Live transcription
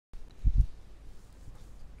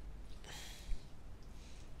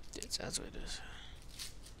That's what it is.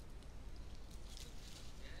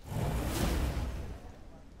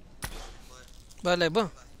 Bye, bye.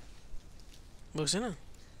 Books in it.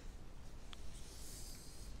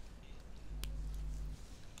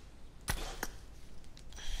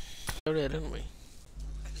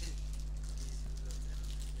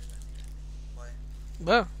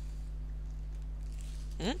 Ba?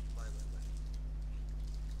 Hmm?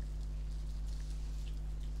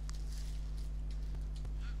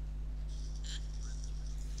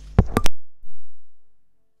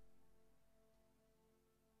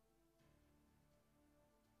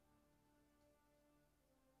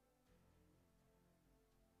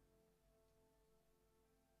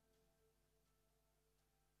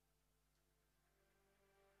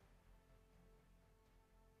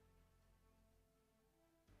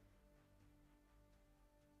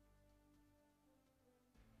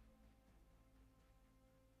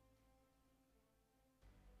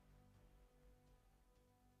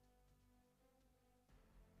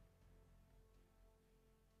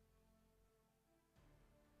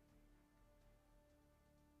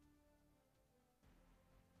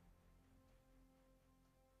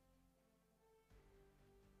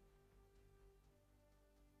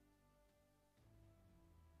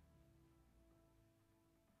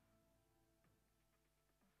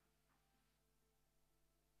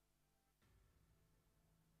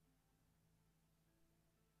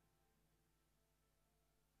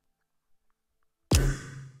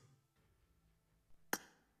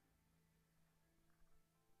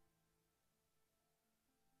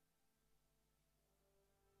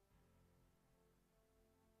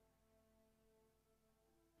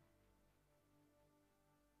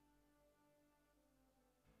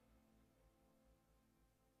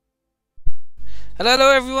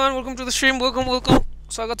 Hello everyone, welcome to the stream. Welcome.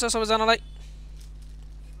 स्वागत छ सबैजनालाई.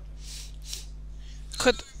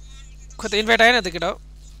 खै त invite आएन त केटा हो.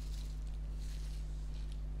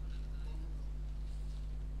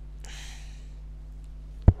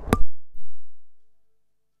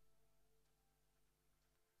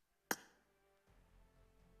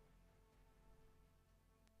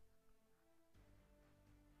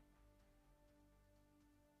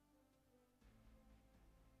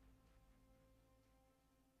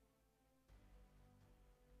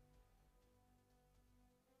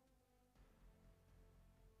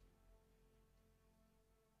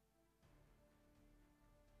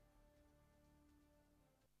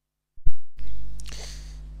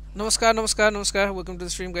 नमस्कार. Welcome to the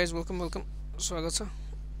stream guys. Welcome. स्वागत छ.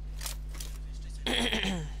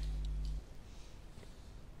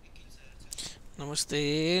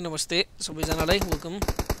 नमस्ते सबैजनालाई. वेलकम.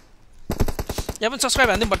 यहाँ पनि subscribe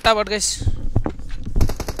हान्दिउँ भट्टाभट guys.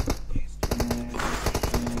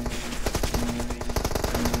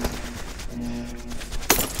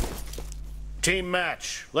 Team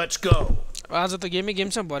match. Let's go. आज त गेम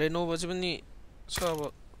छ. भरे 9 बजे पनि छ.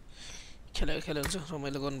 अब खेले हुन्छ.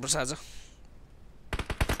 रमाइलो गर्नुपर्छ आज.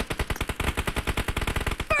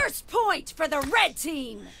 First point for the red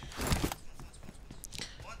team.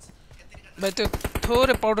 भाइ त्यो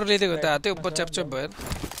थोरै पाउडर ल्याइदिएको त त्यो बच्चा भयो.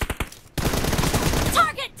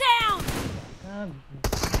 Target down.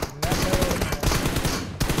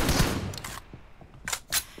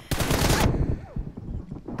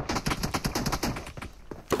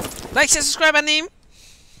 Like, share, subscribe and name.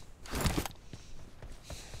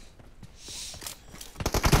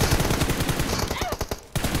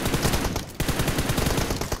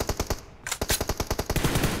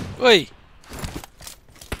 Oi.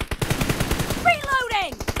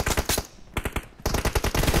 Reloading.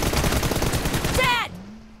 Dead.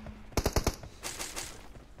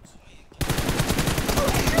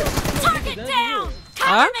 Target down.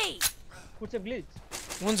 Cover me. What's a glitch?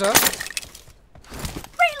 हुन्छ.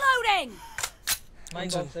 Reloading. My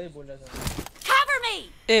God, सही बोल रहा था. Cover me.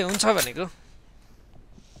 ए हुन्छ भनेको.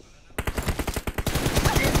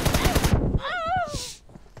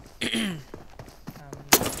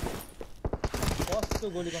 तो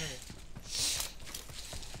गोली कौन है?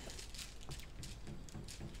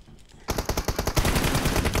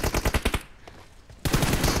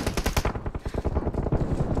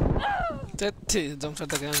 त्यति जम्प त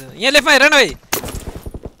कहाँ जाने? यहाँ लेफ्टमा हेर न भाइ.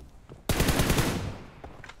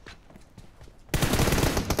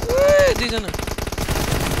 ओए दुईजना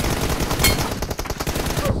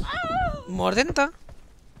मर्दैन त.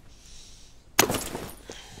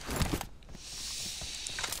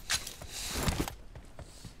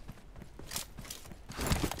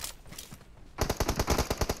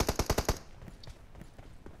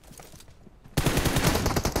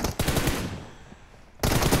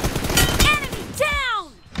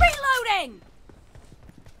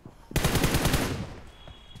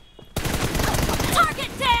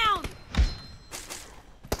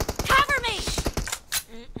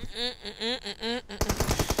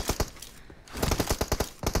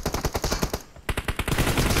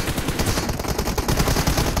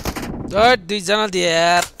 Good, दुई जना दिए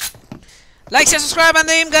यार. Like, share, subscribe and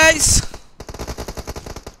name guys.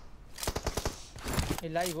 A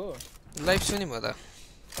live हो Live छु नि म त.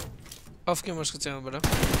 Off gamers को च्यानलबाट.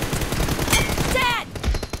 Dead!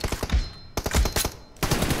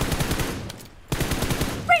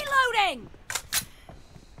 Reloading!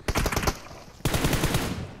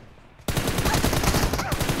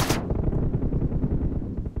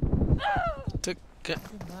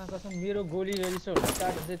 मा कसम मेरो गोली रेजिस्टर हुन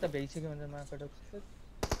स्टार्ट हुँदै त भइसक्यो भने मा कटक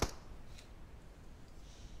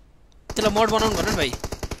त्यसलाई मोड बनाउनु भन्नु नि भाइ.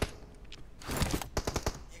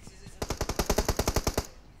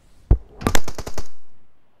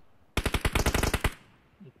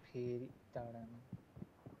 फेरि टाढामा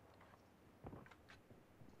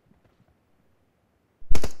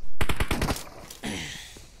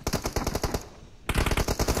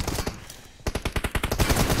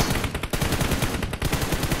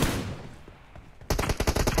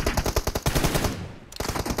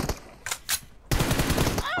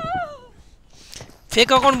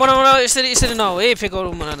फेक अकाउन्ट बनाउन यसरी नहो है. फेक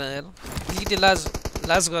अकाउन्ट बनाएर यार अलिकति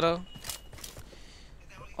लाज गर.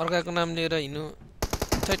 अर्काको नाम लिएर हिँड्नु.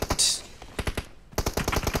 थैट.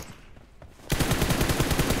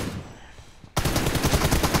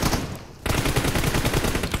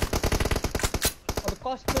 अब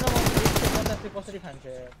कस्तो नमाउनु 150 कसरी खान्छ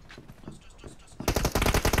यार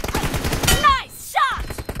Nice shot!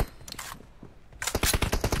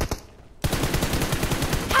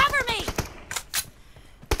 Cover me!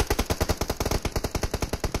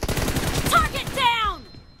 Target down!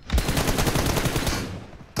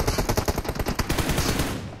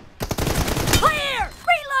 Clear!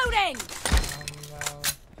 Reloading!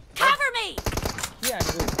 Cover me! के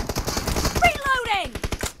हानेको Reloading!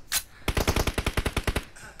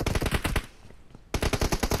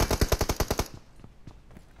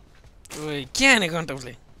 ओइ के हानेको अन्त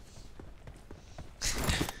उसले.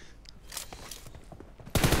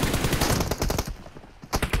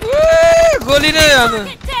 गोली नै हान्नु.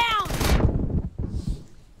 Target down!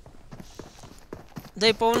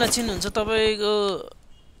 दाइ पाउला चिन्नुहुन्छ तपाईको.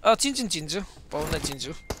 चिन्छु पाउला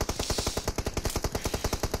चिन्छु.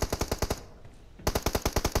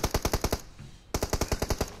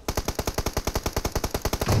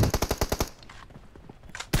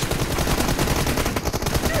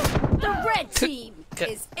 The red team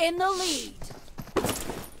is in the lead.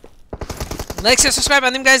 Like, share, subscribe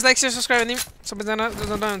and guys. Like, share, subscribe and सबैजना जो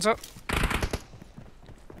हुन्छ.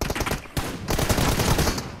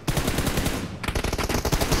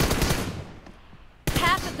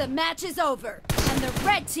 Half of the match is over, and the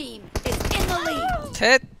red team is in the lead.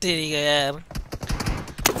 थेट तेरिका यार.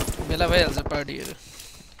 बेला भइहाल्छ पार्टीहरु.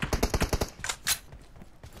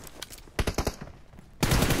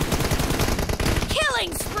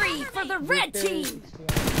 Killing spree for the red team.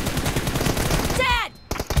 Dead.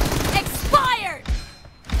 Expired.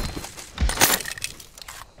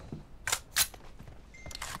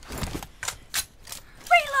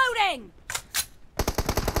 Reloading.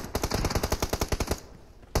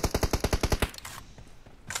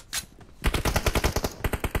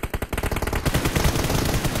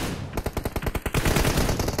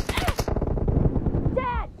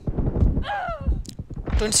 Dead.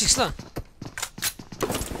 26 ल.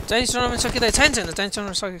 Chinese tournament सकिँदै छैन. चाइनिज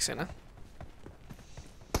टुर्नामेन्ट सकेको छैन.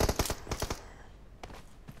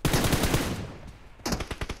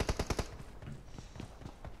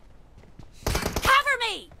 Cover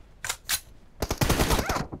me.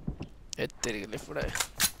 यत्तेरिकले फुडायो.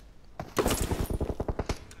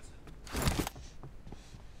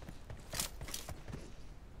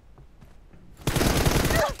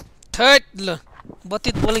 थर्ड ल.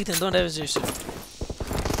 बत्ती बोलेको थिएँ डोन्ट एभर युज इट.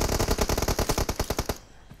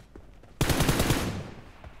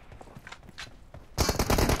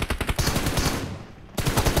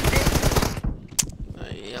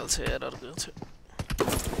 यार अर्को छ.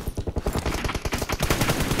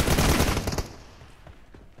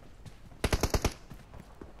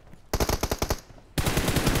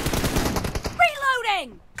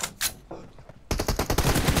 Reloading.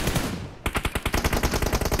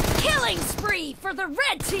 Killing spree for the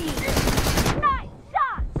red team. Nice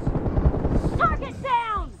shot. Target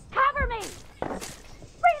down. Cover me.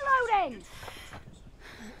 Reloading.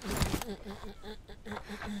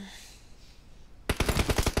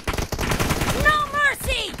 No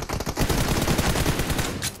mercy!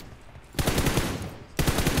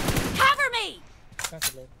 Cover me!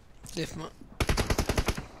 लेफ्टमा.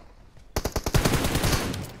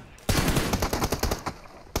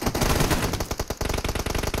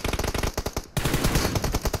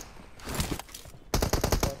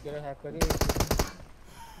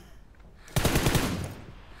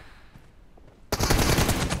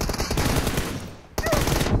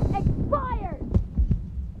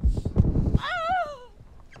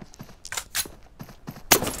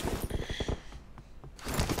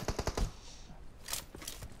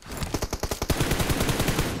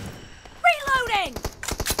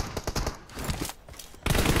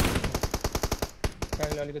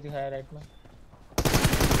 अलिकति खाए राइटमा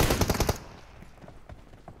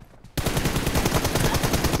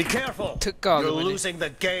Be careful. You're losing the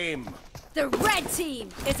game. The red team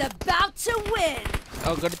is about to win.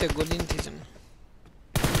 अगाडि त गोली नि थिएछन्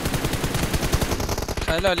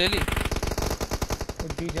खाइला अलिअलि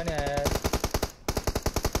दुई जने आए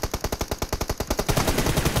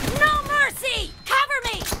No mercy. Cover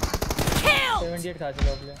me. Kill. 78 खा छ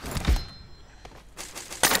लोगले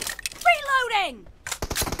Reloading.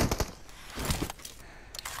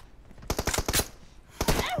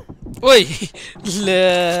 ओइ ले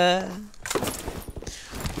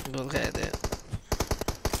गोल खाए they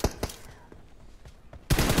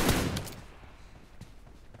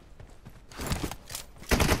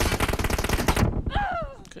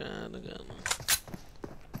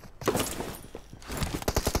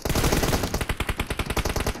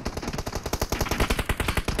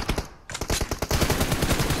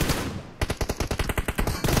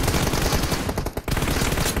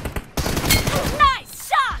Nice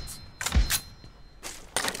shot.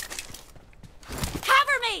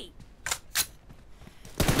 Cover me.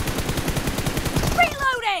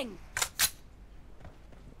 Reloading.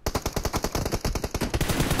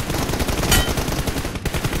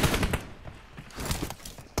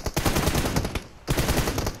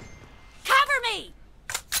 Cover me.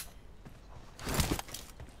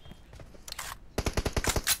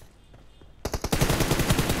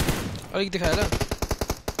 अलिकति खाएर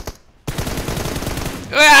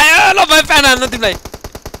ओइ आयो ल भाइ प्यान हाल्नु तिमीलाई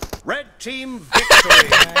Red team victory.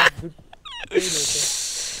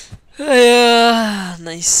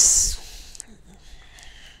 नाइस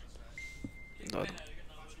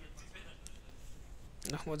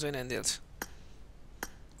ल म जोइन हानिदिइहाल्छु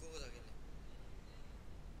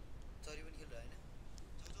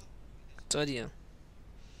चरी अँ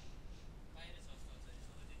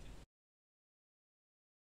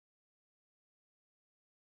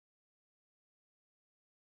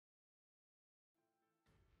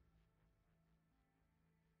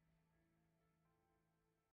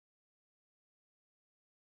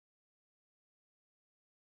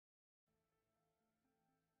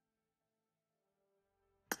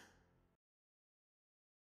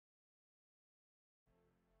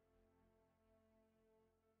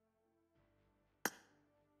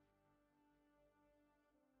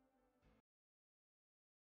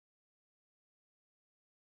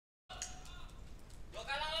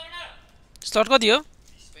स्टार्ट कति हो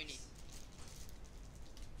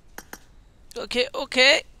okay okay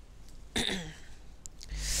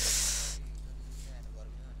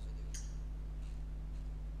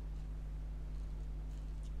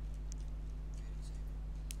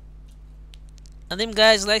and them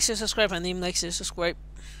guys like share subscribe and them like share subscribe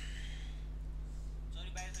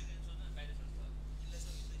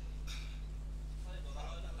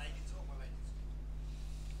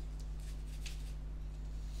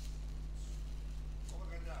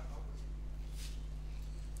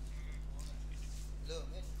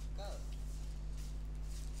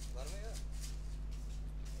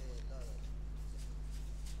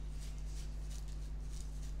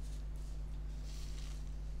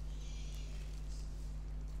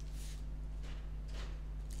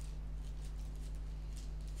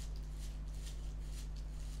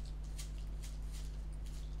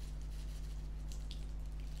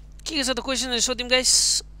Okay, so the question is, show them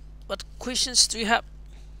guys, what questions do you have?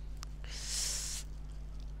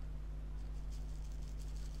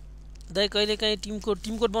 दाइ कहिले काहीँ team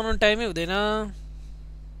code बनाउन टाइमै हुँदैन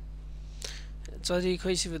चरी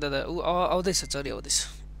खैसिबे दादा उ आउँदैछ चरी आउँदैछ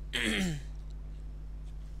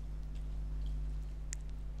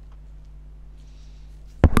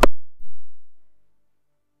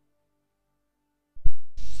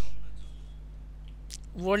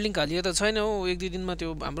वर्ल्ड लिंक हालियो त छैन हो एक दुई दिनमा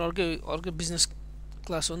त्यो हाम्रो अर्कै बिजनेस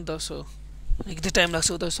क्लास हो नि त सो अलिकति टाइम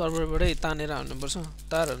लाग्छ उता सर्भरबाटै तानेर हाल्नुपर्छ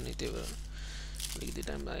तारहरु नि त्यो अलिकति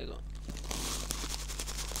टाइम लागेको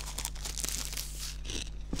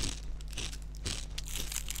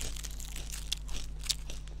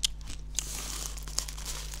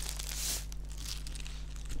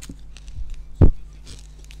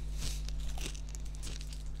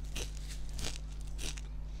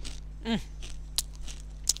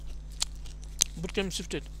Bootcamp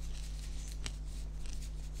shifted.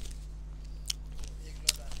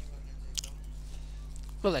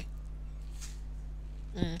 Well,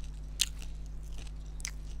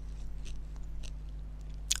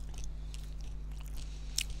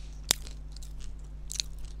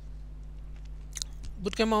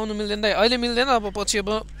 Bootcamp आउनु मिल्दैन दाइ अहिले मिल्दैन अब पछि अब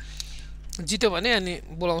जित्यो भने अनि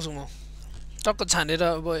बोलाउँछु म टक्क छानेर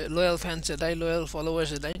अब लोयल फ्यान्स दाइ लोयल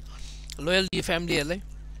फलोवर्स दाइ लोयल फ्यामिलीहरुलाई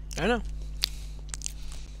हैन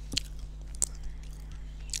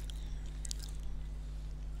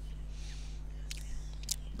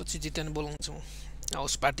पछि जित्ने बोलाउँछु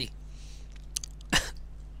हाउस पार्टी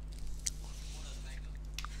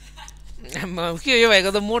के यो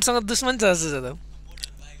भाइको त मोडसँग दुश्मन छ जस्तो छ त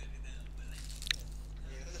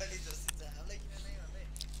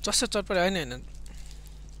चस्से चटपट हैन हैन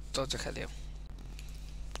चर्चा खाले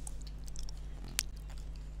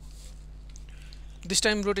दिस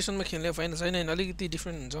टाइम रोटेसनमा खेल्ने फाइन छैन हैन अलिकति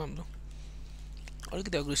डिफरेन्ट हुन्छ हाम्रो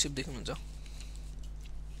अलिकति अग्रेसिभ देख्नुहुन्छ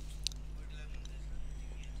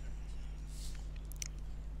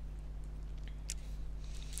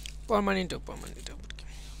पर्मानेन्ट हो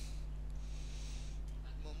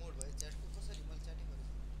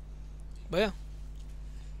भयो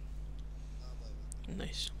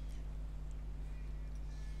नाइस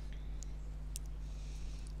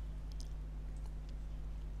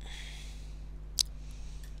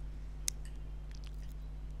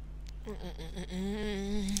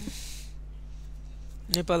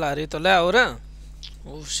नेपाल हारे त ल्या हो र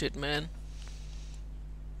ओ शिट म्यान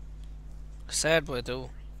स्याड भयो त उ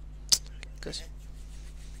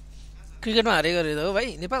क्रिकेटमा हारे गरे त हो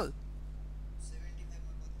भाइ नेपाल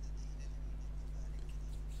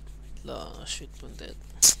ल शिट पनि त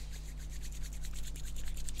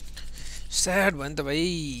स्याड भयो नि त भाइ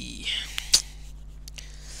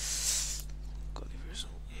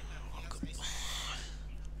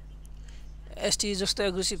एसटी जस्तो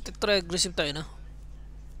एग्रेसिभ त्यत्रो एग्रेसिभ त हैन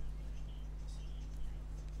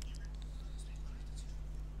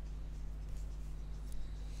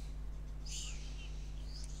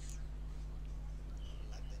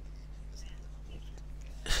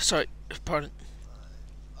sorry pardon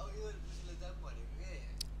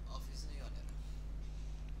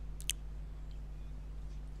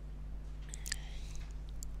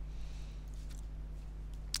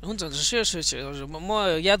हुन्छ हुन्छ स्योर म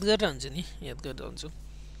याद गरेर हुन्छ नि याद गरेर हुन्छु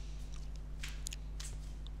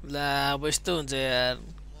ला अब यस्तो हुन्छ यार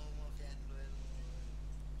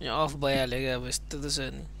यहाँ अफ भइहाल्यो क्या अब यस्तो त छ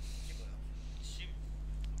नि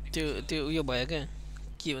त्यो उयो भयो क्या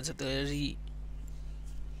के भन्छ त्यो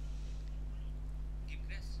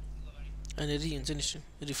अनि रि हुन्छ नि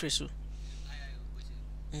रिफ्रेस हो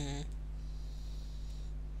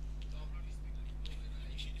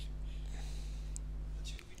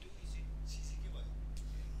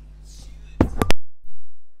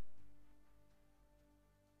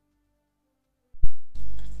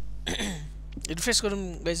रिफ्रेस गरौँ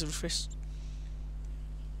गाइज रिफ्रेस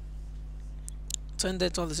छैन त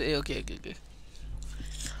चल्दैछ ए ओके ओके ओके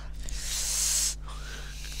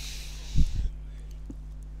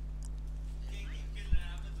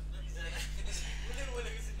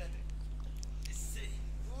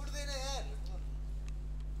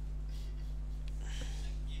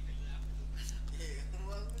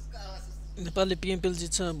नेपालले पिएमपिएल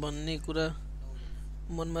जित्छ भन्ने कुरा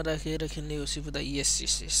मनमा राखेर खेल्ने हो सिपुदा यस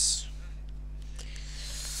यस यस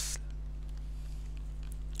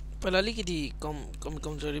पहिला अलिकति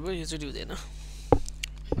कमजोरी भयो योचोटि हुँदैन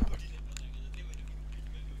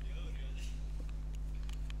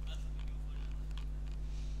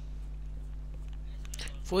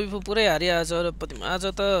फोइफो पुरै हारे आज र आज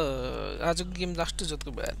त आजको गेम लास्ट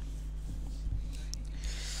जोतको भयो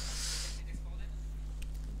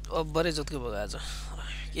अब बरे जोतको भयो आज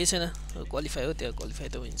केही छैन क्वालिफाई हो त्यहाँ क्वालिफाई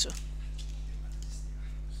त हुन्छ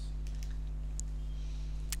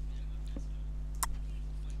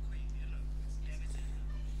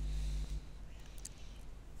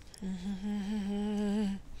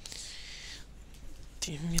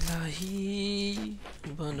तिमीलाई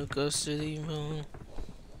भनु कसरी म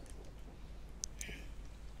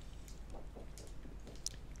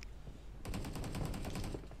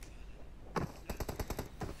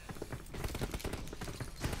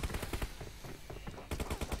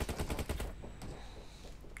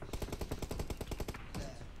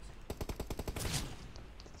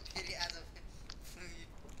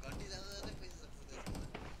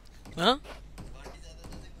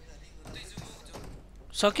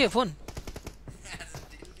सक्यो फोन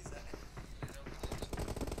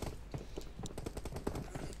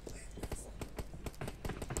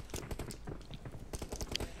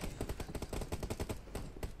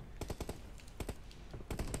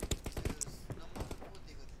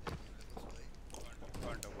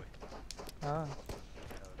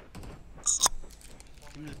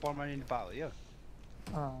पर्मानेन्ट पाओ यो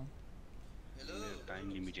हेलो टाइम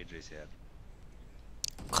लिमिटेड रहेछ यार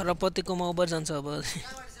खरबपतिको माउबर जान्छ अब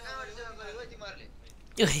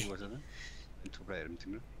थुप्रा हेरौँ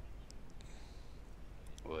तिम्रो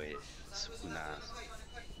ओए सुकुना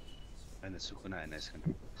होइन सुकुना होइन यसको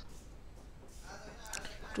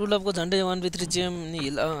टु लभको झन्डै 1v3 जेम नि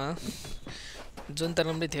हिल जुन त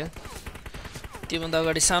राम्रै थियो त्योभन्दा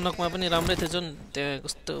अगाडि सानकमा पनि राम्रै थियो जुन त्यहाँ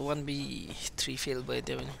कस्तो 1v3 फेल भयो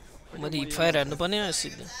त्यो पनि मैले फायर हान्नु पर्ने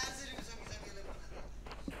सिधै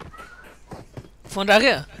फोन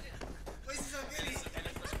राख्यो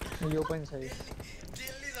यो पनि छ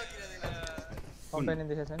कम्पेनी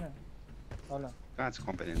देखेको छैन होला कहाँ छ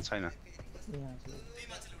कम्पेनी छैन यहाँ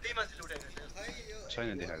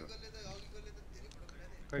छैन देखाएको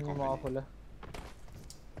खै म कम्पेनी अफ होला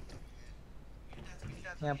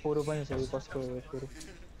यहाँ पोरो पनि छ यो कसको हो पोरो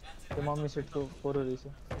त्यो मम्मी सेटको पोरो रहेछ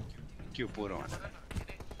के पोरो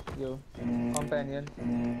यो कम्पेनियन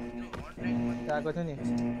आएको थियो नि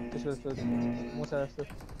त्यसको मुसा जस्तो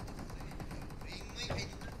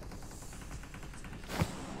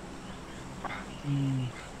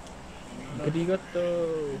Arigato.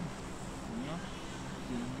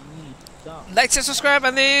 Like and subscribe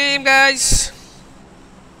and then guys.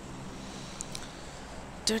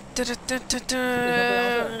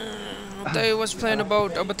 What I was playing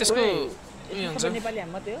about त्यसको उयो हुन्छ नेपाली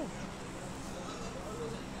हामी मात्रै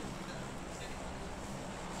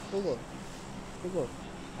हो को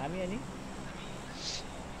हामी अनि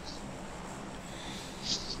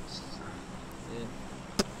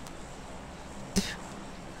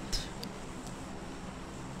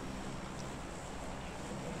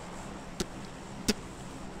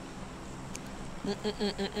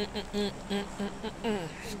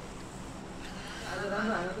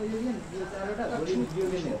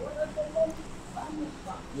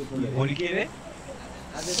भोलि के रे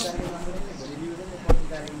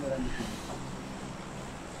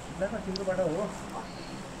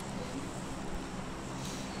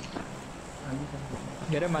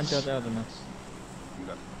धेरै मान्छे आउँछ आउँदैन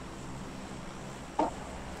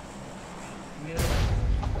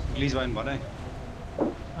ग्लिच भयो भने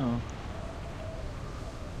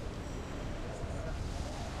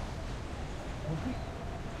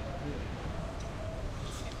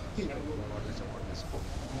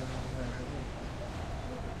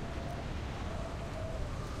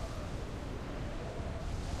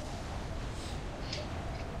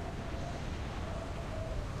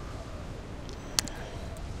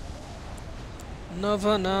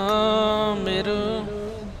नभना मेरो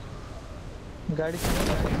गाडी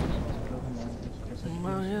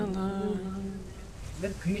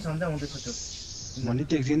मेरो फिनिस भन्दा हुँदैछ त्यो भनि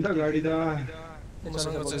एकछिन त गाडी त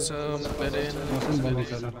मसँग चाहिँ छ McLaren मसँग बन्दै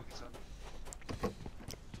छ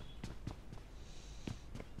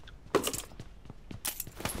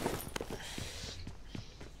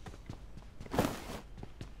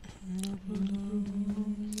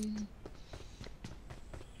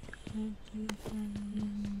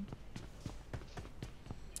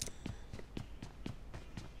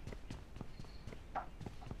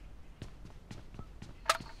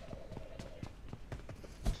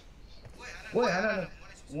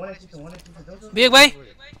बेग भाइ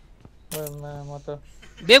म त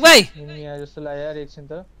बेग भाइ यहाँ जस्तो लाग्यो यार एकछिन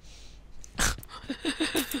त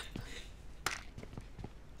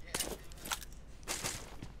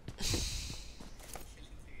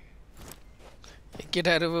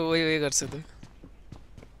केटाहरु वही गर्छ त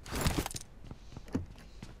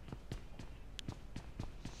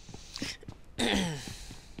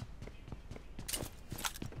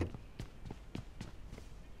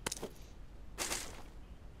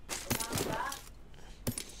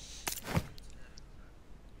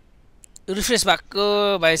रिफ्रेश भएको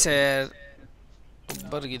भाइ छ यार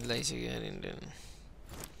बर्गित लागिसक्यो यार इन्डियन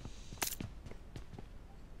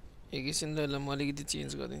एकैछिन ल म अलिकति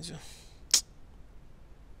चेन्ज गरिदिन्छु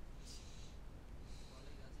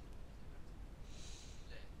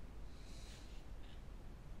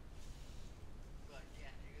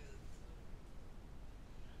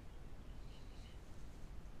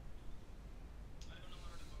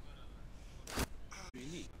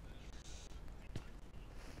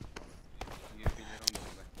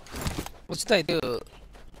उस्ता त्यो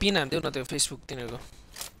पिन हान्दिउ न त्यो फेसबुक तिनीहरुको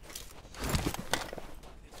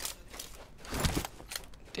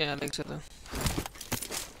त्यहाँ लेख्छ त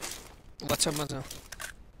WhatsApp-मा छ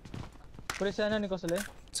पुरै छैन नि कसैले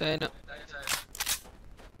छैन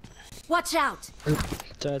Watch out!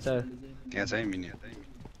 छ त्यहाँ चाहिँ मिनी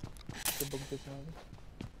त्यो बोक्दैछ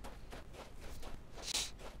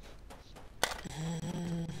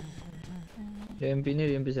एमपी नि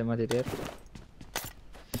एमपी छ माथि रे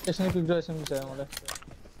यसले पिक ड्रेसन छ मलाई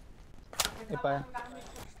ए पाया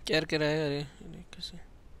केयर के रहा है अरे कैसे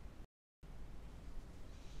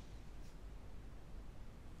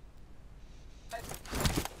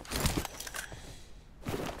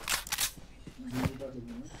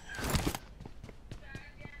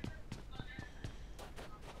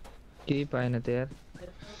केही पाएन त यार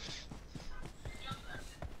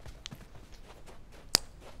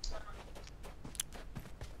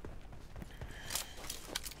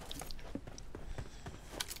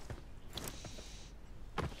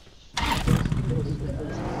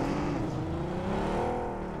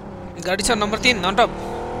गाडी छ नम्बर 3 नन टप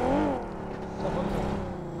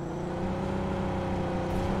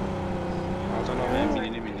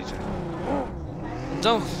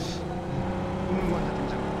जाऊ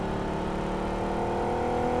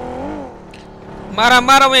मारा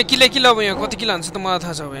मारा म किले किलो म कति किलो हुन्छ त मलाई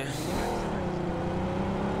थाहा छ अब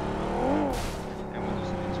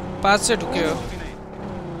 5 से ढुक्यो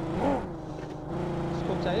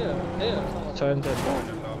स्कोप चाहियो छैन त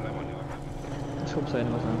स्कोप छैन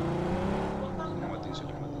मसँग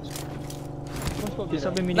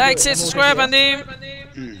लाइक से सब्स्क्राइब अनि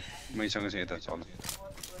मैसँग चाहिँ यता चल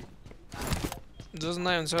जोज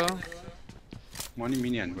नै हुन्छ मनी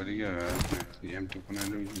मिनी हान्नु पर्यो कि M2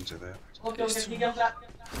 कुनाले हुन्छ त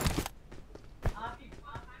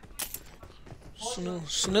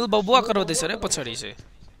सुनिल बबुआ कराउँदैछ रे पछाडी चाहिँ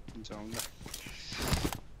जाउँला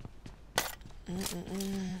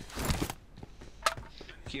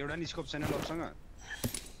के एउटा नि स्कोप छैन लपसँग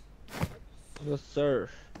यस सर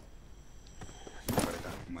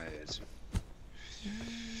म हेर्छु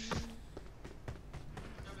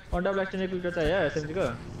अन्डा ब्ल्याक टेन क्लिक चाहियो एसएमजी को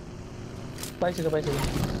पाइसक्यो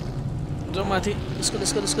जो माथि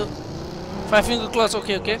यसको 5 finger clutch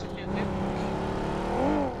okay okay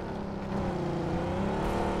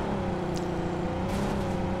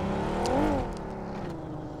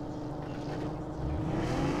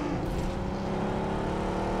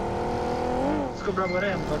scope drop गरे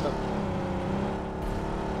हम टप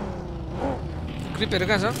ग्रिप हेर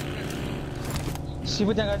कहाँ छ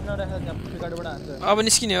सिबु त्यहाँ गाडी नराखेर त्यहाँ गाडीबाट हान्छ अब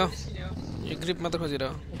निस्किने हो यो ग्रिप मात्र खोजेर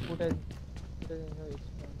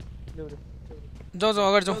जाऊ जाऊ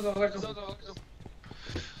अगाडि जाऊ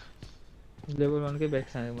लेभल 1 के बैक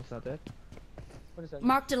छाने म साथ है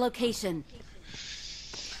Marked a location.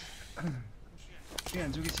 के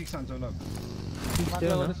हान्छु कि 6 हान्छु ल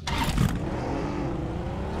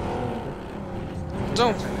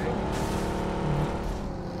जाऊ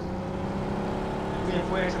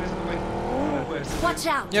Watch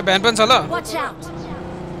out! यहाँ भ्यान पनि छ ल Watch out!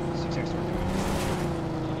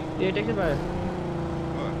 ए टेक्सन भाइ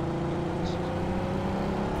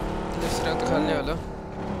लेफ्ट त खाल्ने होला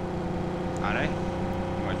आरे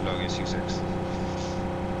मैले लगे 6x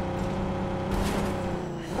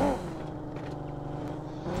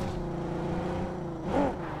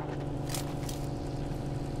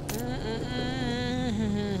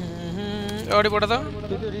अगाडिबाट त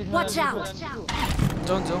Watch out!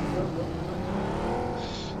 जाऊ जाऊ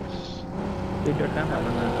त्यो काम हाल्न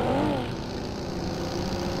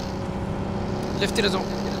लेफ्टतिर जाऊ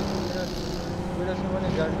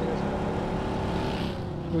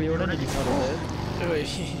एउटा नि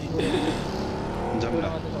दिखाउँछ जम्ला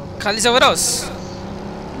खाली छ बरस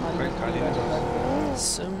खै खाली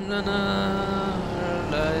सम्लना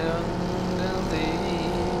लायन गल्दै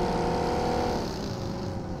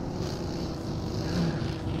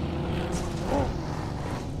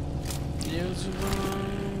यो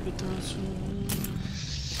जुबान बिताछु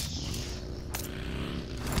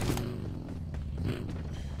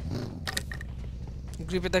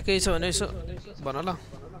ग्रिप यता केही छ भने यसो भन ल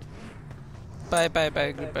पाए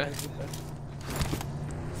ग्रिप पाए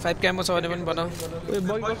 5 क्यामो छ भने पनि भन ओए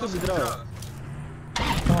बगी कस्तो भित्र हो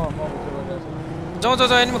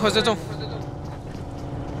जाऊ एनिमी खोज्दै जाऊ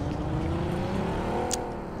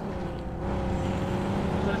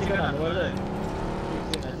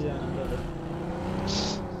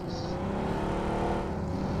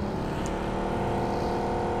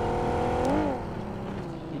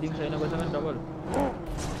हिडिङ छैन कसैमा डबल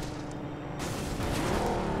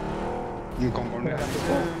कम्पाउन्ड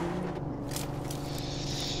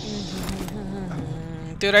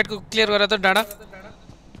त्यो राइटको क्लियर गरेर त डाँडा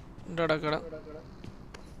कडा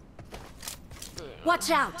Watch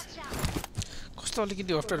out! कस्तो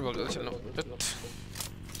अलिकति अप्ठ्यारो भएको छैन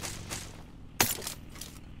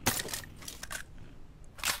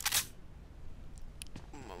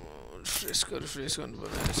रिफ्रेस गर्नु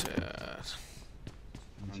पर्ने रहेछ यार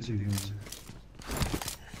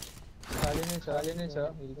खाली नै छ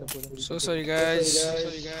सो सरी गाइस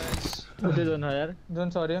उतै जोन यार जोन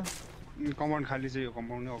सरी कम्पाउन्ड खाली छ यो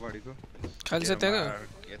कम्पाउन्ड नै अगाडिको खाली छ त्यहाँ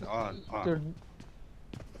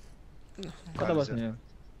कता बस्ने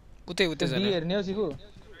उतै जाने हेर्ने हो सिकु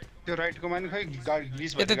त्यो राइटको माने खै गाडी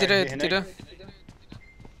ग्लिच भयो यतातिर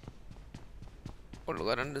ओल्ड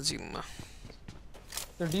गरेर जिममा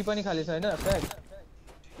त्यो डी पनि खाली छ हैन प्याक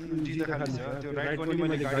टी त खाली छ त्यो राइटको नि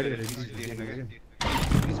मैले गाडी हेरेको देखेन के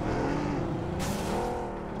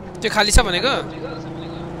त्यो खाली छ भनेको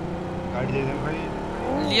गाडी दिएन खै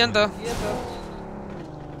लिएन त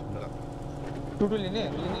टुटु लिने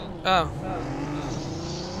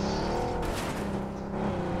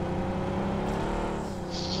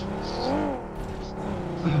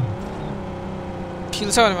फिल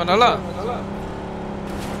छ भने भन ल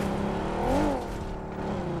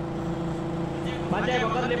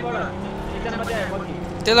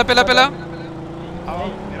तेला पेला पेला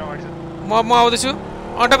म आउँदैछु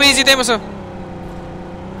अन्टपे इजी त्यहीमा छ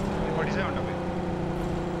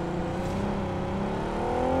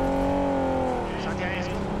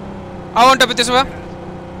आऊ अन्टपे त्यसो भए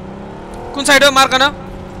कुन साइड हो मार्कन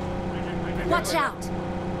Watch out!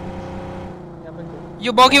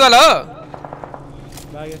 यो बगीवाला हो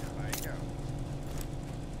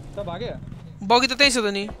भाग्यो बगी त त्यही छ त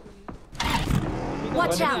नि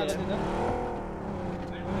Watch out!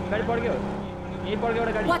 गाडी पड्क्यो यही पड्क्यो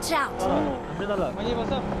एउटा गाडी Watch out! हाम्रो तल मैले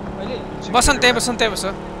बस अहिले बसन त्यही बस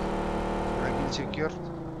राइकिल सेक्युर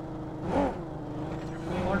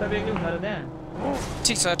अल्टा ब्रेक नि उठाएर त्यहाँ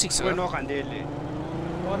ठिक छ ओइ नखान्दे यसले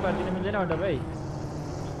कभर पार्दिन मिल्दैन अल्टा भाइ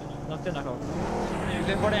नक्थे नखाऊ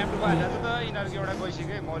लेफ्टबाट एम2 को हाल्दा त यिनीहरुको एउटा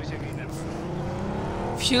गइसक्यो मरिसक्यो यिनीहरु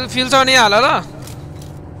फिल छ नि हाल ल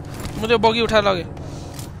मैले बगी उठाएर लगे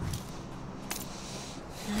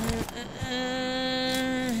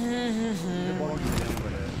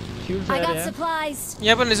I got supplies.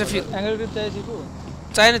 यहाँ पनि रहेछ फिल एंगल ग्रिप चाहिए को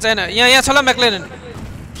चाहिएन यहाँ छ ल मैक्लेरन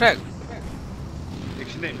फ्र्याग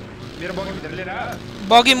एकछिन मेरो बगी भित्र लिएर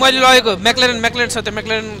बगी मैले लगेको मैक्लेरन छ त्यो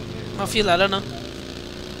मैक्लेरनमा फिल हाल न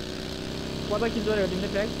कता किन्छ रे तिमीले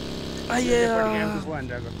ट्र्याक आइए एम2 को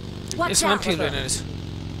हान्दाको Watch यसमा out! फिल होइन रहेछ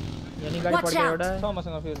यानी गाडी Watch पड्क्यो out. एउटा छ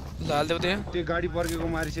मसँग फिर ल हाल्देऊ त्यहाँ त्यो गाडी पर्केको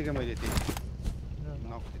मारिसके मैले त्यही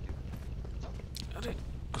नक्थे त्यो अरे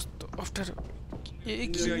कस्तो अप्ठ्यारो यो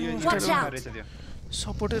Watch out. रहेछ त्यो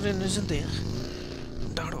सपोर्टर रहेछ नि त यहाँ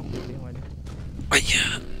डाँडो मैले आइया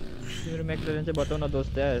तिम्रो म्याक्लेरन चाहिँ बताउ न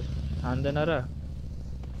दोस्त यार हान्दैन र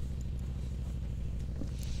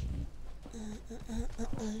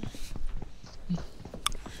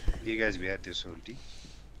ये गाइस भ्या त्यो सोल्टी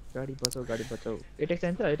गाडी बचाऊ एटेक्स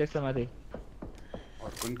चाहिन्छ एटेक्स त माथि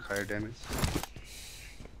और कुन खायो ड्यामेज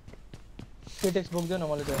केटेक्स बोक्दैन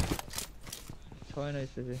मलाई त छैन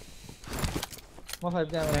यस्तो चाहिँ म 5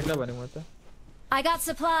 क्या म्याक्ला भने म त I got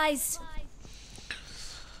supplies.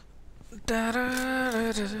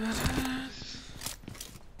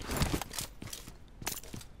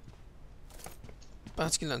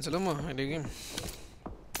 5 किल हान्छु ल म अहिले गेम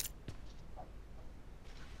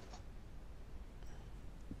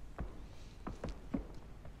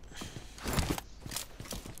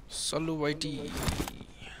सल्लु वाइटी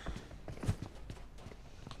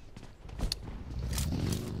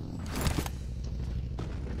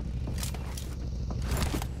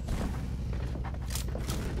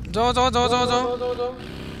जाऊ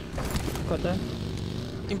कता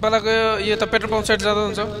इम्पालाको यो त पेट्रोल पम्प साइड जाँदा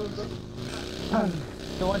हुन्छ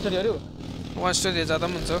त्यो वान स्टोरीहरु वान स्टोरी जाँदा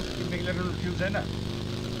पनि हुन्छ मेक्लेरन फ्युज छैन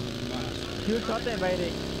फ्युज छ त्यहाँ बाहिर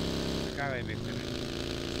कहाँ गयो मेक्लेरन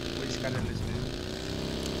पुलिस कालेले छ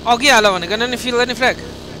अघि हाल भनेको नि फिल गर्ने फ्ल्याग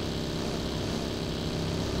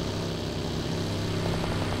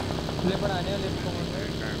लेफ्टबाट हान्यो लेफ्ट कमान्ड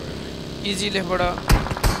कहाँ गयो इजी लेफ्टबाट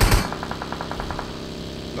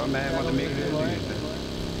ल म त मेक्लेरन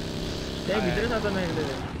त्यही भित्र छ त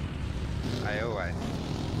म्याक्लेरन आयो आयो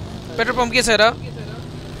पेट्रोल पम्प के छ र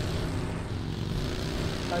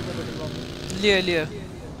साइडको पेट्रोल पम्प लियो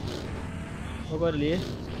ओभर लिए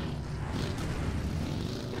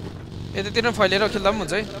यतातिर फैलिएर खेल्दा पनि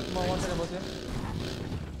हुन्छ है म वान साइड बसे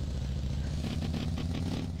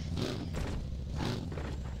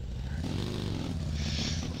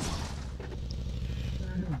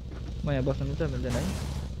म यहाँ बस्नु चाहिँ मिल्दैन है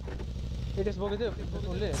केटेक्स बोके थियो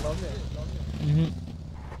उले लगले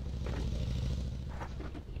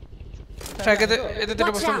फ्ल्याग यतातिर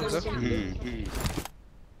बस्दा पनि हुन्छ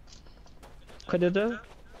खै त्यो त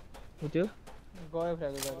उ त्यो गयो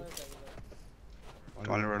फ्ल्याग गाडी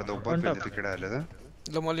तलबाट त उपर फेरि त केटाहरुले त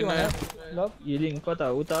ल म लिन आयो ल हिलिङ कता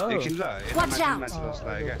उता हो एकछिन ल Watch out. माथि जस्तो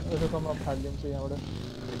लाग्यो क्या यो कममा फाल्दिन्छ यहाँबाट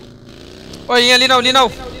ओ यहाँ लिनाउ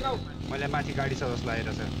मैले माथि गाडी छ जस्तो लागेर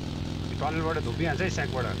छ टनलबाट धुपिहाल्छ है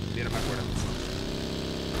स्याकबाट मेरो मार्कबाट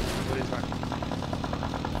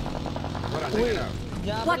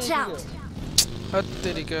Watch out!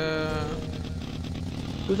 हत्तेरिका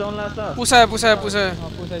पुसाउन लाग्छ पुसायो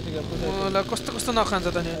पुसाइसक्यो मलाई कस्तो नखान्छ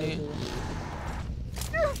त नि अनि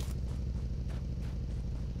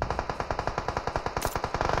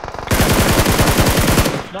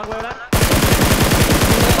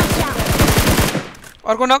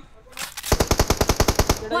अर्को नक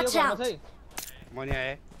Watch out. मनी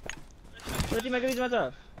आए प्रतिमाको बिचमा छ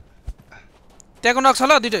त्यहाँको नक छ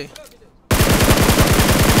ल दुईटै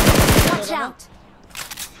Watch out.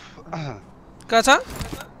 कहाँ छ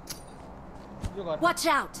Watch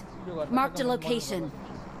out. Marked a location.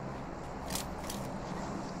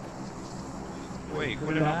 ओइ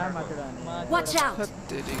कुले Watch out.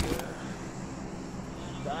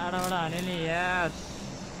 डाँडाबाट हाने नि यार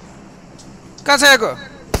कहाँ छ यहाँको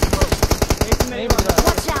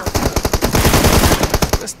Watch out.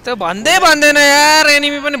 त्यस्तो भन्दै भन्दैन यार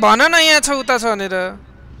एनिमी पनि भन न यहाँ छ उता छ भनेर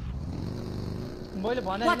मैले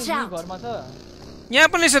भने Watch नि out. घरमा छ यहाँ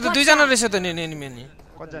पनि रहेछ त दुईजना रहेछ त नि एनिमी नि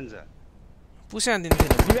कति जान्छ पुस्या दिन्थेन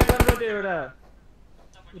रिभाइभ गर्नु त्यो एउटा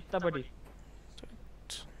उतापट्टि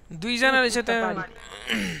दुईजना रहेछ त्यहाँ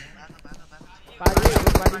पार्टी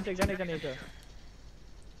एकजना एकजना एक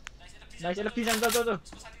नाइसले पिजान जाऊ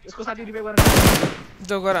यसको साथी रिभाइभ गर्न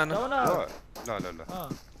जो गर न जाऊ न ल ल ल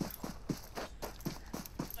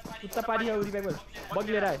उता पार्टी हो रिभाइभ बग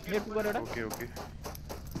लिएर आए नेट पुग गरेर ओके ओके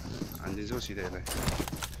हान्दिन्छौ सिधै यसलाई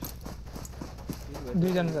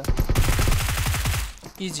दुईजना छ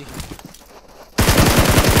इजी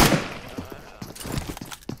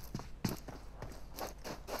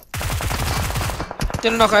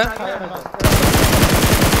तेल नखायो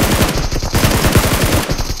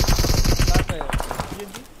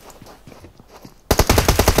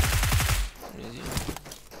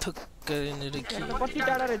कति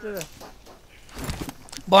टाढा रहेछ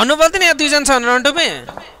भन्नु पर्दैन यहाँ दुईजना छ भनेर अन्टोपे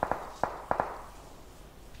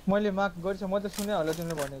मैले मार्क गरिछ म त सुने होला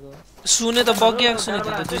तिमीले भनेको सुने त बगियाको सुने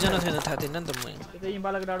थियो त दुईजना थिएन थाहा थिएन नि त म त्यो चाहिँ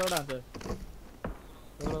इम्बालाको डाँडाबाट हान्छ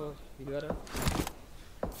भिडियो गरेर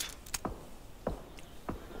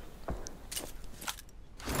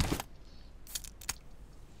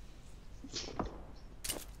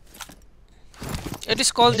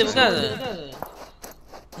एटलिस्ट कल देऊ क्या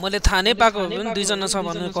मैले थाहा नै पाएको भए पनि दुईजना छ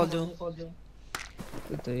भनेर कल देऊ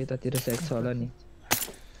त्यो त यतातिर साइड छ होला नि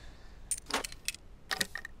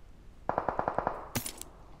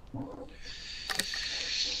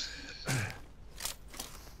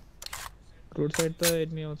रोड साइड त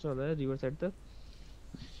एडमी आउँछ होला रिभर साइड त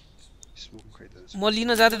स्मोक खाइदिन्छ म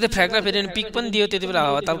लिन जाँदै थिएँ फ्र्याक्रा फेरि पिक पनि दियो त्यति बेला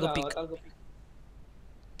हावातालको पिक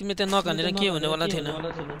तिमी त्यहाँ नखानेर के हुनेवाला थिएन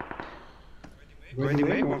गइदिउँ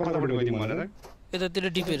है म कताबाट गइदिउँ भनेर यतातिर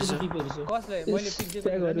डिपहरू छ कसलाई मैले पिक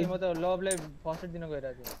दिएको नि म त लभलाई फर्स्ट दिन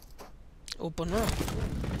गइरहेको थिएँ ओपनमा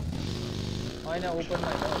होइन ओपनमा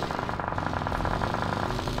होइन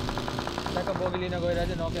ट्याक्क बगी लिन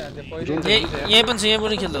गइरहेको थिएँ नके हान्थेँ पहिले यहीँ पनि छ यहीँ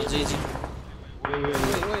पनि खेल्दा हुन्छ इजी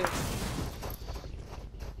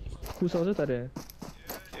पुस आउँछ तर ए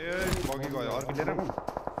बगी गयो अर्को लिएर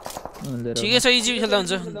ठिकै छ इजी खेल्दा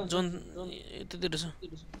हुन्छ जोन यतातिर छ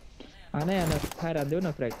हानै हान फायर हान्देऊ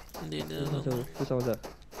न फ्र्याक पुस आउँछ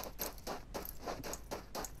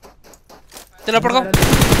त्यसलाई पड्काऊ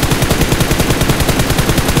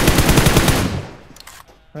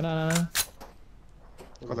होइन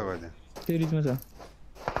कता गयो त्यहाँ त्यो रिचमा छ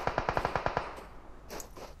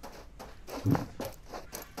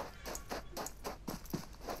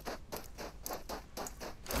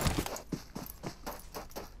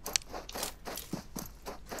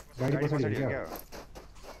गाडी पछाडि हो क्या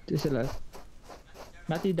त्यसै लाग्यो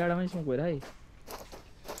माथि डाँडामै स्मोक भएर है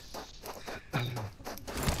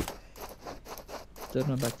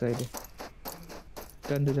जोरमा लाग्छ अहिले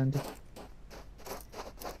जान्छु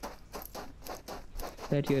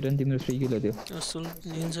साइड गएर नि तिम्रो फ्री किलो थियो असल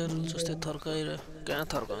निन्जा रुल जस्तै थर्काएर कहाँ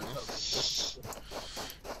थर्काउनु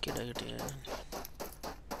केटाकेटी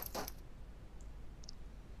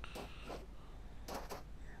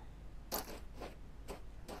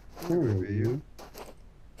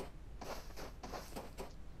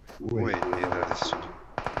Wait, that is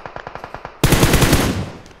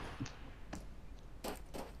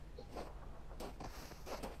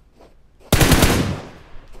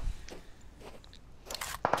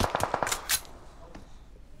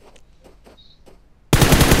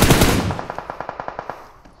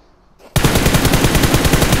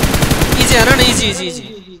इजी हेर न इजी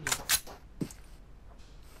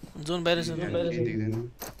जोन बाहिर छ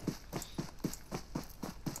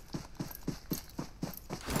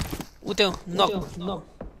उतै नक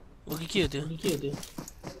हो कि के हो त्यो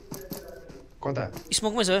कता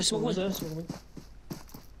स्मोकमै छ स्मोकमै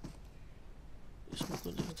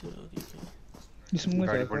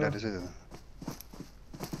गाडी पल्टाएर छ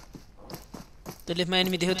त्यो लेफ्टमा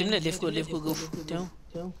एनिमी देख्यौ तिमीले लेफ्टको गो त्यहाँ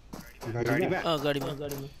गाडीमा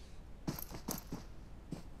गाडीमा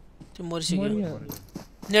त्यो मरिसक्यो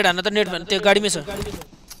नेट हान्न त नेट त्यो गाडीमै छ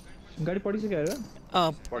गाडी पढिसक्यो हेर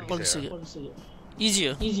पल्टिसक्यो इजी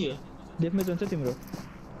हो लेफ्टमा जान्छ तिम्रो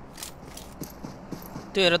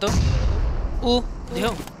त्यो हेर त ऊ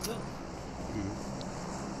देऊ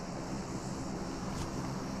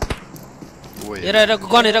हेर हेर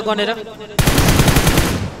गनेर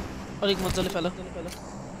अलिक मजाले फेल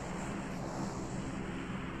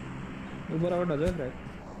बराबर नजाऊ फ्र्याग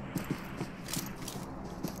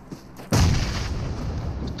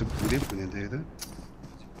कस्तो पुरै पुग्ने थियो त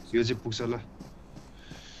यो चाहिँ पुग्छ ल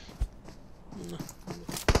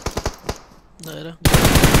हेर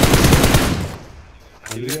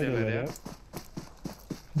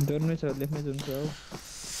डर्नै छ लेफ्टमै जान्छ हो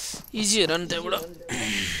इजी हेर नि त्यहाँबाट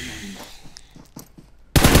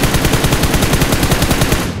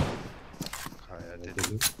खाया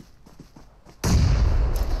त्यति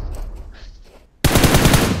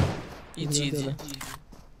इजी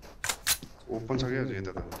ओपन छ क्या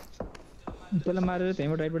यता त त्यसलाई मारेर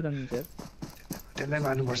त्यहीँबाट राइटबाट जान्छ यार त्यसलाई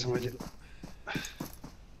मार्नुपर्छ मैले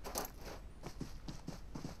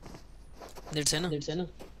नेट छैन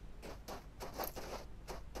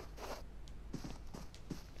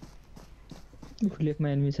लेफ्टमा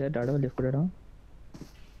एनिमी छ डाडो लेफ्टको डाडो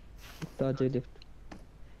त अझै लेफ्ट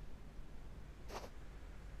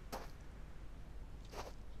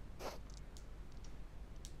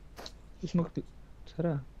स्मोक छ र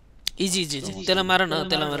इजी त्यसलाई मार न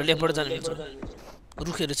त्यसलाई मार लेफ्टबाट जाने मिल्छ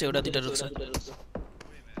रुखहरू छ एउटा दुईटा रुख छ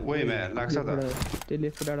ओइ म्या लाग्छ त त्यो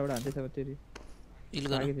लेफ्टको डाडाबाट हान्दैछ फेरि हिल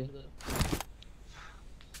गर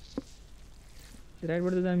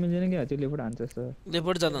राइटबाट जान मिल्दैन क्या त्यो लेफ्टबाट हान्छ जस्तो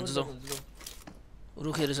लेफ्टबाट जाँदा हुन्छ जाऊ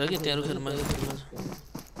रुखहरू छ कि त्यहाँ रुखहरूमा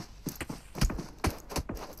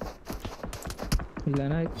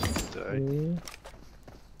मिल्दैन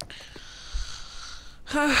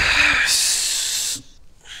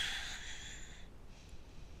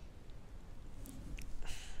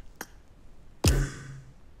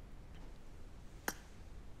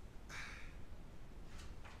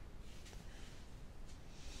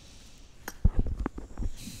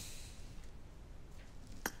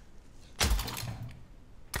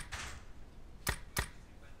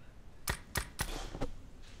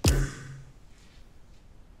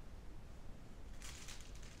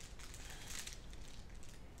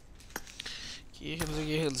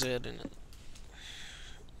के खेल्छ यार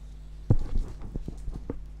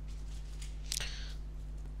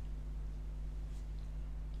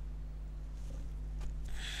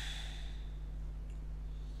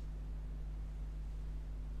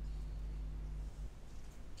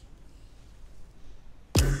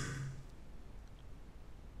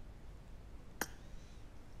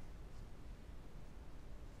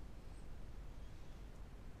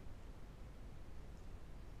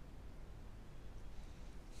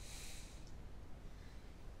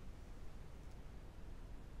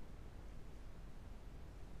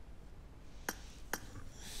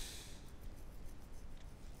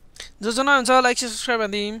just don't know, like, subscribe,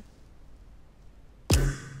 and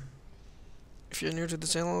if you're new to the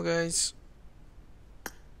channel, guys.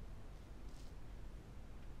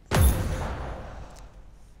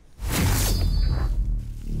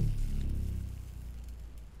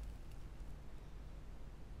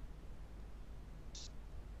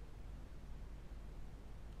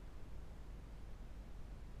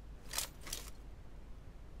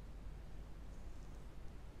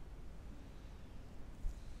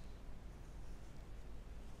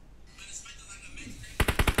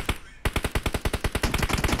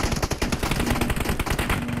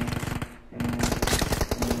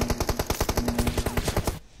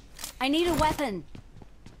 I need a weapon.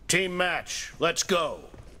 Team match. Let's go.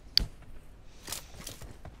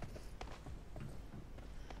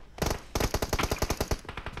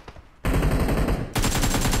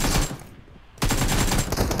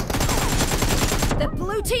 The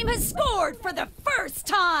blue team has scored for the first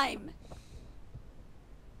time.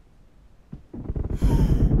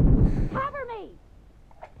 Cover me.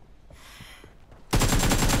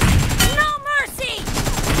 No mercy.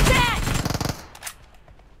 Dead.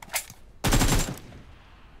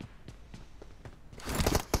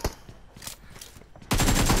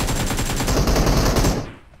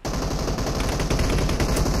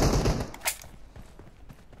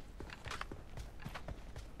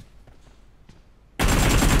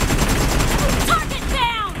 Target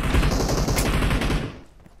down.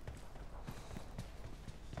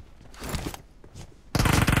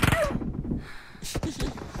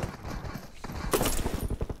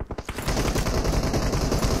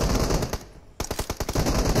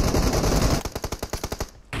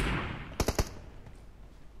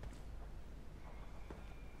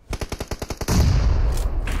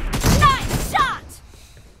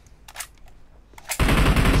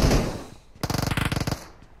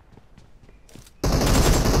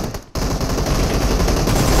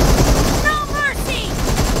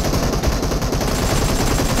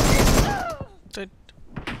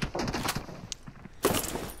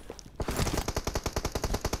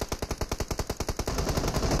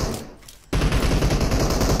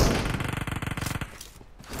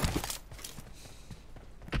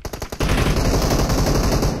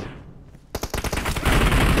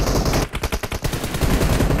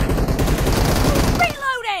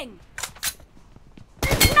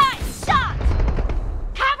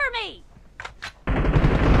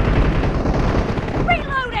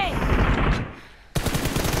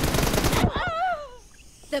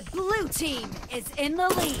 in the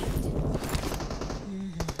lead.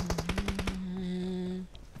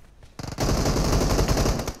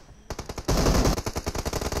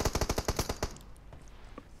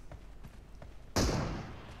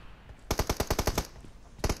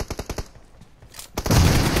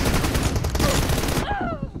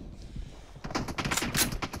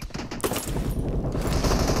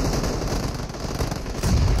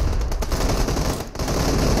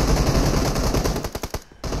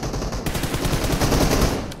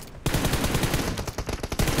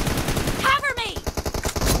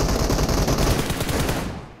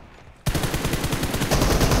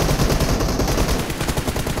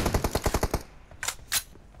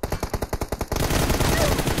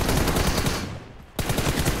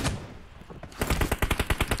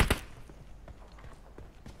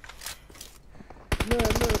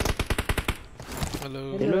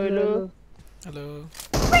 Hello. Hello.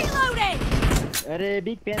 Reloading! Arey,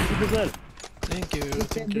 big fan Sibu sir. Thank you.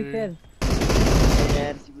 Thank Big you. fan.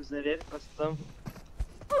 यार Sibu sir यार कसम.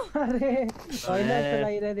 अरे पहिला जस्तो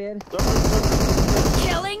लागिरहेको थियो यार.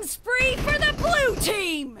 Killing spree for the blue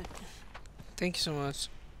team! Thank you so much.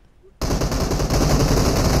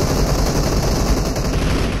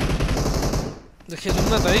 The खेलौँ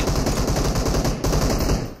न त है.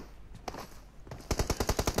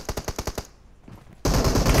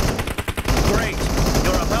 Great!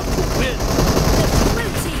 You're about to win! The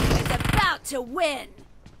blue team is about to win!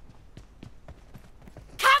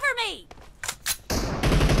 Cover me!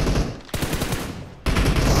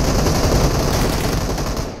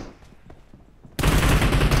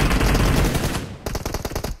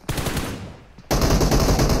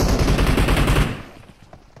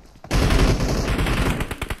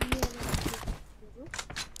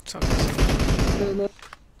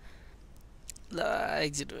 La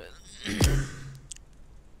exit well.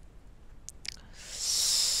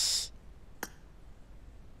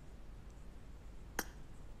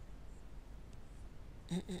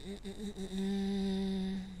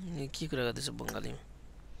 के कुरा गर्दैछ बङ्गालीमा.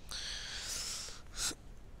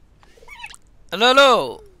 हेलो हेलो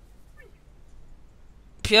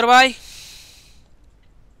फियर भाइ.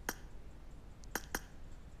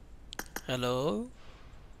 Hello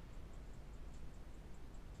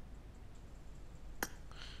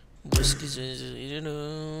बस्की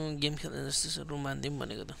चाहिँ game खेल्दा जस्तो छ. रुम हान्दिउँ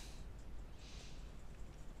भनेको त.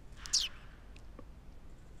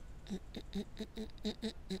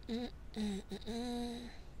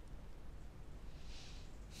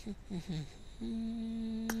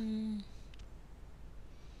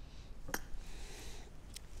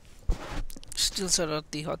 स्टिल सर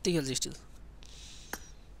हत्ती खेल्छ स्टिल.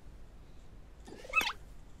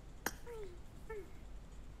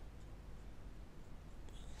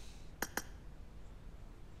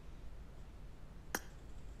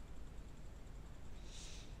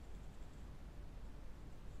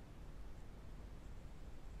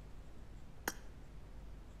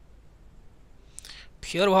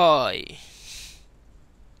 फियर भाइ.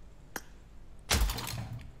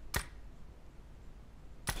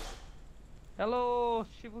 Hello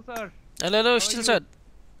Sibu sir. Hello still sir.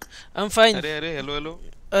 I am fine. अरे हेलो हेलो.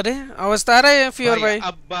 अरे आवाज तो आ रहा है फियर भाई.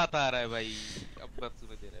 अब बात आ रहा है भाई. अब बात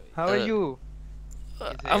सुनाई दे रहा है How are you?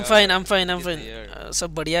 I am fine. सब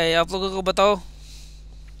बढ़िया है. आप लोगों को बताओ.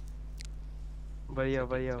 बढ़िया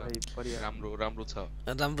बढ़िया भाई बढ़िया.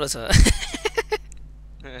 राम्रो छ.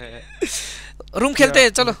 रूम खेलते हैं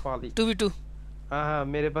चलो. 2v2. हाँ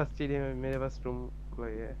मेरे पास रूम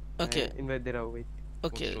कोई है. ओके इनवाइट दे रहा हूँ.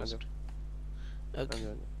 Okay okay.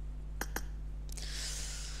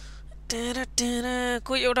 तेरा तेरा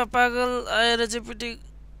कोही एउटा पागल आएर चाहिँ पिटी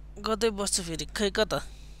गर्दै बस्छ फेरि. खै कता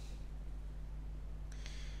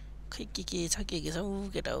खै के छ के छ उ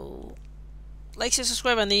केटा हो. लाइक से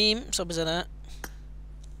सब्स्क्राइब हानिदिम सबैजना.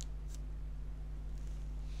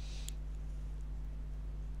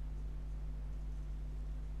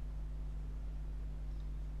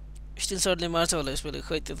 स्टिल सर्टले मार्छ होला यसपालि.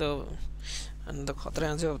 खै त्यो त अनि त खतरा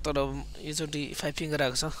आउँछ. तर योचोटि 5 फिङ्गर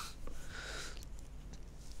आएको छ.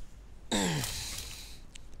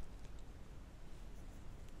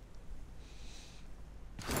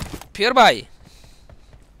 फियर भाइ.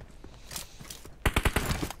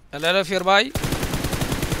 हेलो फियर भाइ.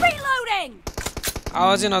 Reloading!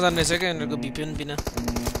 आवाजै नजान्ने छ क्या यिनीहरूको VPN बिना.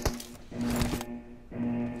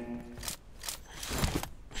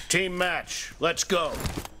 Team match. Let's go.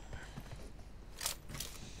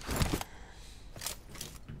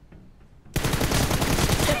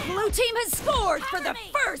 The blue team has scored for the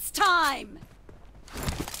first time!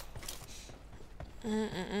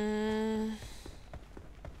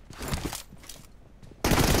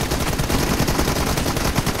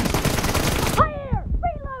 Fire!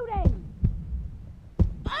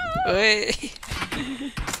 Oi.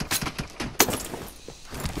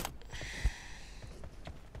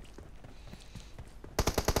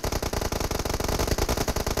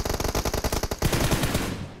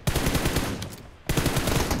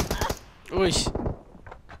 Oi.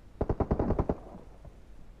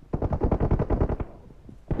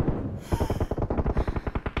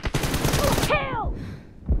 Kill!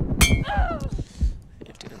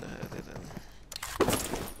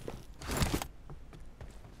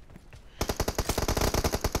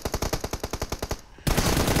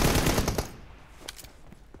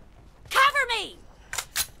 Cover me!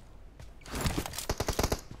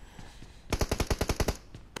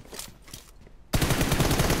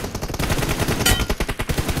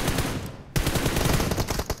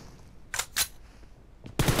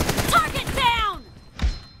 Target down!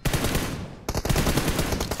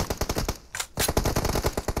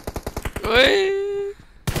 Oi.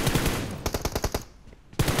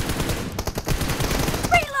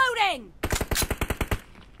 Reloading!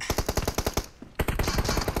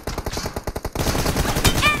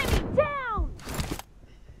 Enemy down!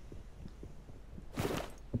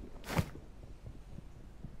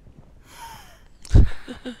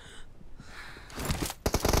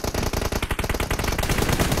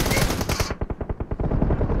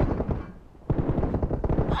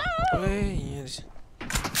 Oi.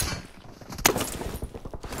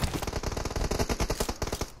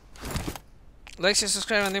 Like and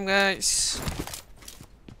subscribe on them, guys.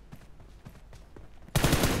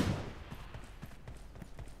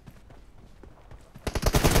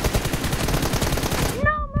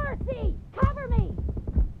 No mercy! Cover me!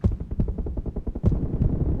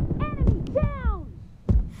 Enemy down!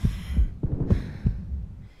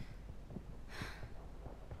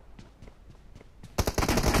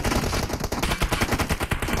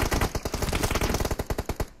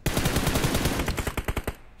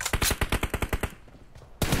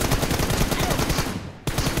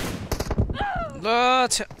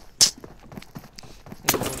 Lots.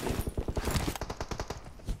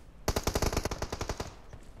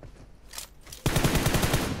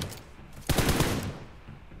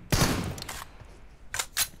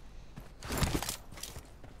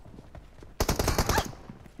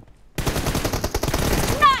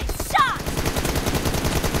 Nice shot!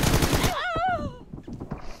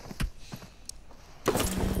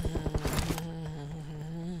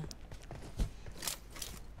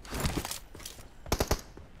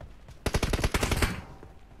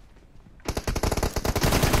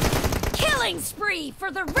 Killing spree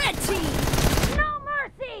for the red team! No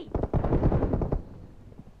mercy!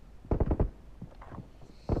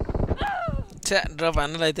 Chat drop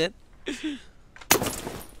on like that.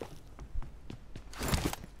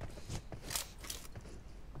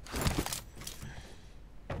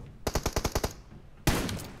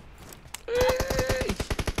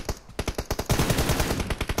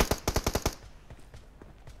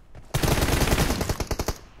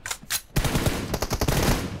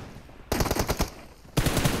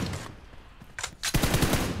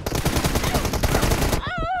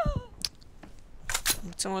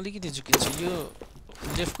 चाहिँ अलिकति झुकिन्छ यो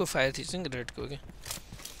लेफ्टको fire थिएछ नि रेडको के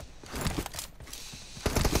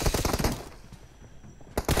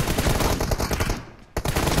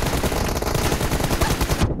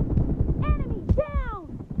Enemy down!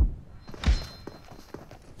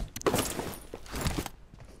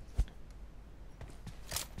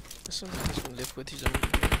 यसो लेफ्टको थिएछ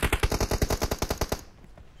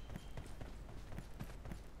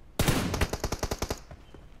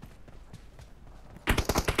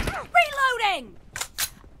Reloading!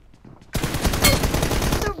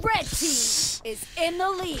 The red team is in the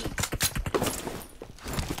lead.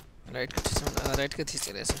 Right को थिएछ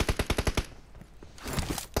रहेछ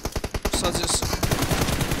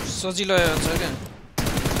सजिलो हुन्छ क्या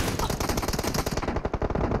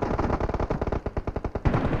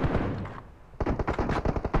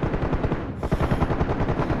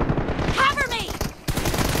Cover me!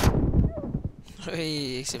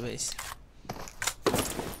 122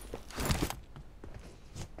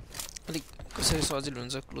 अलिक कसरी सजिलो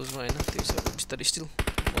हुन्छ क्लोजमा हैन त्यो हिसाबले बिस्तारै स्टिल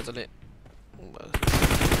मजाले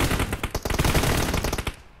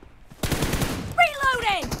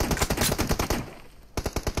Reloading!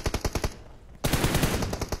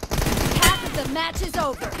 Half of the match is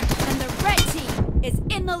over, and the red team is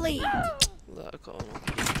in the lead.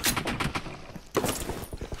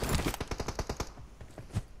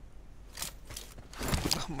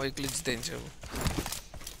 म एक्लै जिताइन्छु अब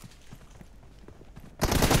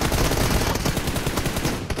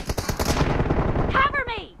Cover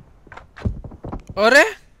me! अरे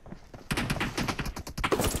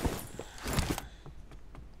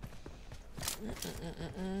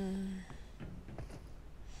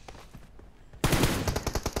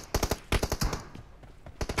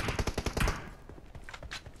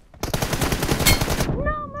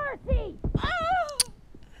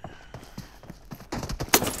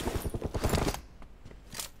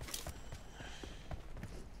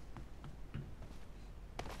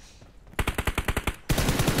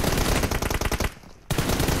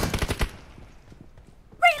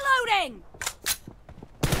Reloading!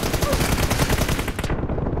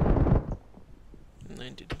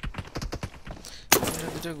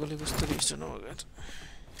 दुईटा गोली कस्तो रहेछ न अगाडि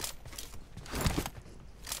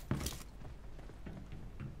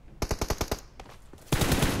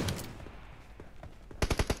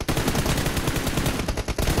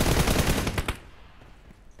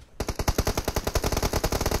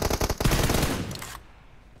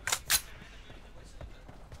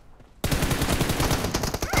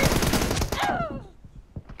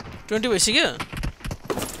 20 भइसक्यो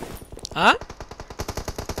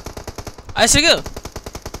आइसक्यो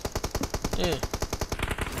ए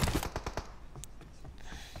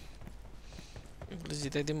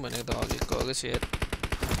जिताइदिउँ भनेको त अघिको सेयर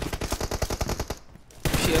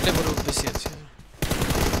सेयरले बरु बेसी हाल्छ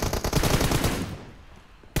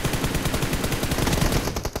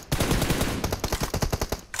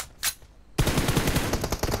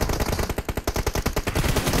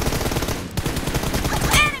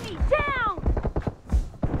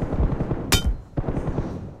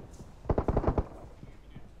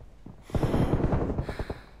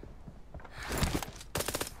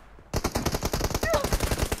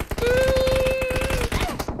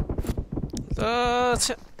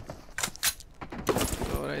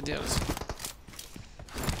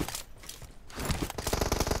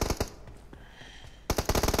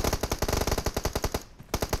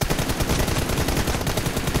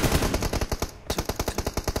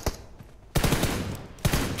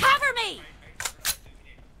Cover me!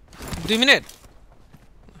 2 minutes.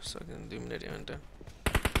 Second 2 minutes event.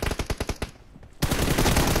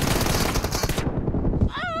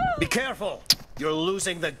 Be careful! You're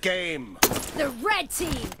losing the game. The red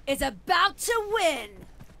team is about to win.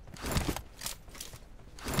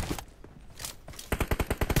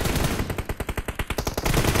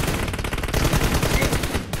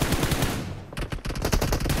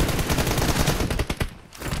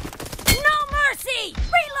 No mercy!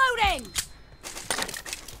 Reloading!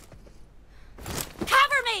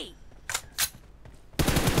 Cover me!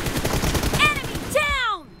 Enemy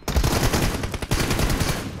down!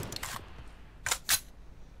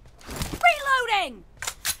 Reloading!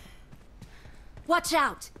 Watch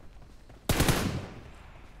out!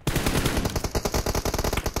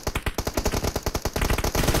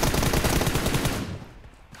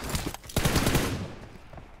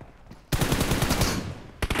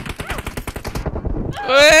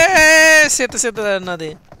 Oye, siete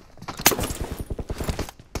nadie.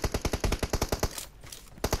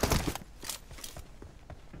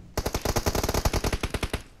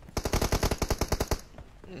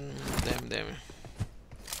 Damn.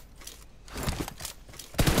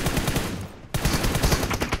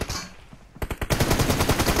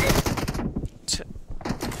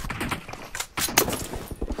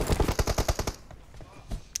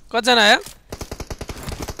 कतिजना आयो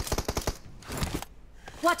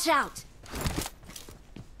Watch out!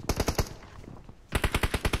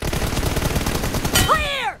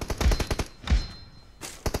 Clear!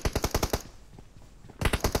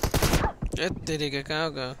 तेरी के कहाँ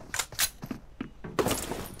होगा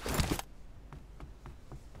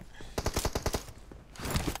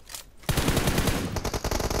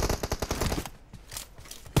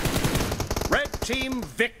Red team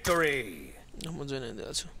victory. मुझे नहीं दिया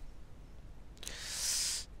अच्छा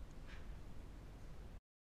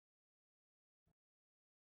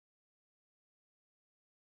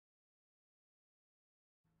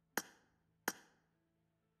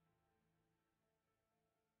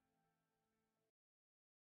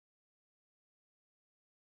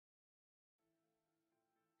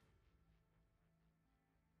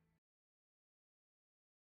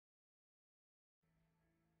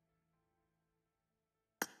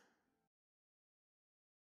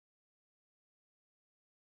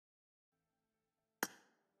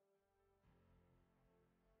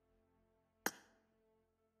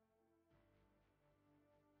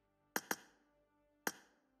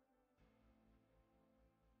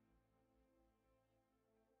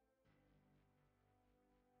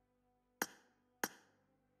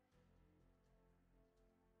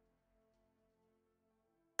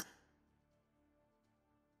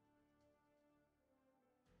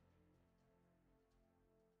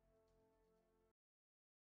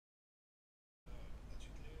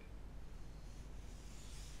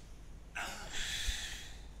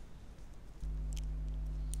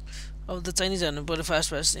अब त चाइनिज हान्नु पर्यो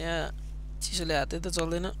फास्ट यहाँ चिसोले हातै त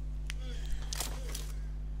चल्दैन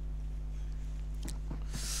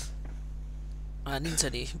हानिन्छ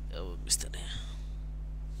नि अब बिस्तारै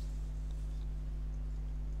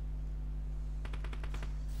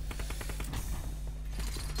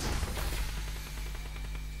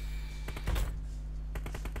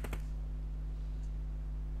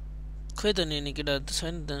खै त नि केटा त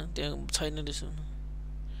छैन त त्यहाँ छैन रहेछ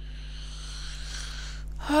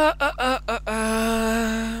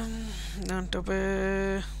नान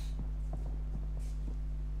तपाईँ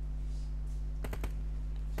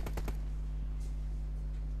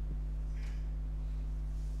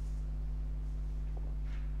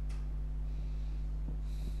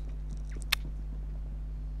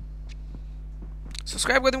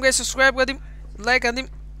सब्सक्राइब गरिदिउँ गाइस सब्सक्राइब गरिदिउँ लाइक हानिदिउँ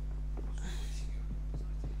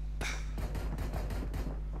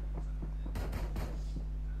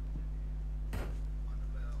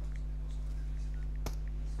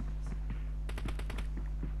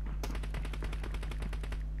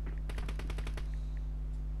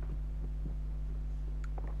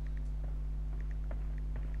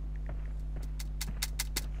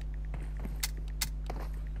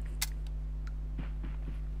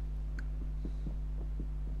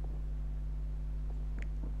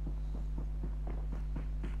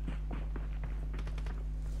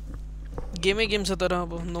गेमै गेम छ तर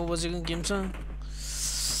अब 9 बजेको गेम छ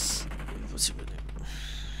पछि पनि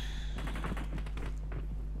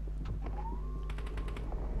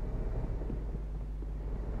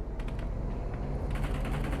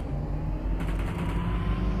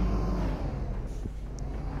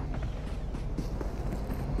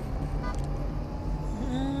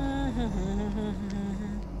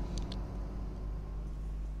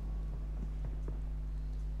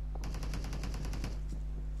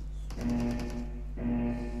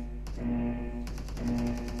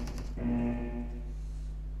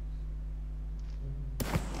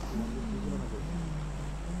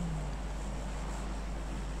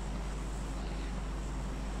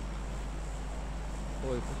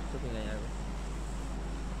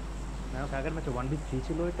কাগের ম্যাচে 1v3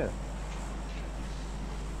 ছিল এটা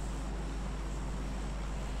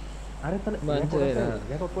আরে তাহলে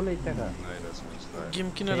রেকর্ড করলে এই টাকা गेम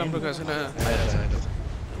किन राम्रो गएको छैन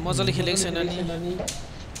मजाले खेलेको छैन नि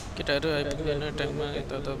केटाहरू आइपुग्दैन टाइममा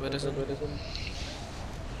यता त भइरहेछ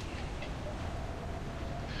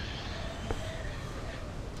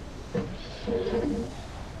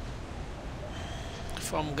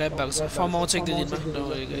फर्म गायब भएको छ फर्म आउँछ एक दुई दिनमा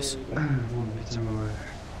नभए गाइस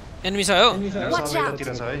एनिमी छ हो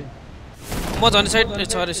म झन् साइड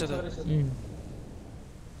छ रहेछ त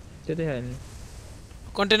त्यतै हैन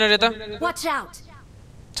कन्टेनर यता Watch out!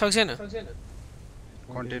 छ कि छैन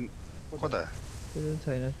कन्टेन्ट कता त्यो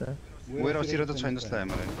छैन त वेयर हाउसतिर त छैन जस्तो लाग्यो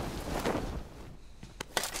मलाई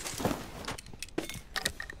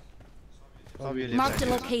Marked a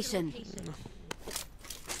location.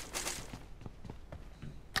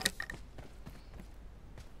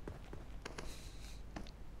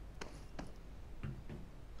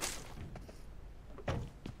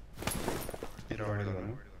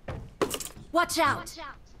 Watch out!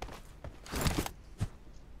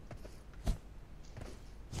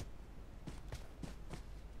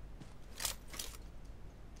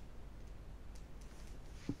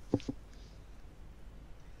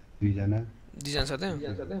 दुईजना छ त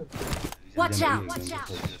Watch out!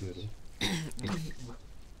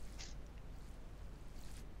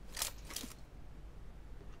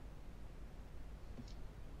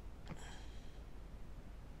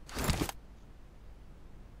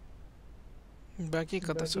 बाँकी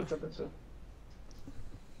कता छ सदा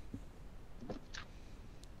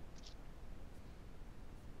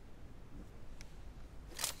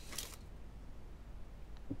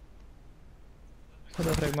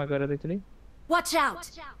फ्र्यागमा गएर एकचोटि Watch out!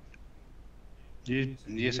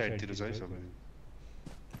 ये साइडतिर छ है सबै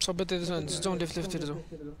सबैतिर छ जाउँ लेफ्टतिर जाउँ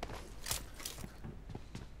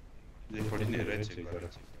लेफ्टपट्टि नै राइट साइड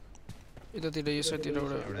गरेर यतातिर यो साइडतिर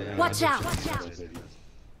एउटा Watch out!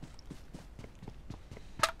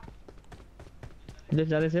 जे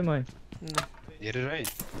जाँदैछ म हेरेर है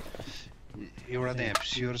एउटा त यहाँ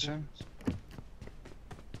स्योर छ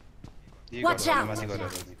Watch out! माथि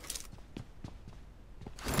गरेर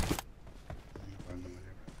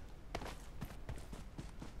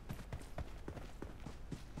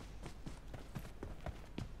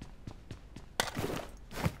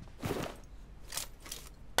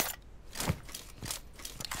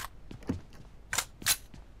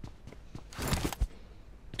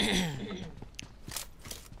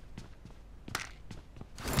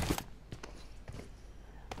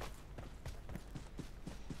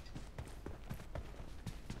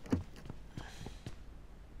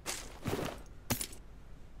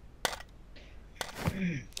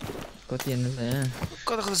कति हेर्नु त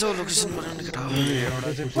कता कता जाऊ लोकेसन बनाउने केटा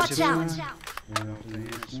Watch out!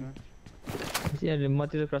 यहाँ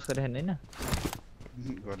मतिर क्रस गरेर हेर्नु हैन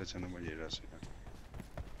गरेछ न मैले हेरेको छु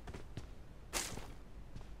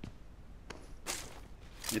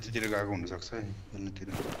यतितिर गएको हुन सक्छ है यल्लोतिर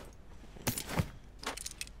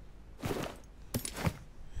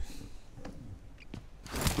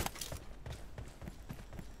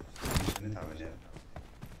नि थाहा भएछ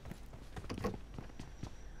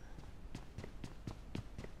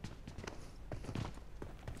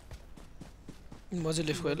मजे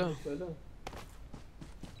लेफ्ट गयो ल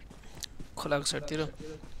खोलाको साइडतिर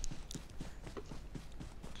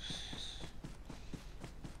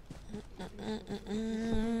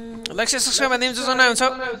लाइक सब्स्क्राइब हानिदिनु चाहिँ जनाइ हुन्छ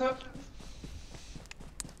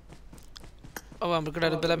अब हाम्रो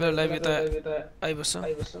केटाहरू बेला बेला लाइभ यता आइबस्छ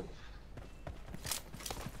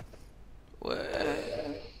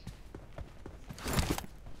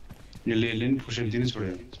यसले नि फुर्सद दिन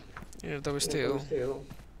छोड्यो यो त यस्तै हो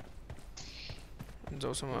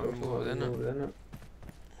जबसम्म हामी मुभ हुँदैन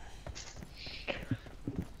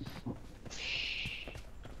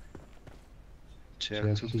छ्या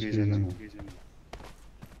के छैन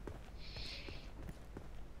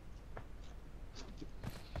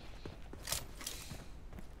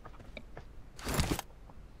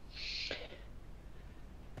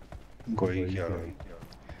गयो क्या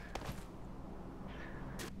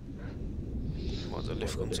मजा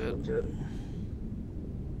लेफ्ट कन्छ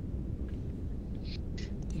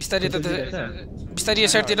बिस्तारै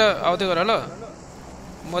साइडतिर आउँदै गर ल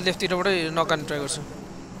म लेफ्टतिरबाटै नकान ट्राई गर्छु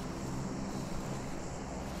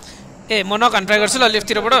ए म नकान ट्राई गर्छु ल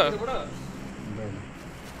लेफ्टतिरबाट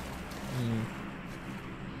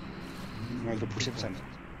मैले त फुर्सद छैन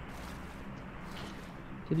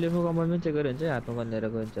लेफ्टको कम्पाउन्डमा चेक गरे हुन्छ हातमा गन्नेर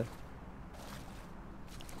गयो हुन्छ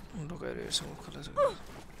ढोकाएर यसो खोला छ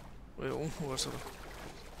ओए गर्छ ल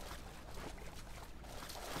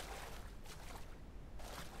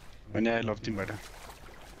अनि आई लभ तिमीबाट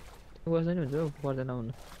गर्छ नि हुन्छ पर्दैन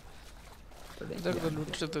आउनु यताको लुट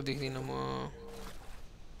त देख्दिनँ म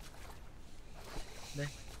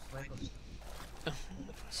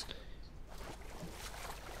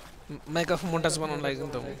माइक अफ मोन्टाज बनाउनु लागेको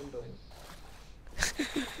नि त म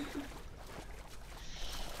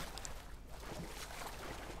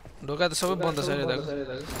ढोका त सबै बन्द छ अरे दाको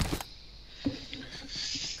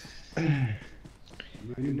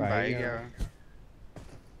भाइ क्या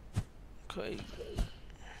खै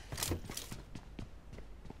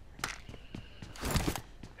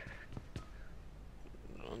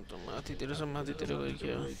अन्त माथितिर छ माथितिर गयो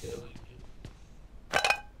क्या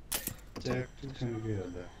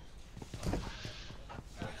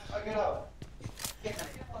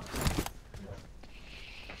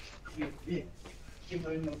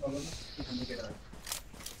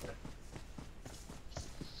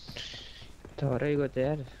थोरै गयो त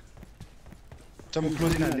यार चम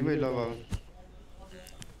क्लोजिङ हाल्ने भयो ल अब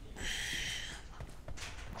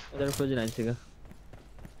उधर क्लोजिङ हाल्छिगा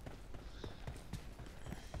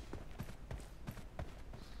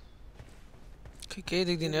केही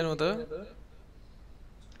देख्दिनँ यार म त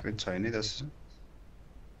कोही छैन जस्तो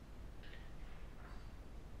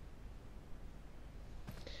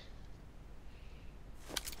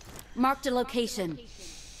Marked a location.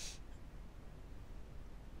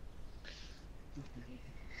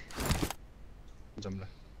 जमला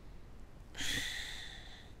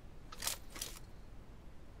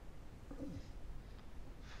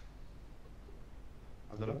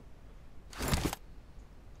अदला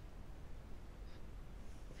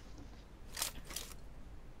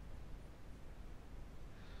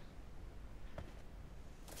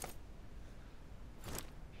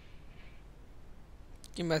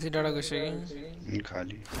कि माथि डाँडा गइसक्यो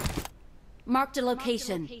खाली Marked a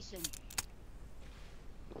location.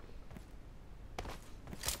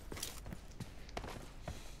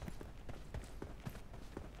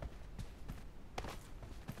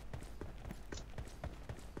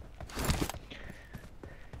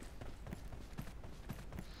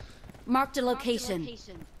 Marked a location.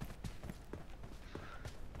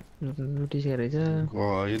 Notice गरेछ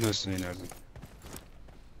गयो नस् यिनीहरू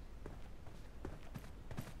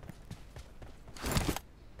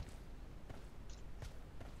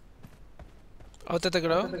अब त्यता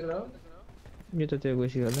केटा हो यो त त्यो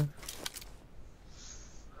गइसक्यो होला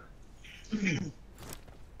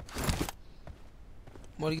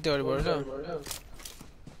मरि कि अगाडि बढेर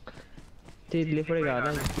त्यही लेफ्टै गयो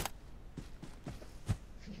होला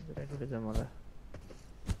राइटबाट जाउँ होला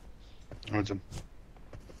हजुर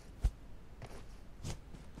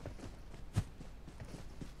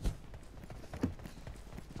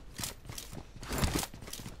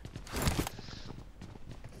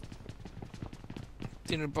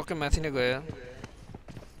तिनीहरू पक्कै माथि नै गयो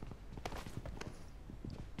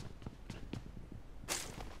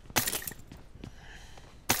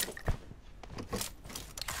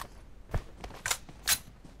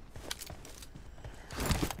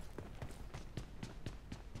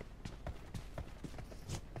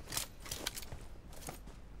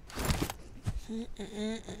Like,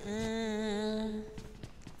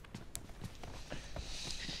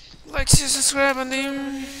 subscribe and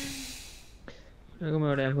then Aku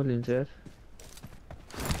mau ada info lincer.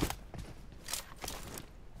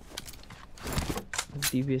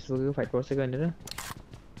 TBS को फाइट पर्छ भनेर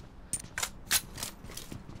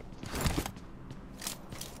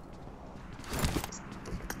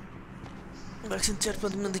Vaccine chat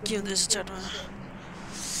पर तुमने देखी होगी इस chat में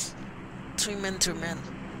 3 men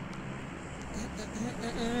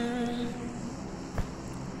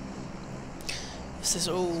This is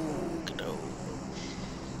good.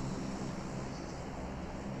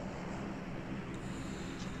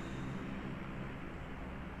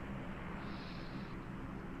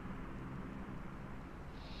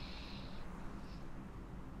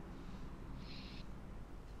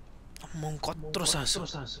 Mongkotro sasu.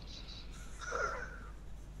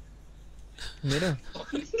 Mira.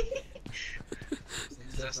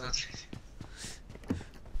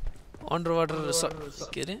 Underwater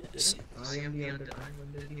के रे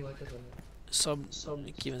सब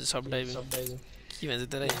के भन्छ सब डाइभिङ के भन्छ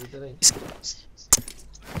तेरा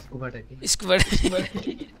स्कुबा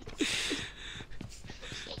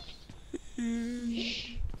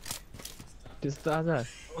त्यस्तो आज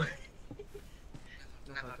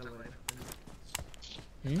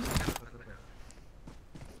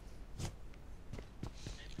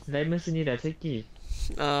लाइभमा सुनिरहेछ कि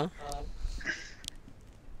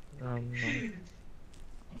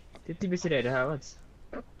त्यति बेसी रहेछ आवाज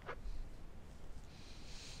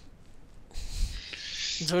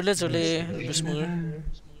झोले Bismillah.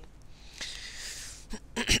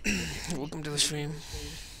 Welcome to the stream.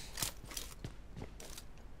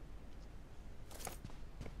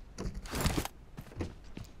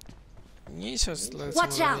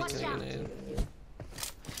 Watch out!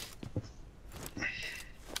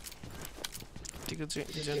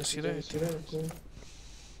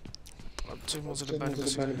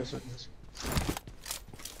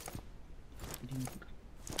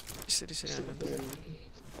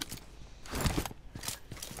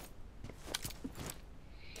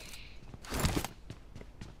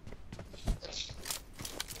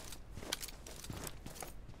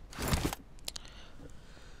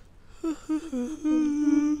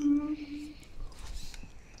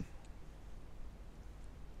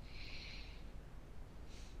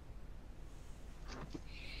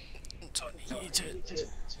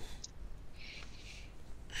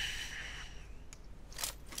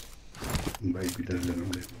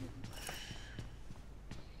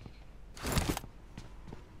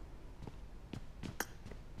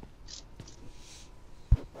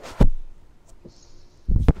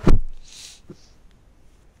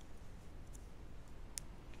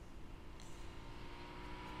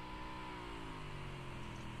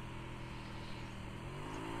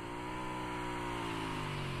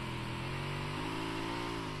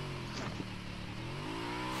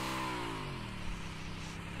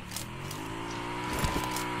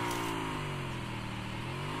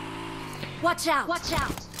 Watch out! Watch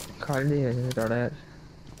out! खाली है टाढा यार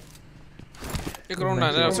एक राउन्ड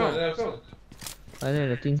हालेर आउँछ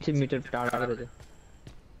हैन 300 मिटर टाढा रहेछ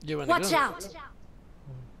यो भनेको Watch out!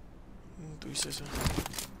 200 छ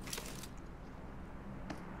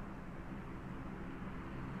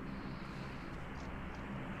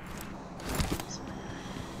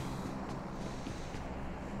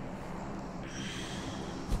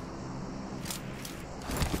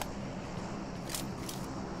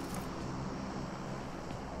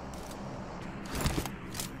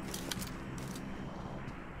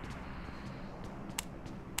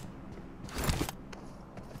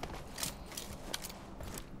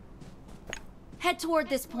Head toward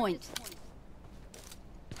this point.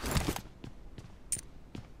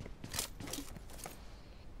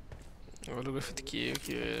 Olha o que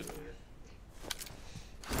é.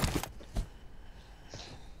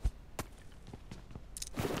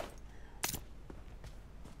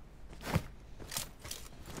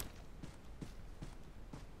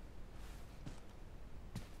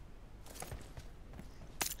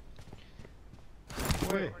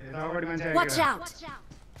 Watch out!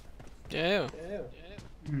 Yeah.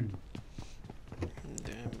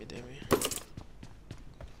 Damn me.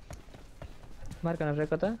 Marca na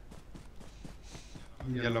kata?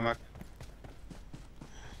 Yellow mark.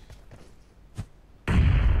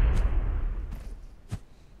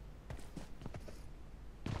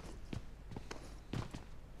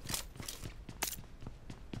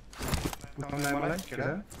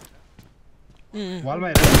 Wall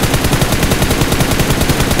में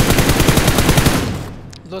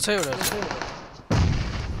दो छ एउटा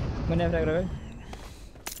मैंने फ्रैग रहा है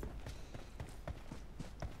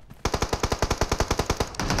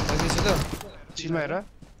त चिलमा हेर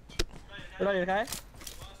एउटा हेर खाए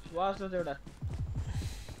वास छ एउटा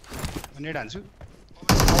नेट हान्छु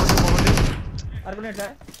अर्को नेट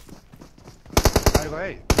खाए बाहिर गयो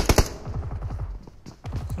है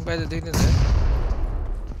बाहिर देख्दैन त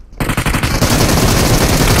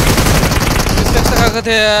रिफ्लेक्स गएको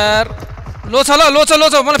थियो यार लो छ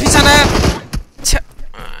मलाई फिसाना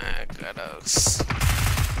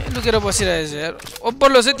लुकेर बसिरहेछ यार ओभर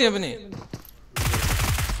लो छ त्यहाँ पनि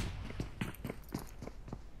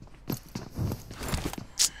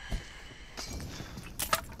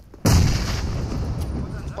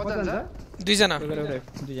दुईजना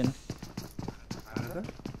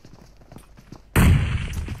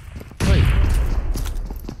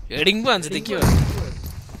हेडिङ पो हान्छ त्यो के हो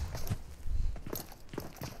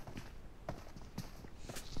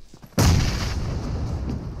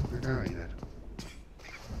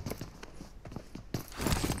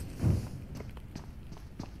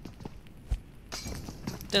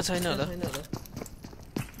त्यहाँ छैन होला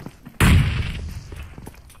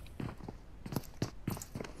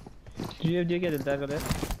जीएफजी के देता करे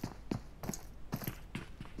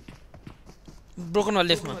ब्रोकन वाला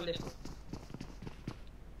लेफ्टमा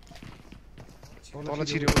तल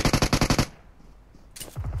छिर्यो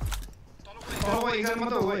तल एक्जाम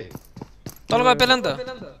मात्र हो है तल गए पेला नि त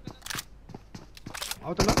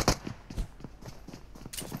आउ त ल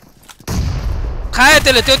खाए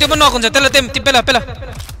त्यसले त्यो पनि नक हुन्छ त्यसले त्यो पेला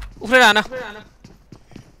उफ्रेर हान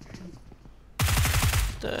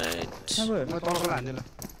म तलको हान्छु ल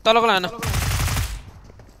तलको हान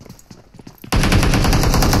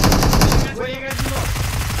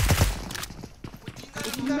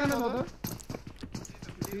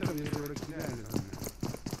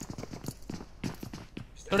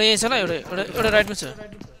एउटा यही छ ल एउटा राइटमा छ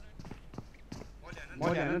म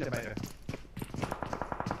ध्यान दे बाहिर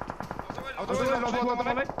आउ त ल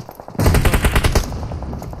तपाईलाई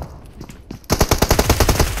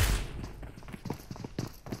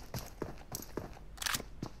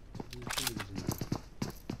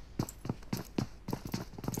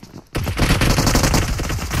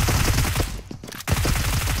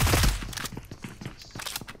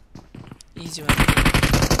इजी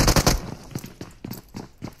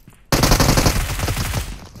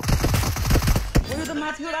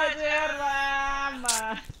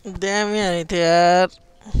Damn it, यार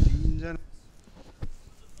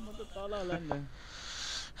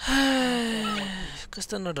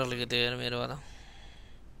कस्तो नडलेको थियो यार मेरो वाला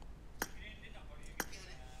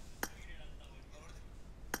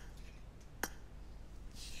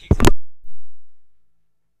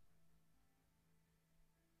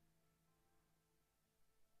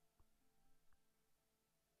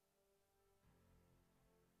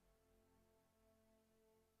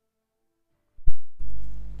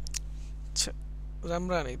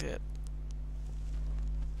राम्रो हानेको थियो यार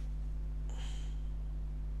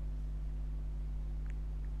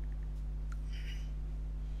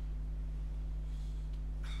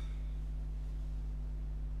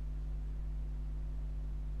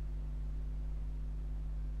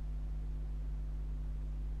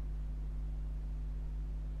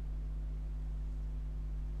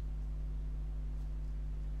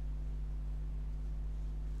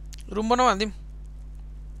रुम बनाऊ हाल्दिम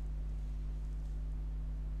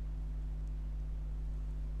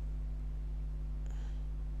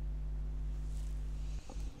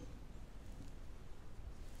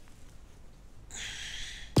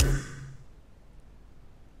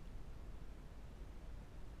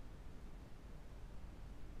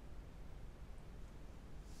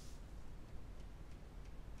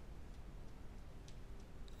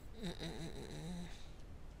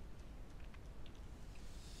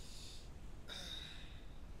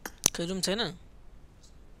खै रुम छैन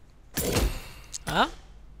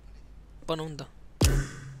बनाऊ नि त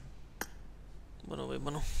बनाऊ भाइ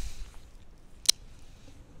बनाऊ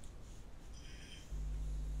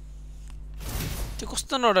त्यो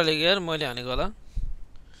कस्तो नडलेको यार मैले हानेको होला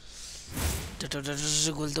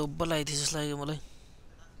गोल त उब्ब लागेको थियो जस्तो लाग्यो मलाई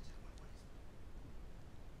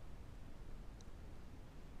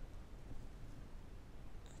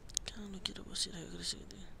कहाँ लुकेर बसिरहेको रहेछ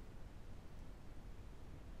त्यो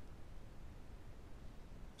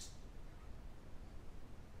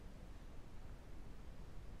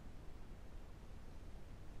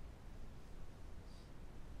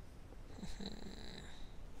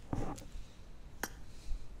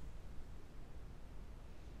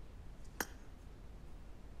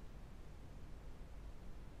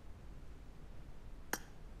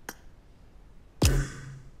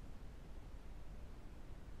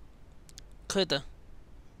खै त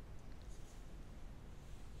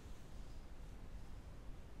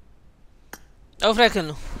अब फ्राई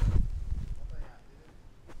खेल्नु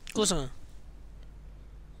कोसँग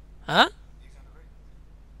हाँ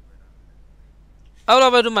अब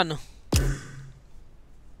ल रुम मान्नु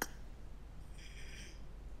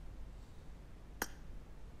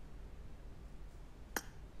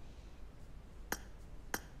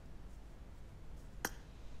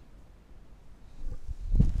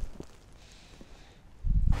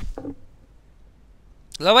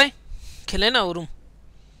ल भाइ खेलेन रुम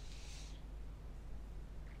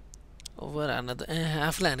ओभर हान्न त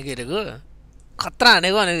आफूलाई हानेको हेरेको खतरा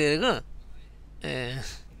हानेको भनेको हेरेको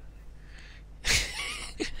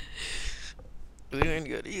रिमाइन्ड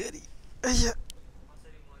गरी गरी आइया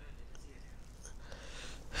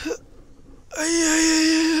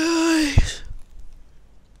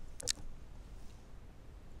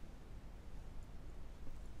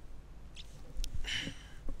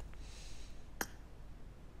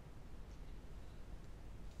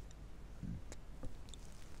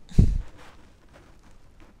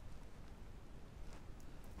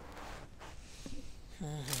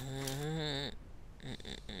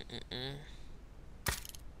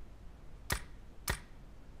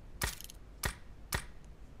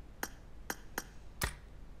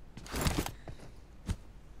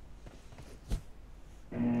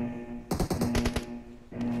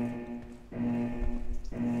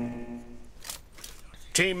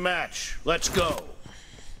Team match. Let's go.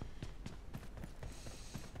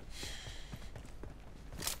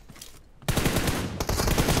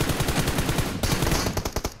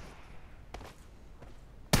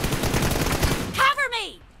 Cover me.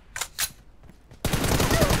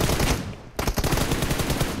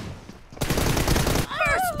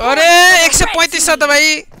 अरे 135 छ त भाइ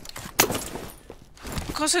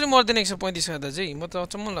कसरी मर्दैन 135 गर्दा चाहिँ म त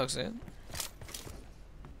अचम्म लाग्छ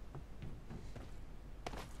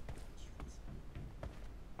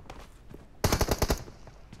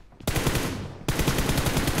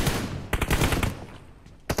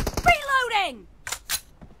Reloading.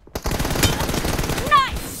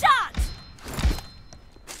 Nice shot.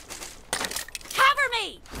 Cover me.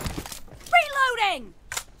 Reloading.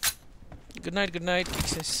 Good night,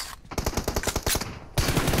 Kixes.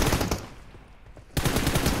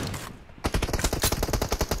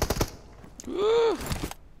 Woo!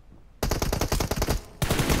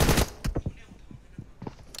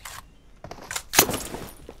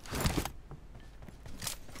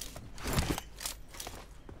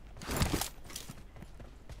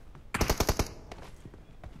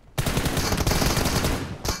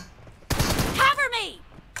 Cover me.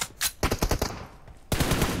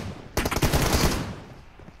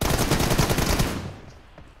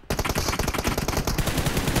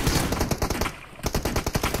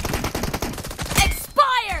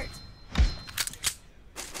 Expired.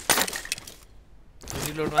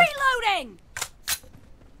 Reload man. Reloading.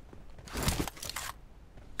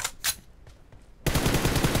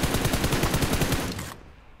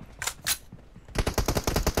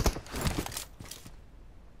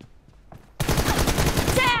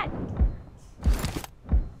 Dead.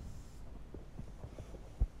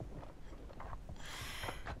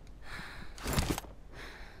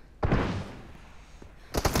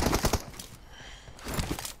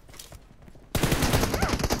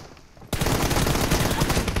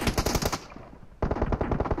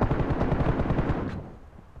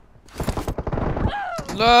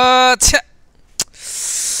 ल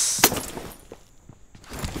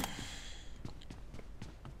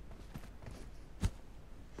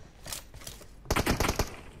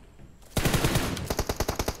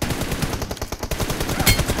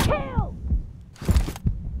Kill.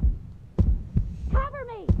 Cover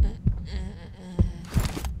me.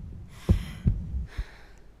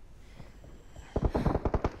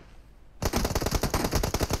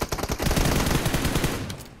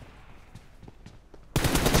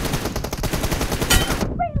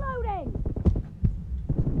 Reloading.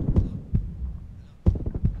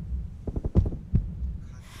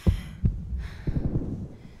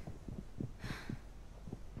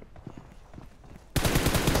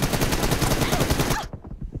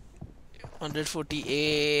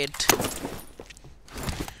 $148.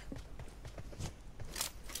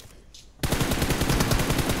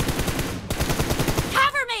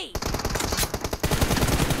 Cover me.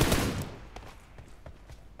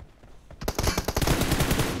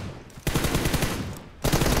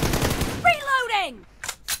 Reloading.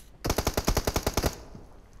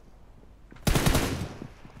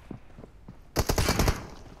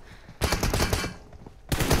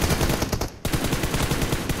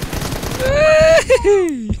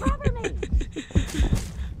 Cover me.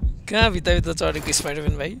 कहाँ भित्र चढेको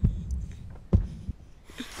स्पाइडरम्यान भाइ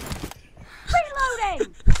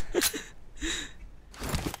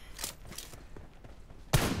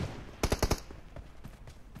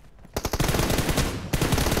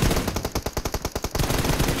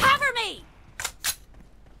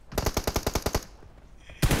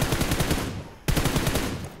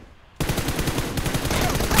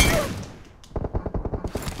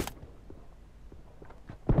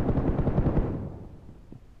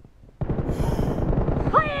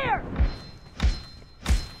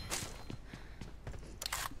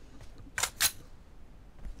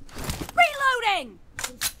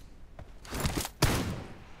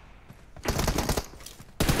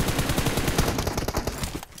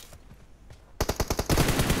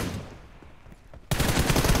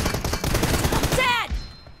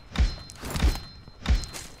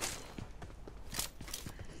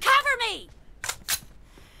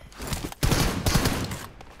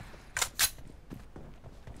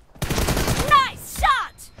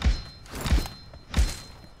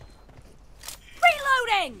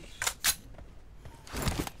Reloading!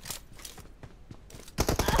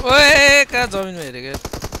 ओए कहाँ जमिनमा हेरेको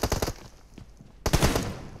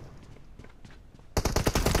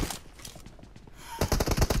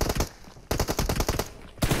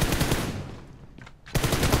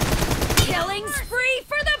Killing spree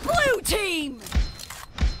for the blue team!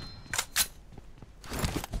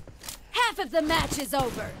 Half of the match is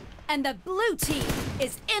over, and the blue team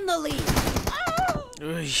is in the lead.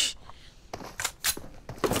 ओइ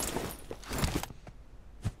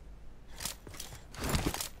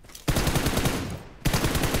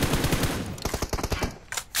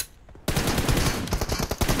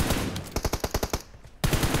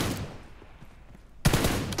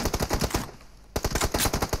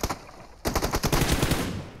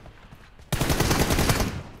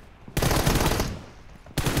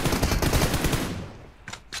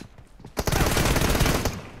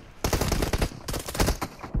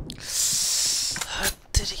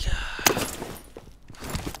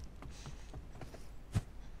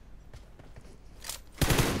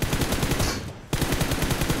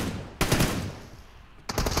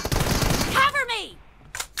Cover me!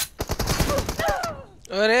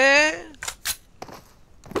 अरे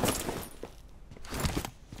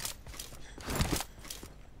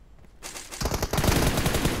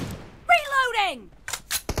Reloading!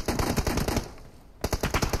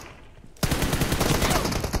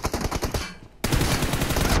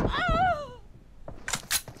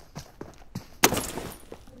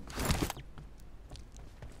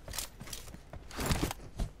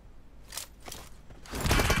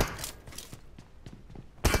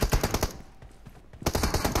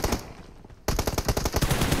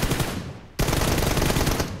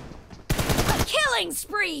 A killing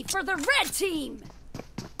spree for the red team!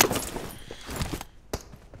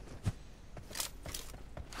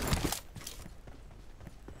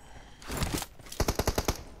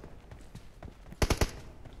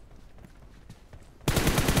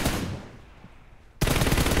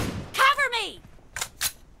 Cover me!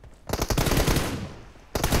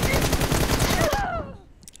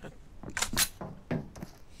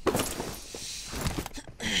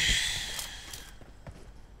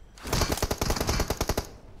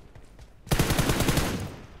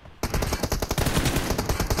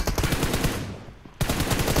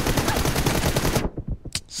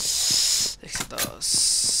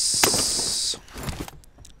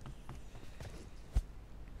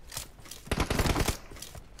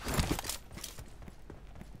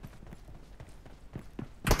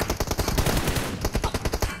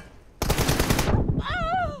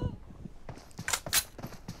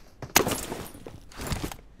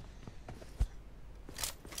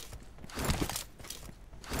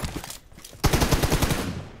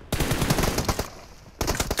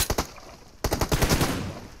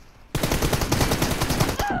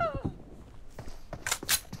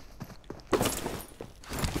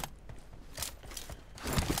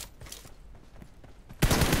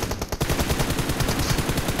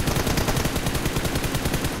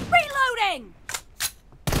 Reloading!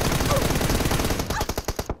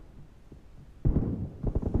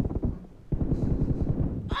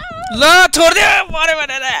 ल छोड्दियो मरे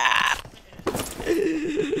भनेर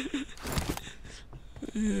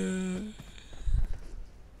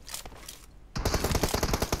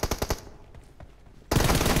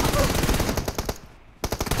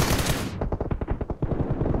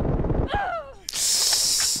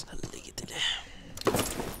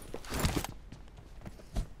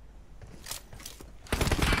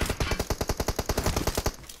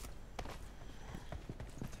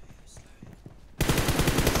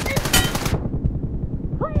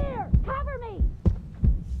Clear! Cover me!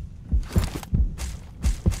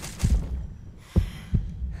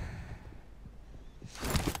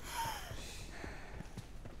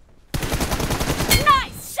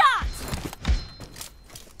 Nice shot!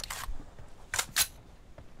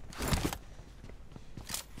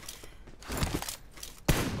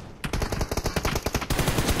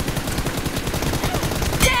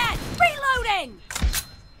 Dead! Reloading!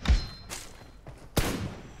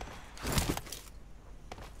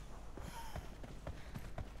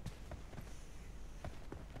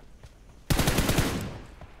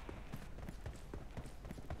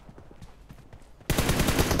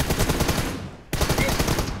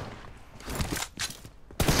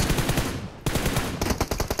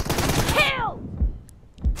 Kill!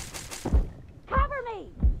 Cover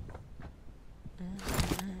me!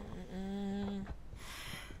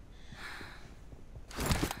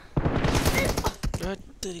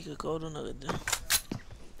 तरिकाको अरु नगर्दिनु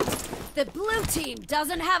The blue team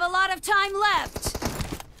doesn't have a lot of time left.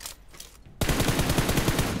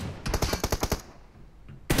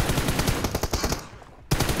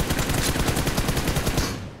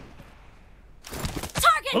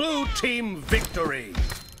 team victory.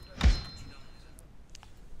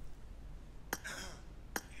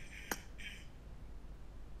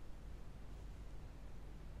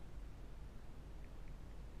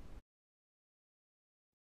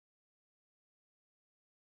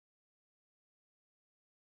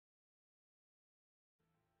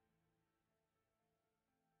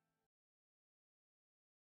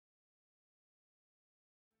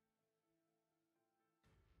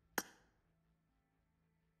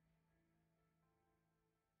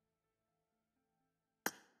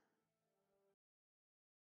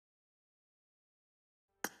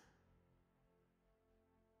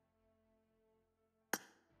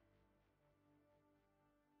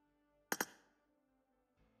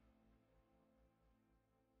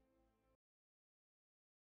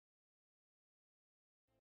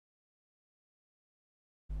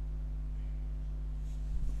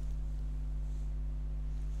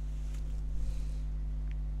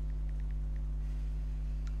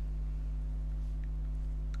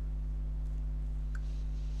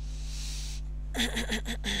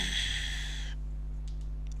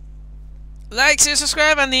 Like, share,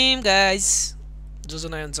 subscribe and guys. जो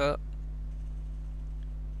नयाँ हुन्छ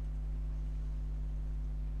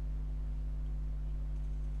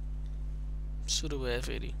सुरु भयो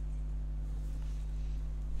फेरि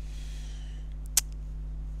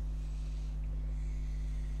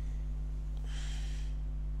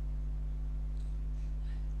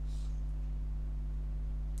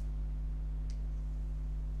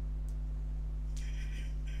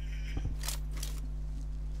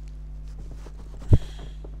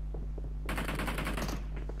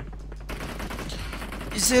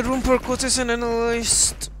Is there room for coaches and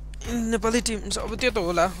analysts in Nepali teams? अब त्यो त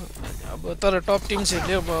होला अब तर टप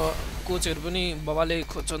टिम्सहरुले अब कोचहरु पनि बबाले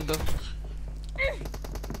खोज्छन् त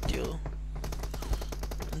त्यो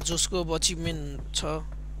जसको अचिभमेन्ट छ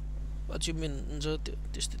अचिभमेन्ट हुन्छ त्यो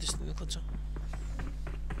त्यस्तै नै खोज्छ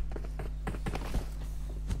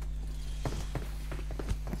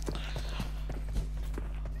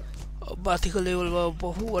अब माथिको लेभलमा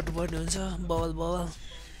बहुत बढ्ने हुन्छ बवाल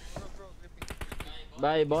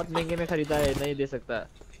भाई बहुत महंगे में खरीदा है नहीं दे सकता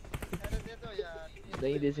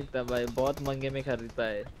भाई बहुत महंगे में खरीदता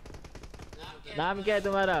है नाम क्या है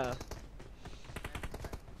तुम्हारा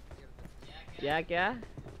क्या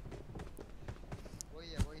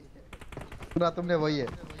पूरा तुमने वही है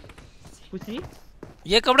खुशी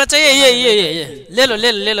ये कपड़ा चाहिए ये ले लो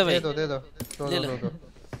भाई दे दो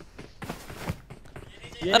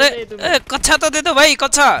अरे कच्चा तो दे दो भाई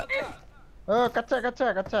कच्चा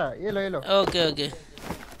कच्चा ये लो ओके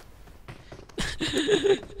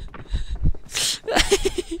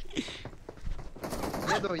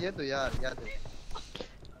ये दो यार दो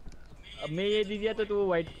अब मैं ये दे दिया तो तू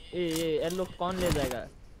व्हाइट ये येलो कौन ले जाएगा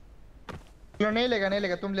लो नहीं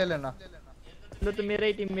लेगा तुम ले लेना लो तो मेरा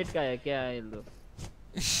ही टीममेट का है क्या है येलो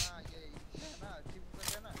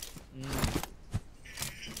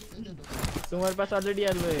तुम्हारे पास ऑलरेडी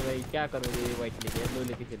येलो है भाई क्या करोगे व्हाइट लेके येलो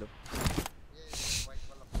लेके खेलो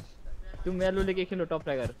तुम येलो लेके Khelo top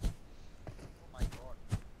tiger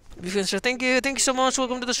thank you so much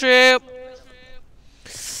welcome to the stream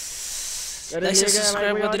like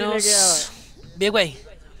subscribe गरिदिनुस् bag भाइ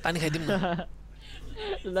पानी खाइदिम न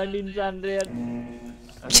लन्डन जान रे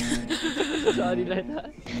सरी लै त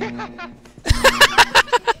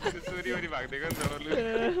सोरी भाग्दै गन सबले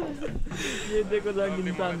ये देखो लन्डन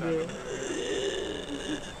जान रे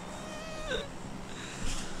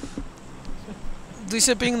दुई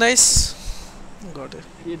पिंग नाइस गॉट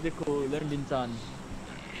इट ये देखो लन्डन जान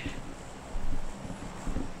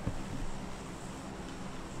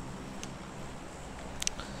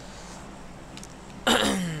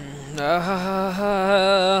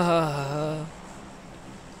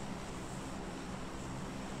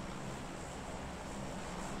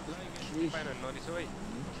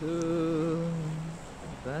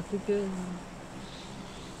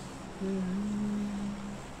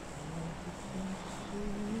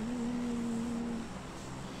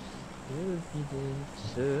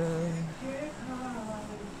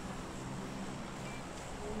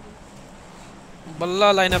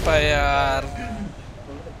बल्ला लाइन अप आया यार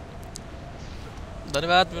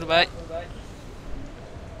धन्यवाद मेरे भाई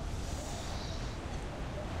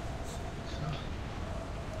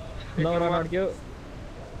No run out क्यों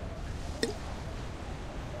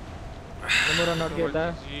No run out क्यों था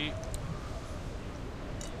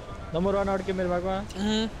No run out क्यों मेरे भाग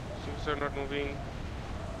में Ships are not moving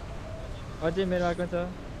Ajay मेरे भाग में था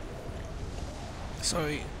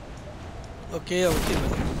sorry okay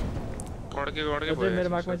गड़ के अजय मेरे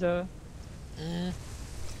भाग में था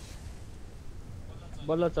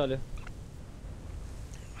बल्ला चले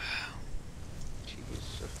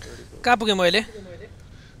कहाँ पुगेँ मैले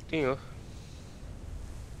त्यही हो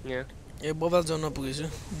यहाँ ए बबाल जोनमा पुगेछु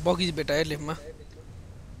बगी भेटायो लेफमा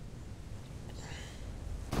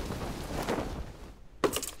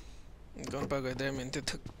गम्पा गइदिए मैले त्यो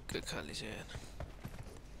थुक्कै खाली छ यार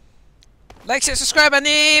लाइक शेयर सब्सक्राइब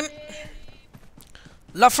अनि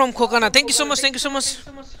love from Khokana thank you so much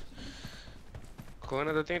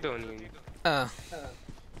Khokana त त्यही त हो नि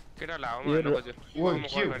केटा लाओ म बज्यो ओ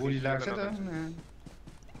के गोली लाग्छ त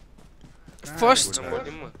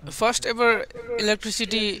फर्स्ट एभर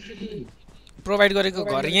इलेक्ट्रिसिटी प्रोभाइड गरेको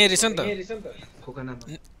घर यही रहेछ नि त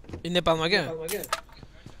नेपालमा क्या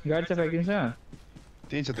गाडी चाहिँ फ्याँकिन्छ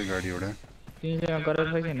त्यही छ त गाडी एउटा तिमीसँग गरेर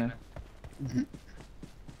फ्याँकिन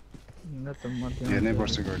न त म हेर्नै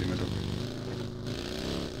पर्छ गाडीमा त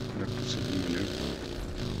इलेक्ट्रिसिटी मिल्यो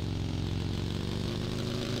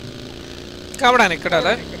कहाँबाट हाने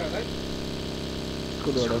केटालाई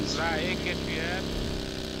स्कुलबाट ला एक गेट यार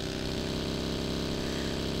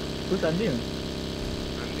तु जान्दियौ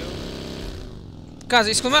हान्दियो कहाँ छ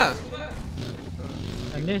स्कुलमा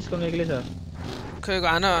अन्य स्कुलमा एक्लै छ खै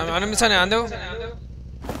हान मिल्छ भने हान्देऊ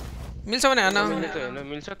मिल्छ भने हान मिल्ने त हैन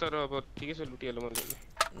मिल्छ तर अब ठिकै छ लुटिहाल्नु मैले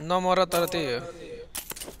नमर तर त्यही हो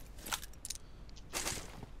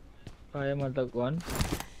पाएँ मैले त गन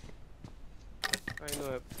आइनो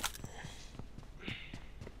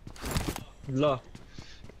ल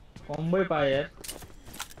कम्बै पाएँ यार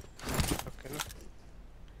ओके न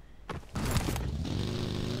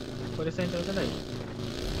परेशान चल्छ दाइ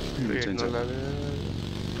चाहिन्छ लाग्यो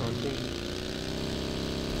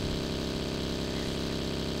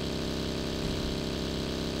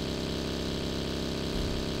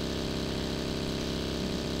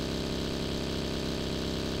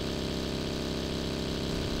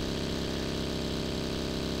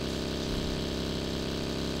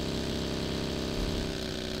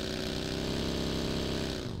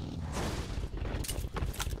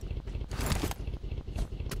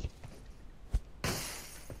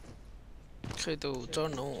खै त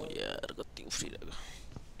चढ्नु यार कति उफ्रिरहेको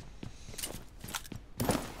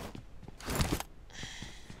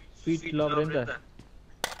स्वीट लभ रे नि त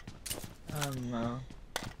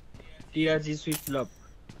टिआरजी स्वीट लभ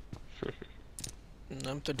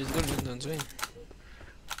नाम त डिजिटल लिन जान्छु है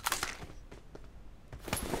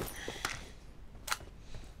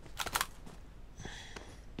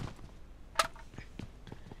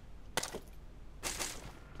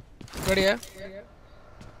गडिया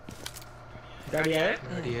गाडी आयो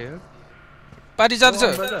गाडी आयो पारी जान्छ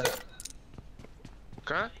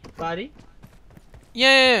कहाँ पारी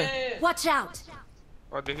यहाँ Watch out!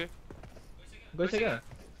 देखे गइसक्यो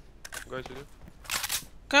गइसक्यो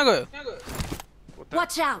कहाँ गयो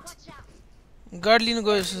Watch out! गाडी लिनु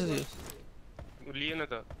गयो जस्तो थियो लिएन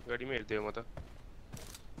त गाडीमै हेर्दै म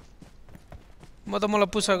त मलाई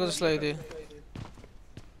पुछाएको जस्तो लाग्यो थियो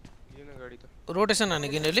लिएन गाडी त रोटेसन हाने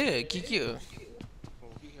किनले के हो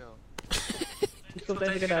स्कोप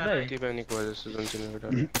चाहिन्छ केटाहरुलाई के प्यानिक भयो जस्तो जान्छ नि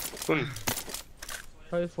केटाहरु कुन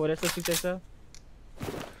खै 4S को सिक्स छ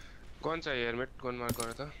गन चाहियो हेलमेट गन मार्क गर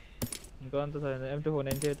त गन त छैन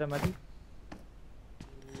M249 थियो यता माथि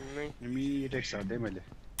नै मी टेक्स हाल्दै मैले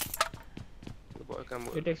भयो काम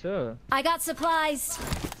यो टेक्स हो I got supplies!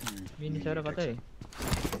 मिनी छ र कतै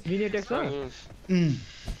मिनी टेक्स हो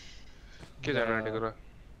के जान आँटेको र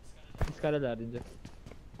स्कारा झारिदिन्छ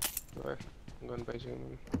गन पाइसक्यो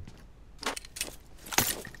मैले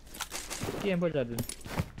के एम्पो झारिदिन्छ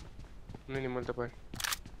नै नि मैले त पाएँ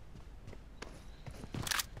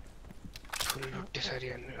त्यसरी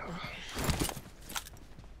हान्नु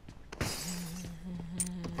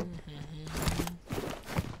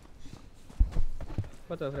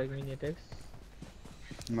कता फ्र्याग mini takes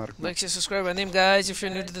mark Like, share, subscribe, my name guys if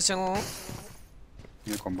you're new to the channel.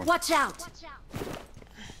 यो कम्पाउन्ड Watch out!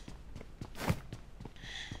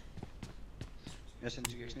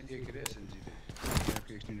 एसएनजी के एक्सटेन्ड के रे एसएनजी रे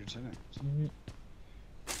के एक्सटेन्डेड छैन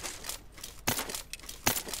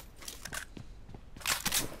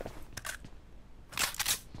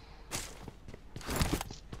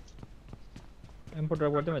एम्पो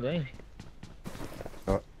ड्रप गर्दै मैले है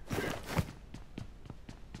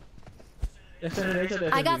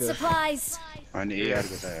I got supplies! अनि एआर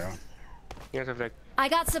को चाहियो यहाँ छ flag I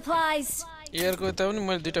got supplies! Air को यता पनि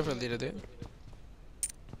मैले दुईटा फेल दिएर थिएँ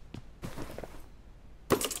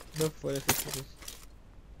Look for it.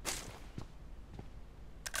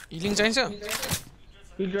 हिलिङ चाहिन्छ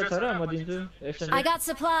Quick draw छ र म दिन्छु एक्सटेन्ड I got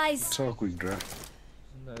supplies! छ क्विक ड्रा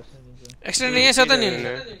एक्सटेन्ड यहाँ छ त नि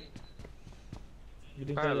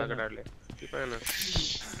कहाँ होला केटाहरूले के पाएन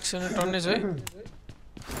एक्सटेन्ड टन्ने छ है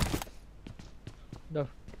ल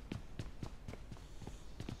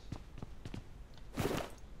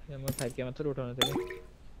यहाँ म 5K मात्र उठाउन थियो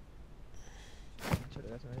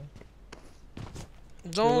छोडेको छ है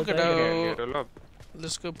जाउँ केटा हेर ल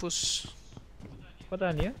लेट्स गो पुश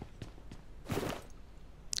कता नि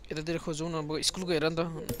यतातिर खोजौँ न अब स्कुलको हेर नि त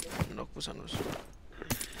नक पुसाउनुहोस्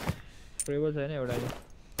प्रेबल छैन एउटा नि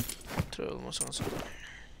ट्रेबल मसँग छ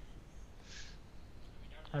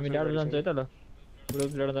हामी डाडो जान्छ है त ल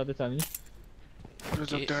ग्रुप डाडो जाँदैछ हामी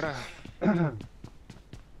प्रोजेक्ट डाडा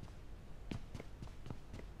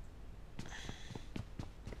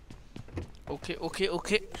ओके ओके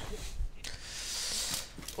ओके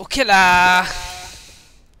ओके ला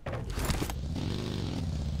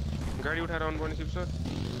गाडी उठाएर आउनु पर्ने शिव सर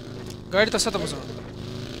गाडी त छ त मसँग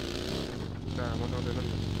मसँग छैन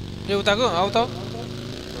नि ए उताको आऊ त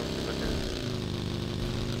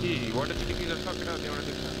कि वाटर सिटी किलर छ केटा त्यहाँबाट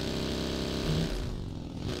देख्छ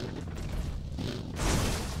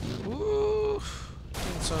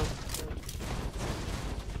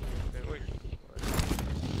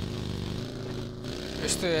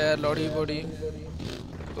यस्तो यार लडी बडी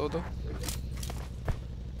हो त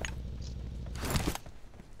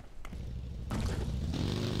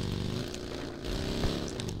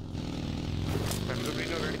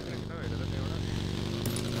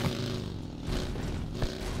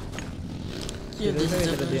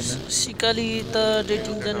सिकाली त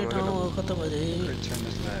डेटिङ जाने ठाउँ हो खतम अरे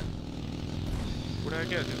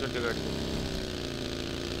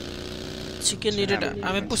चिकन निडेड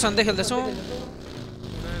हामी पुसान्दै खेल्दैछौँ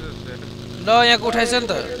ल यहाँको उठाएछ नि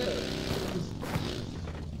त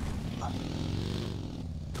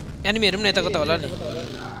एनिमीहरू पनि यता कता होला नि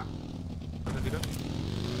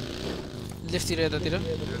लेफ्टतिर यतातिर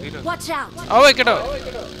आऊ केटा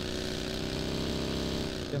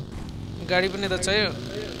गाडी पनि त चाहियो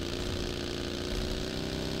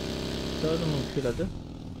चल्नु मुस्किल छ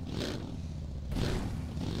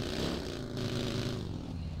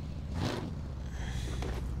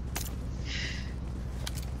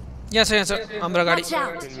यहाँ छ हाम्रो गाडी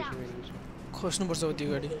खोज्नुपर्छ त्यो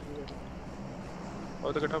गाडी अब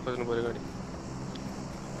त केटा खोज्नु पर्यो गाडी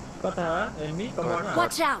कता एनिमी कभरमा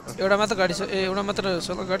एउटा मात्र गाडी छ ए एउटा मात्र छ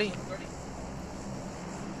ल गाडी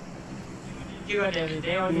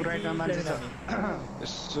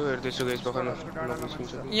यसो हेर्दैछु गाइस बखन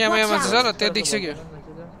यहाँ मान्छे छ र त्यो देखिसक्यो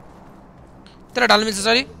तेरा ढाल मिल्छ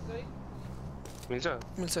सरी मिल्छ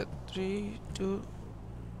मिल्छ 3 2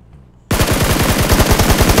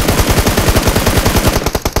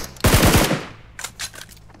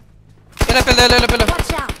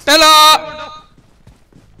 Pelo!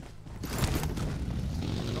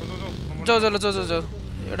 जाऊ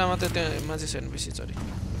एउटा मात्रै त्यहाँ मान्छे छैन बेसी चरी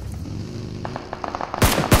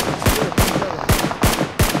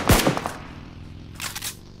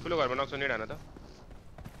ठुलो घरमा नक्सो नि ढाना त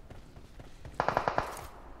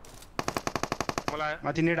मलाई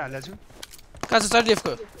माथि नेट हालेको छु कहाँ छ चरी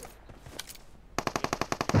लेफ्टको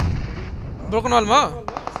ब्रोकन वालमा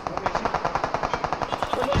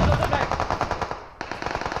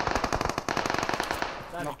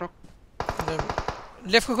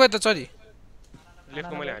लेफ्टको खोइ त चरी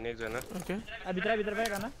लेफ्टको मैले हाने एकजना ओके भित्र गए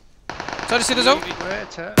गर्न चरी सिधै जाऊ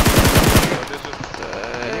छ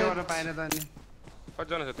यो गर्न पाएन त अनि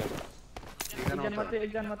कतिजना छ त्यहाँ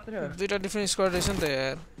एकजना मात्र दुईटा डिफरेन्ट स्क्वाड रहेछ नि त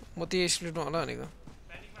यार म त्यही स्प्लिटमा होला भनेको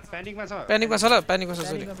प्यानिकमा छ छ ल प्यानिकमा छ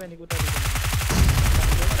चरी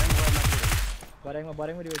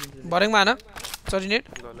भरेङमा हान चरी नेट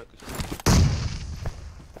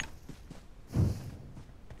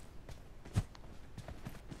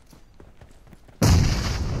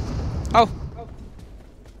आऊ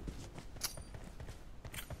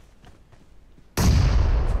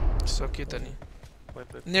सक्यो त नि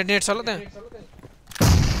नेट छ ल त्यहाँ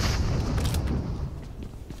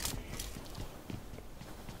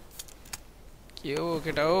के हो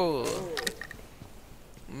केटा हो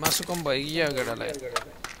मासु कम भयो कि केटालाई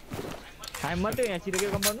हामी मात्रै यहाँ छिरेको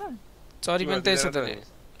कम्पाउन्डमा चरी पनि त्यही छ त नि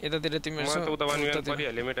यतातिर तिमीहरू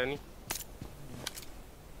छ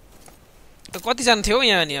त कतिजना थियो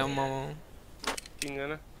यहाँ नि आम्मा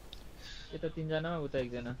तीनजना यता तीनजना उता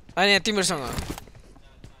एकजना अनि तिमीहरूसँग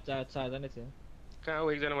चारजना थियो कहाँ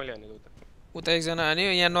हो एकजना मैले हानेको उता एकजना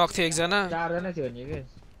हान्यो यहाँ नक थियो एकजना चारजना थियो नि के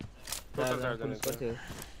चारजना थियो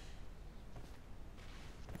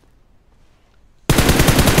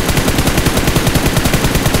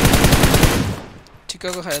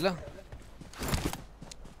ठिक्कको खायो ल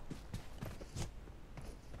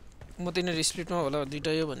म तिनीहरू स्प्लिटमा होला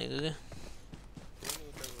दुइटा यो भनेको क्या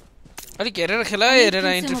अलिक हेरेर खेला हेरेर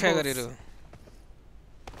इन्टरफेयर गरेर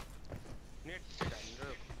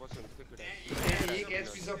एक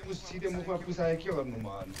एचपी सब पुस सीधे मुखमा पुसाए के गर्नु म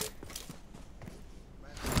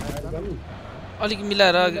अलिक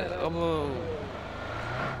मिलाएर अब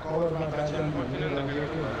कभरमा बाजन भन्ने नि त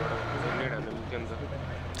ग्रेनेड हाल्नु थियो नि त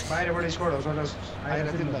बाहिरबाट स्क्वाडहरुबाट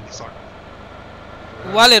आइरहेको थियो नि त सर्ट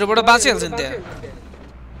वालहरुबाट बाँचिहाल्छ नि त्यहाँ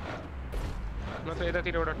न त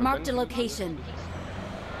यतातिर एउटा Marked a location.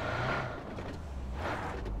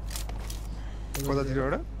 कतातिर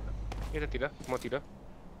एउटा यतातिर मतिर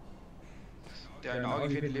त्यहाँ अघि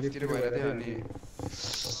फेरि लेफ्टतिर गएर थियो अनि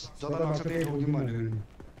जता लाग्छ त्यही ठोकिदिउँ भनेको नि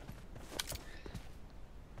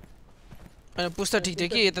अनि पुस्ता ठिक थियो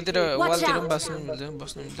कि यतातिर वालतिर पनि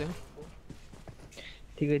बस्नु मिल्थ्यो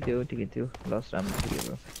ठिकै थियो लस राम्रो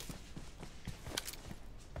थियो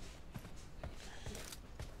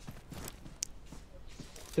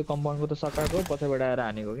त्यो कम्पाउन्डको त सकाएको पछिबाट आएर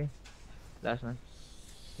हानेको के लास्टमा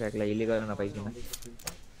ब्याकलाई हिले गर्न नपाइकिन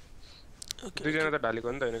दुईजना त ढालेको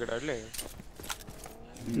नि त हैन केटाहरुले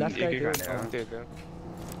लास्ट एक एक हाने त्यही त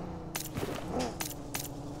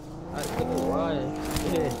अर्को वाइ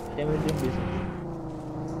ए ड्यामेज दिन बेसी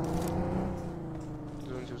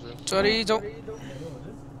सरी जाऊ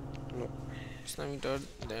sniper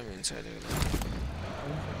damn inside it.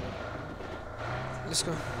 Let's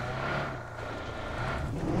go.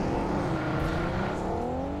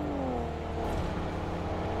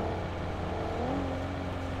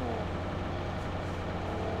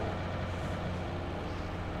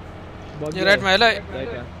 You right, my right.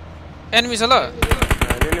 Enemies hello.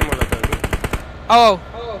 Oh,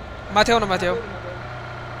 Mateo, no Mateo.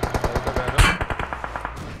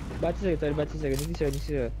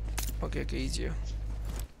 Okay, okay, easier.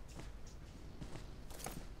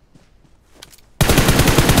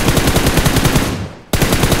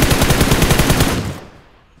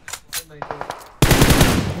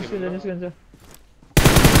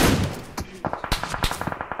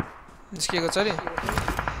 निस्किएको छ रे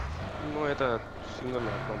म यता सिंगल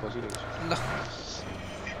हातमा बसिरहेको छु ल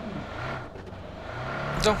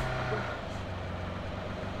जाऊ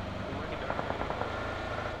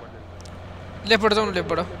लेफ्टबाट जाऊ न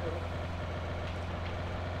लेफ्टबाट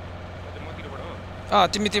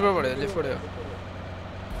तिमी तिमीबाट लेफ्टबाट हो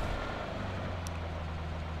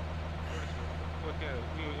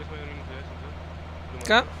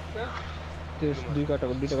कहाँ त्यो दुई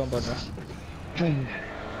काटाको दुईटा कम्पाउन्ड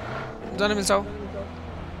जान मिल्छ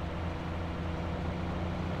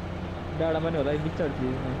डाडामा नि होला बिचहरु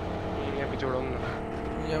थियो यहाँ पछि उडाउनु न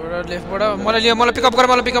यहाँबाट लेफ्टबाट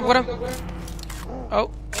मलाई पिकअप गर आउ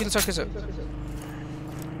किल सकेछ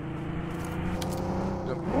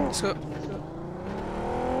यसको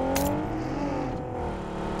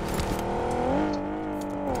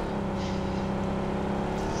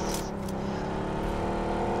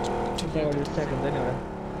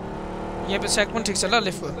यहाँ पे स्याक पनि ठिक छ ल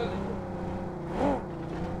लेफ्टको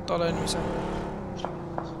तल एनिमी छ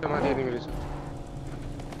माथि एनिमी रहेछ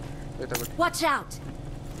यताबाट Watch out!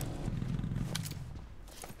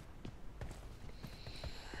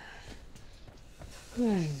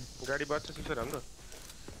 गाडी बाँच्छ सिक्छ राम्रो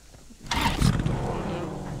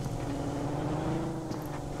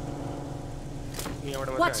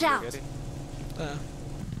Watch out!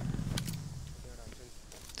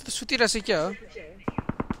 त्यो त सुतिरहेछ क्या हो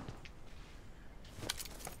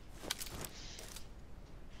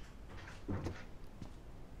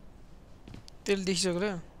त्यसले देखिसक्यो र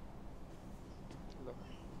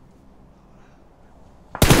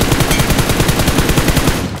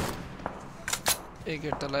एक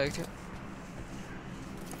हेड त लागेको थियो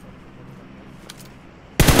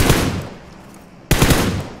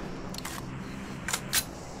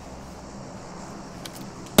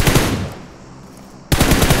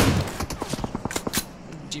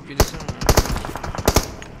GP रहेछ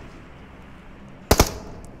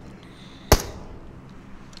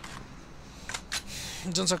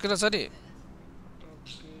जुन सकेर छ नि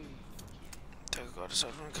त्यो घर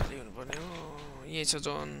सर्नु खाली हुनुपर्ने हो यही छ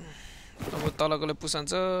जोन अब तलकोले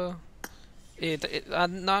पुसान्छ ए त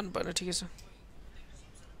नान भएन ठिकै छ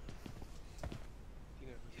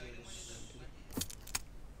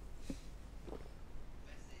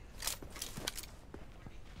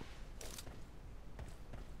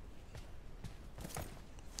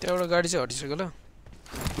त्यहाँबाट गाडी चाहिँ हटिसक्यो ल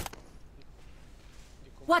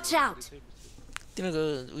Watch out!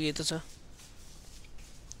 तिनीहरूको उयो त छ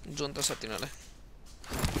जोन त छ तिनीहरूलाई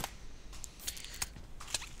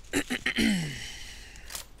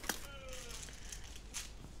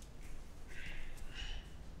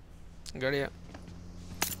गाडी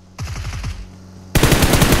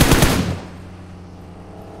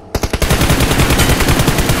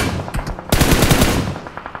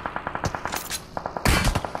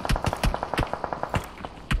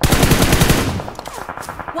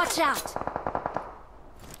Watch out!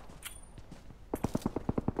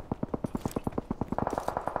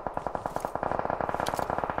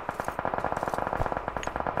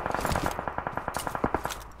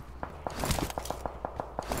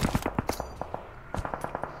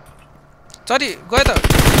 चरी गयो त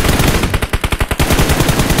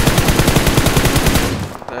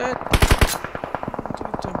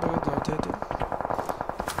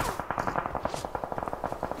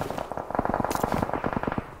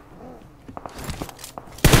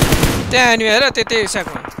त्यहाँ नि हेर त्यतै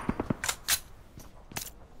साकमा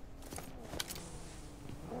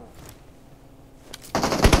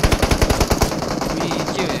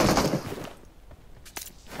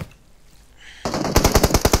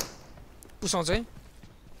पुसाउँछ है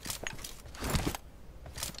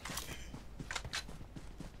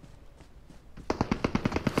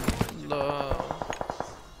ल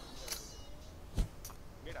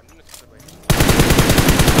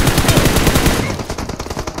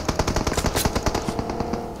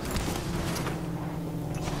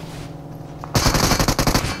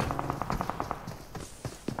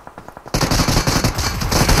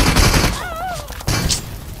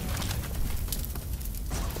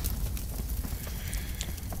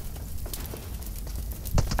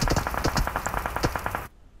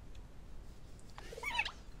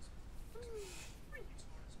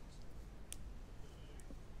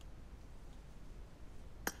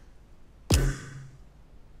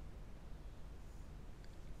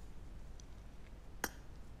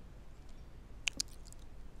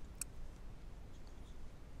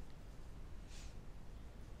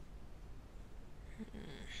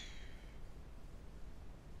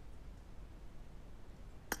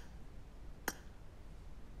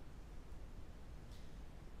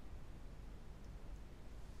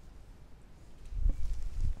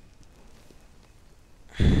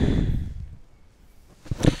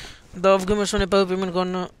द अफ गेमर्समा नेपाल पेमेन्ट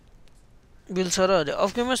गर्न मिल्छ र अरे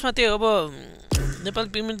अफ गेमर्समा त्यो अब नेपाल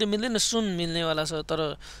पेमेन्ट त मिल्दैन सुन मिल्नेवाला छ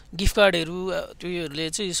तर गिफ्ट कार्डहरू त्योहरूले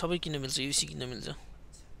चाहिँ सबै किन्न मिल्छ युसी किन्न मिल्छ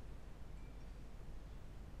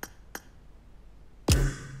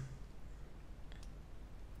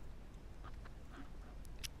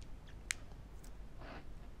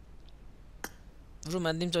रुम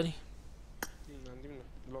हान्दिम छ नि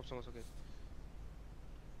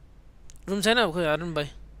रुम छैन अब खोइ हारुन भाइ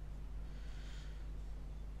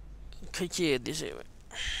खै के हेर्दैछ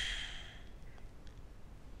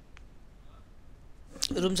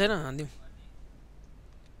रुम छैन हान्दिम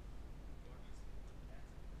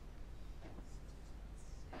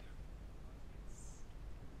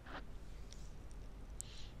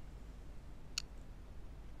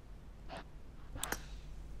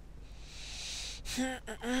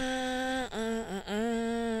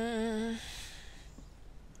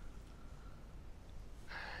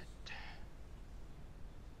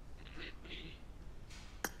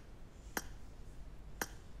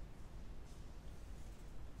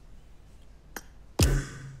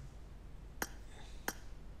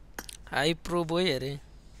हाई प्रो बोय अरे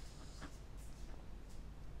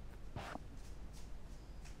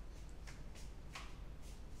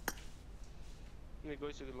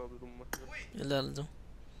ल जाउँ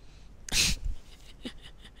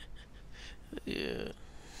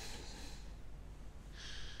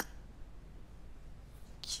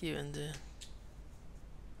के भन्छ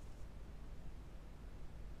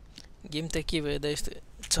गेम त के भयो त यस्तो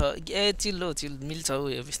छ ए चिल्लो चिल मिल्छ हौ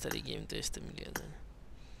यो बिस्तारै गेम त यस्तो मिलिहाल्दैन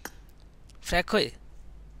फ्र्याक खोइ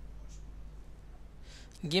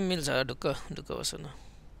गेम मिल्छ ढुक्क ढुक्क बस न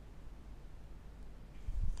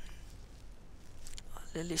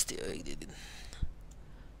अलिअलि यस्तै हो एक दुई दिन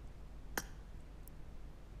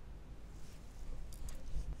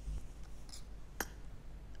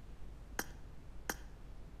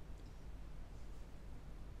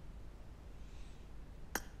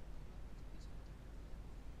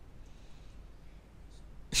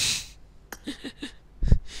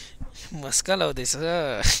मस्का लाउँदैछ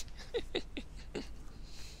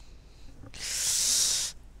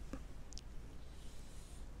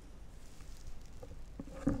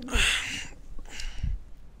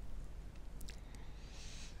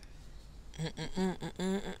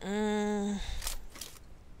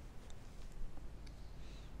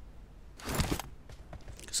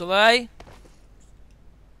कुशल भाइ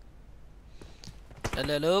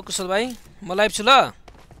हेलो हेलो कुशल भाइ म लाइभ छु ल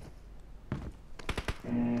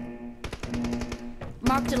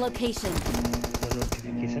Marked a location.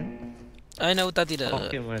 I know that it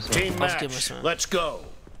Team match. Let's go.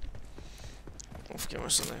 Off camera,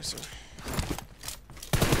 so nice.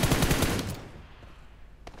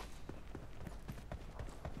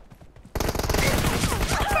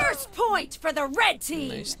 First point for the red team.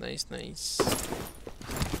 Nice, nice, nice.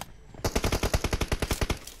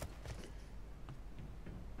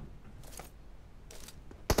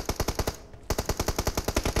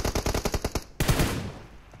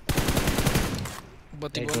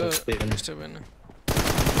 बत्ती बोल्यो यस्तो भएन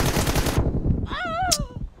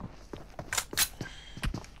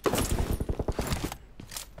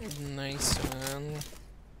nice man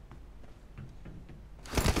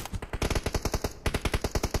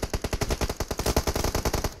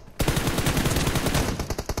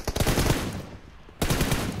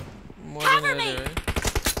Cover me!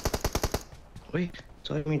 Wait,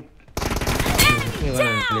 sorry, me. Enemy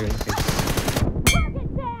down!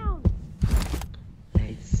 Target down!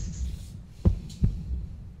 Nice.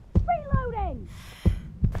 Reloading!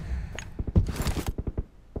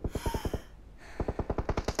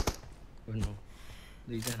 Oh no.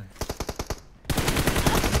 दुईजना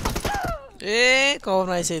ए cover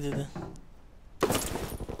आइसक्यो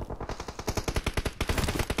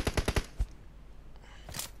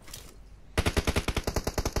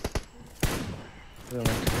त्यो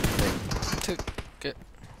ठिक्कै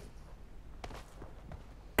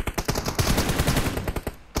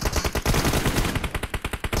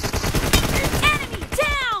Enemy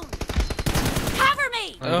down! Cover me!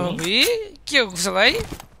 के हो कुशल भाइ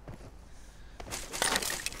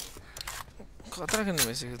खतरा खेल्नु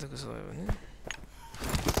भइसक्यो त कुशल भाइ भने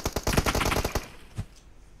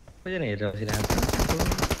कतिजना हेरेर बसिरहेको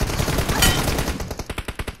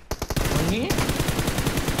अनि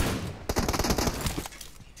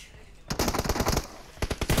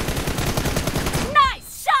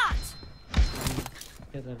Nice shot!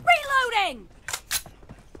 Reloading!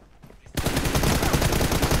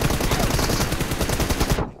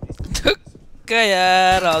 ठुक्कै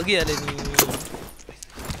यार हगिहाल्यो नि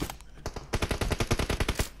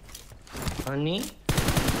अनि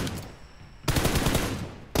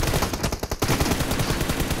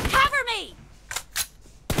Cover me!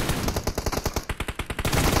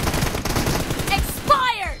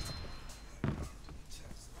 Expired!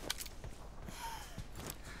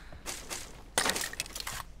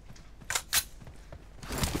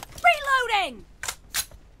 Reloading!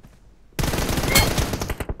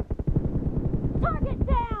 Target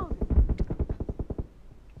down!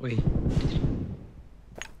 Wait.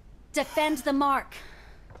 Defend the mark.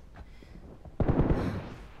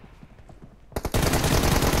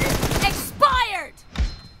 Expired!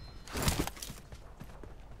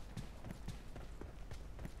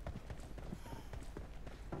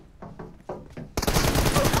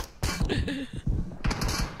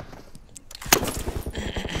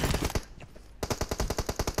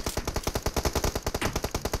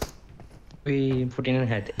 We put in a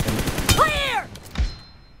head. Clear!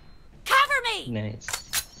 Cover me! Nice.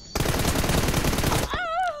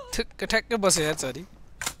 ठुक्क ठ्याक्कै बस्यो यार चरी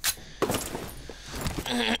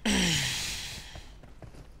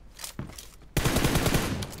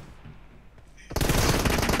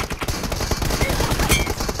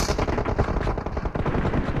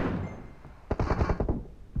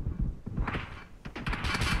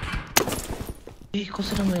Eh,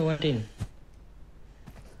 कसरी मैले वाटेन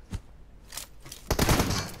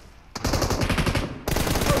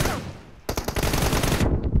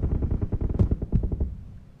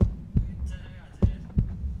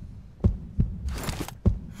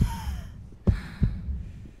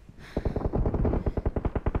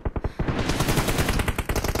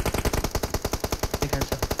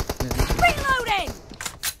Reloading!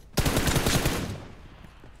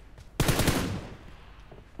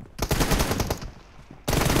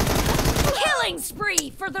 Killing spree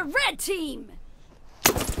for the red team!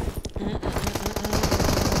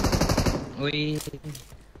 We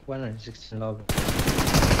 116 log.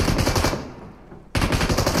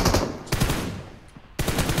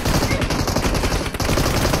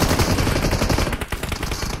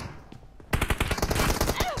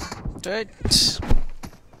 Right.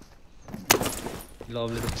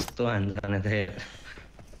 Lovely to hand on it here.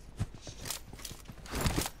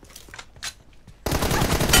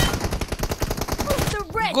 The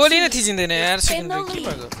red गोली नै team थिचिँदैन यार is in सेकेन्ड the के lead.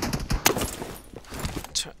 भएको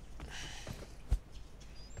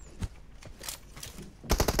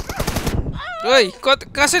ओइ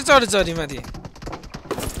कसरी चढ्यो चरी माथि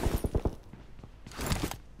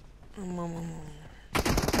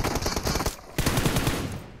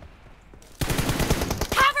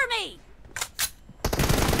Cover me!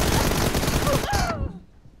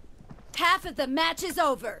 Half of the match is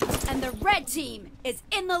over, and the red team is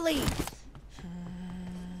in the lead.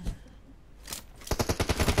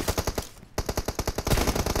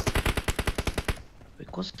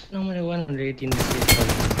 Because normally 118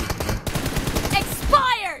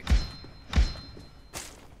 Expired!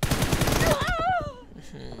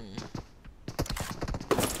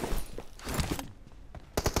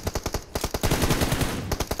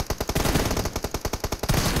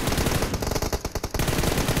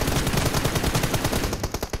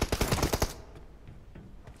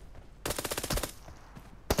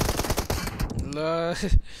 ल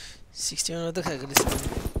 61 त खाएको रहेछ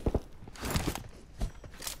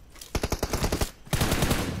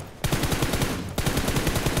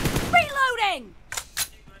Reloading!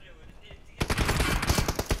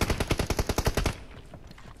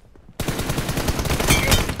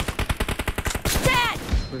 Dead!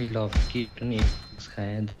 We love keep ni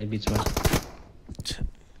खाए बीच में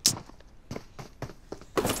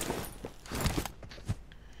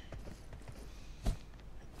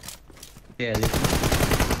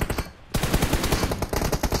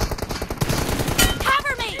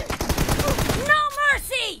Cover me! No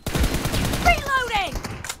mercy! Reloading!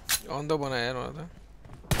 On the बनाया यार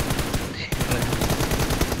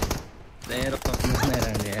तेरे को नहीं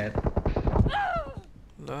रहने यार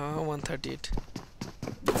ल 138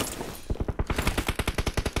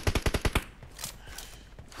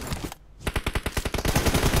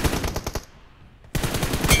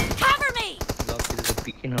 Cover me! लॉक की तो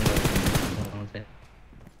पिक इन होगा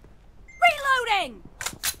Reloading!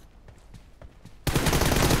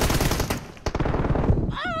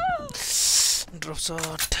 drop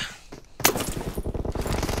shot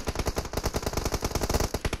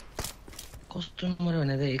कस्टमर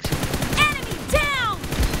भने त एक Enemy down!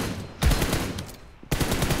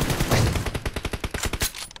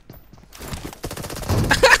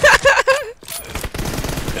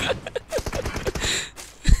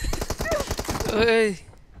 ओइ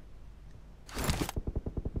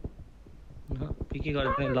पिके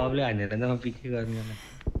गर्ने लभले हानेर त म पिके गर्ने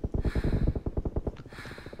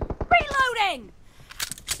Reloading!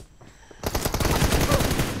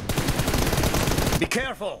 Be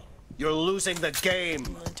careful! You're losing the game.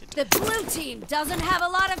 The blue team doesn't have a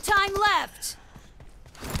lot of time left.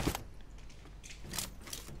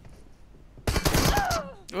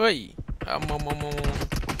 ओइ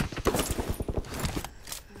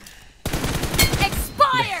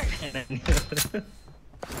Expired!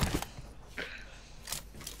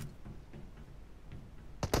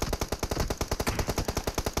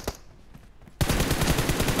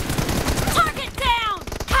 Target down!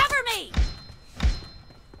 Cover me!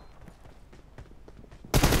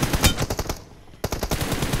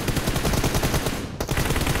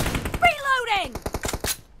 Reloading!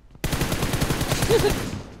 Enemy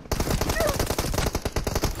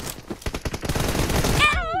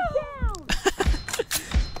down!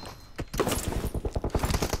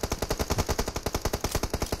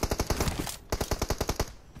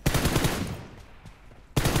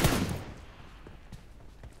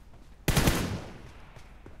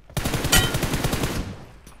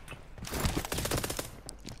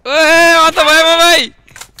 ओए अन्त भयो भाइ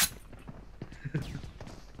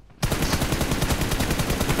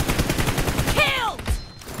Killed!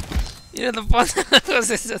 यो त 15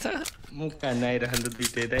 कोसिस छ त मुख कान आइरहन्छ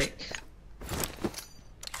दुईटै दाइ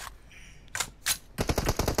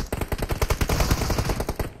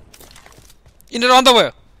यिनीहरु अन्त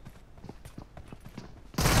भयो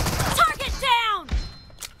Target down!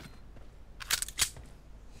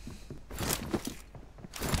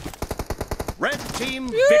 Red team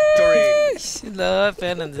victory. ल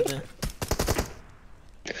फ्यान हुन्छ त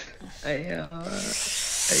आया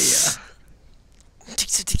आया ठिक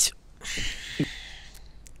छ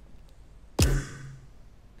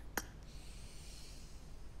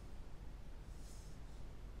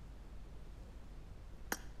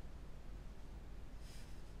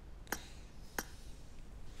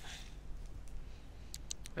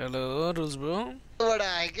hello rules bro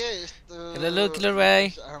hello killer भाइ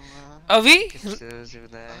अभि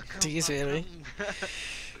ठिकै छ यार भाइ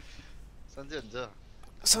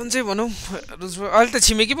सन्चै भनौँ रुल्स ब्रो अहिले त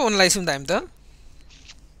छिमेकी पो हुन लागिसौँ त हामी त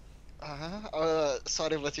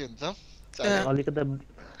सरेपछि हुन्छ अलिकति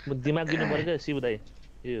दिमाग दिनु पर्छ क्या शिव दाइ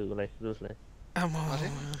योलाई रुल्सलाई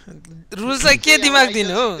रुल्सलाई के दिमाग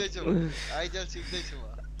दिनु हो आइजल सिक्दै छु म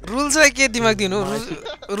रुल्सलाई के दिमाग दिनु हो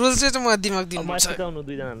रुल्स चाहिँ म दिमाग दिनु म सिकाउनु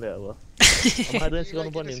दुई जनाले अब मलाई सिकाउनु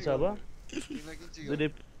पर्ने हुन्छ अब दुईले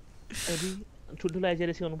ठुल्ठुलो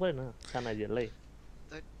आइजले सिकाउनु पर्दैन साना आइजहरूलाई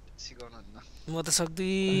सिकाउनु हुन्न म त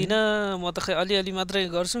सक्दिन म त खै अलिअलि मात्रै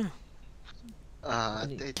गर्छु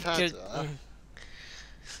त्यही थाहा छ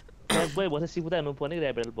बोय भन्छ सिपुता हुनु पर्ने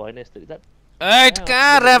ऱ्यापेल भएन यस्तरी त एट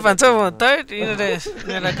कहाँ ऱ्याप भन्छ म त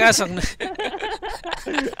यिनीहरूलाई कहाँ सक्नु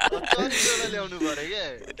ल्याउनु पर्यो के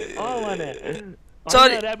भने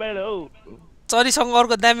चरी ऱ्यापेल हौ चरीसँग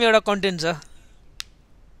अर्को दामी एउटा कन्टेन्ट छ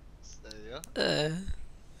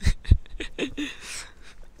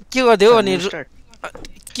के गर्दै हो अनि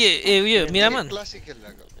के ए उयो मिरामन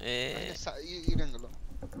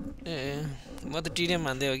ए म त टिडिएम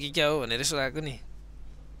भन्दै हो कि क्या हो भनेर यसो आएको नि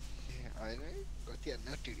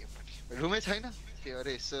रुमै छैन थियो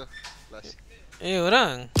अरे यसो प्लस ए हो र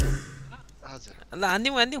हजुर ल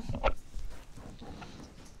हान्दिउँ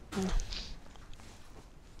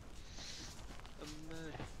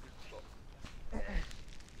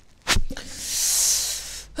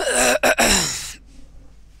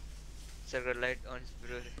Circle light on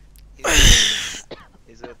bro.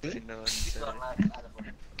 Is what in the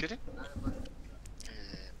के रे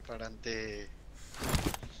पढन्ते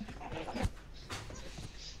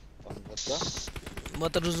म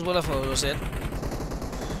त रुजबोला फलो सेट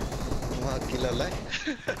म किलरलाई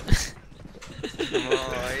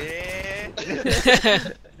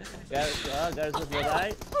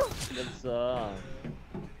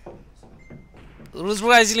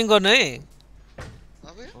रुजबोला आइजिलिङ गर्नु है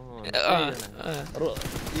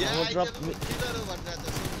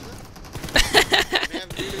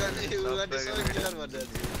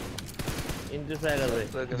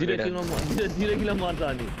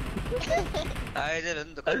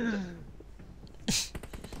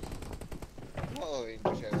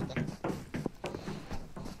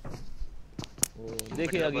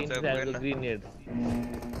देखियो अघि इन्ट्राको ग्रेनेड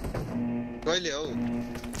कहिले हौ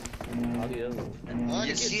अघि हो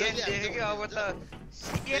ये सीएन देखेको अब त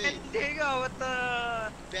सीएन देखेको अब त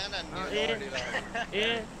प्यान हान्ने ए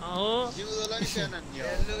हो जिउदोला नि प्यान हान्ने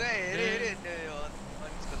हो लुगा हेरे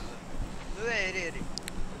लुगा हेरे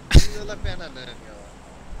जिउदोला प्यान हान्ने हो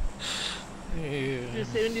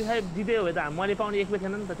 75 जित्यो भए त मैले पाउने एक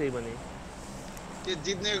थिएन नि त त्यही पनि त्यो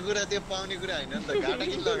जित्ने कुरा त्यो पाउने कुरा हैन नि त घाटा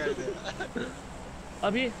किन लगाइदियो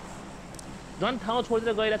अभी झन् ठाउँ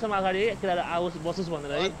छोडेर गइरहेछौँ अगाडि केटाहरू आओस् बसोस्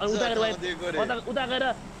भनेर है उता गएर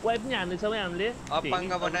वाइप पनि हान्दैछौँ है हामीले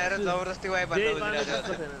अपाङ्ग बनाएर जबरजस्ती वाइप हान्न खोजिरहेछ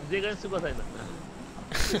जे गर्न सुख छैन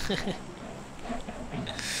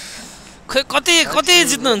खै कति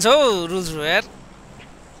जित्नुहुन्छ हौ रुल्स ब्रो यार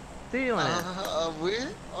त्यही हो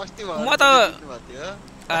अस्ति म त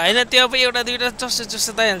हैन त्यो अब एउटा दुईटा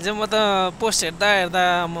जस्तो दाइहाल्छ म त पोस्ट हेर्दा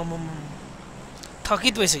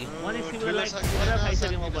थकित भइसक्यो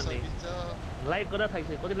लाइक गरेर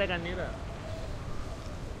थाकिसक्यो कति लाइक हान्ने र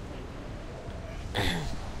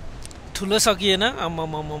ठुलो सकिएन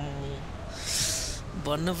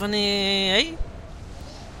भन्नु पनि है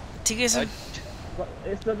ठिकै छ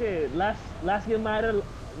यस्तो के लास्ट गेममा आएर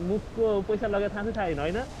मुखको पैसा लगेर थाहा छैन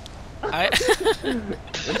हैन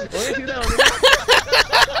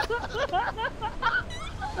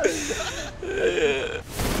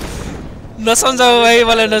नसम्झाऊ भाइ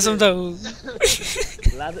मलाई नसम्झाऊ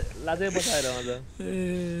लाजै बचाएर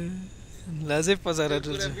लाजै पचाएर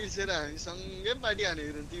कुरा बिर्सेर हामी सँगै पार्टी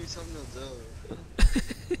हानेको तिमी सम्झन्छ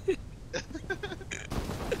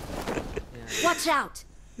Watch out.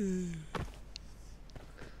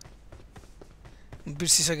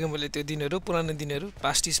 बिर्सिसक्यो मैले त्यो दिनहरू पुरानो दिनहरू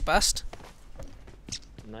पास्ट इज पास्ट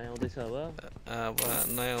नयाँ आउँदैछ अब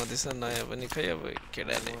नयाँ आउँदैछ नयाँ पनि खै अब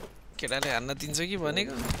केटाले हान्न दिन्छ कि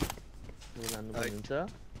भनेको हुन्छ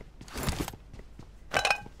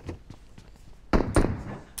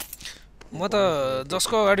म त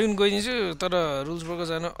जसको अगाडि पनि गइदिन्छु तर रुल्स ब्रोको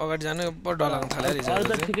अगाडि जानु बडो डर लाग्न थाल्यो अरू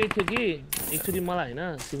त ठिकै थियो कि एकचोटि मलाई होइन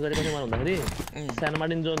सिलगढी कसैमा हुँदाखेरि सानो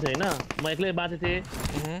मार्टिन जोन थियो होइन म एक्लै बाँचे थिएँ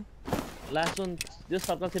लास्ट जोन जो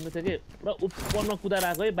सर्कल सेन्टर थियो कि पुरा उपरमा कुदाएर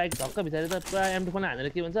आएको है बाइक धक्का भित्र त पुरा M2 पनि हानेर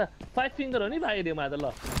के भन्छ 5 फिङ्गर हो नि भाइ दियो मलाई त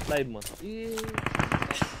ल लाइभमा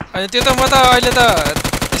अनि त्यो त म त अहिले त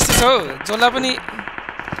यस्तो छ हौ जसलाई पनि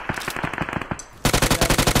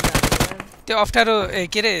त्यो अप्ठ्यारो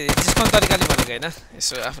के अरे जिस्काउने तरिकाले भनेको होइन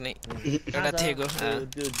यसो आफ्नै एउटा थिएको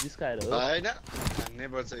त्यो जिस्काएर हो हैन हान्नै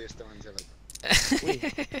पर्छ यस्तो मान्छेलाई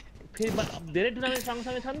फेरि धेरै टुर्नामेन्ट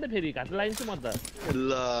सँगसँगै छ नि त फेरि घाट लागिन्छु म त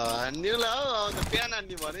ल हान्ने ल हौ प्यान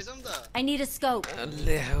हान्ने भनेछौँ त I need a scope.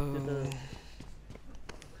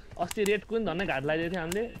 अस्ति रेड कुन धन्नै घाट लगाइदिएको थियो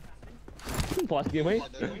हामीले फर्स्ट गेममै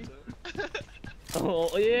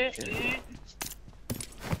ए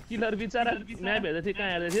किलर बिचारा म्याप हेर्दै थियो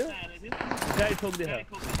कहाँ हेर्दै थियो गाडी ठोक्दै थियो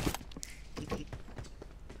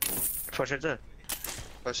फर्स्ट छ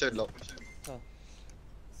फर्स्ट ल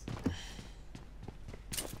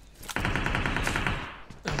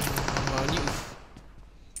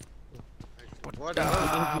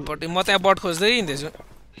म त्यहाँ बट खोज्दै हिँड्दैछु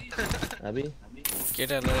अबि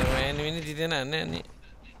केटाहरूलाई एनिमी नि दिँदैन हान्ने अनि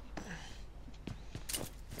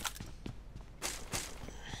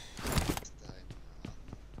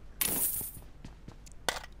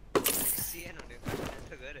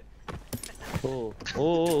हो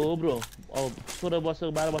ब्रो अब 16 वर्ष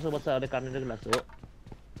 12 वर्ष बच्चाहरूले काट्ने लाग्छ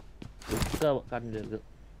हो काट्ने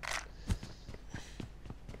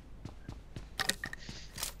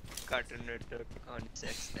cartoon network on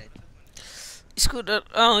sex night scooter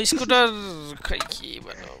खै के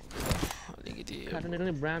भन्नु अलिकति खाटो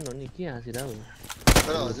नेटको ब्रान्ड हो नि के हाँसिरा हो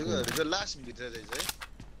तर हजुरको लास्ट भित्र रहेछ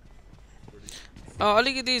है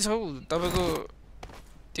अलिकति छौ तपाईको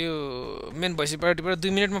त्यो मेन भइस पार्टीबाट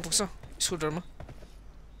 2 मिनेटमा पुग्छ स्कुटरमा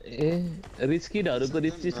ए रिच किडहरुको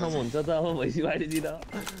रिच ठाउँमा हुन्छ त अब भइसी बाडीतिर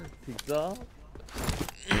ठीक छ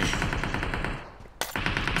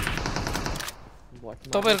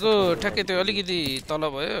तपाईहरुको ठ्याक्कै त्यो अलिकति तल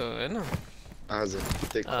भयो हैन हजुर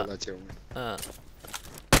त्यही खोला छेउमा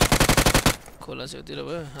खोला छेउतिर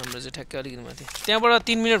भयो हाम्रो चाहिँ ठ्याक्कै अलिकति माथि त्यहाँबाट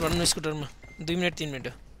 3 मिनेट भन्नु स्कुटरमा 2 मिनेट 3 मिनेट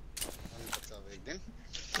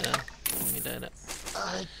मिलाएर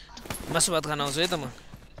मासु भात खान आउँछु है त म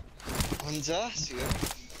हुन्छ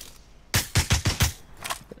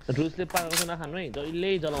रुसले पाएको नखानु है जहिले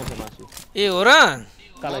जलाउँछ मासु ए हो र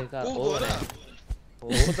कालै का हो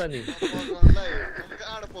त नि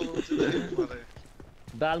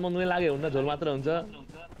दालमा नुन लागे हुन्छ झोल मात्र हुन्छ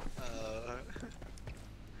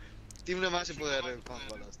तिम्रो मासु पकाएर कम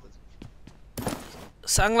गर्नु जस्तो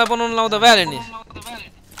सांगला बनाउन लाउँदा भ्याले नि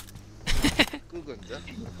कुक हुन्छ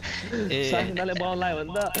ए सांगलाले बनाउन लायो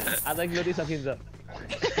भने त आधा किलो ति सकिन्छ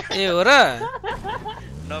ए हो र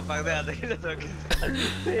नपाक्दै आधा किलो सकिन्छ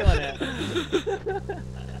त्यही भने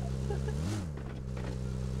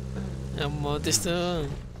म त्यस्तो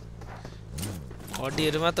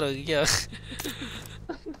हड्डीहरु मात्र हो कि के हो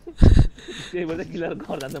त्यही भएर किलर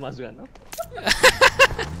घर जान्छ मासु खान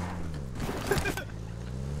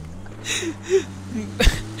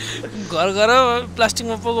घर घर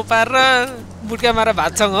प्लास्टिकमा पोको पारेर बुटका मारेर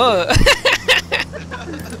भातसँग हो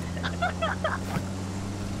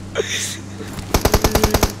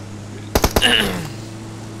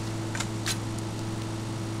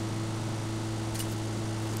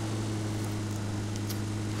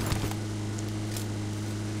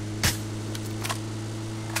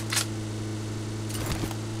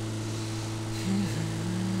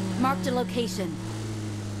Marked a location.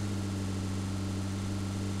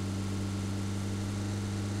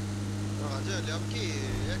 हजुरले अब के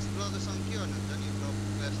एक्स ब्रदरसँग के भन्नुहुन्छ नि ब्रो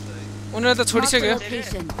क्लास है उनीहरु त छोडिसक्यो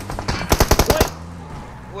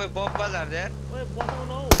ओए बब्बा झार्दै यार ओए बचाउ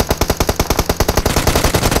न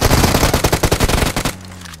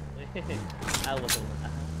आउ बचाउ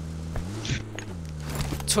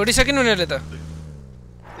छोडिसकिन उनीहरुले त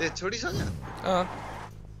ए छोडिसक्यो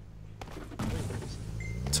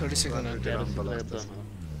छोडिसकिन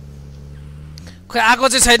खै आको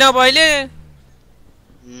चाहिँ छैन अब अहिले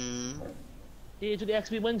ए चुटी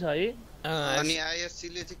एक्सपी पनि छ है अनि आईएससी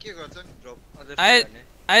ले चाहिँ के गर्छ नि ड्रप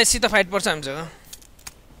आईएससी त फाइट पर्छ हामीसँग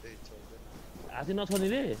हाती नछोड्ने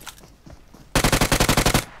रे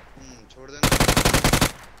छोड्दैन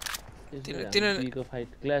तिनीहरुको फाइट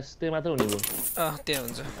क्लास त्यही मात्र हुने भयो त्यही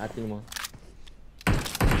हुन्छ हातीमा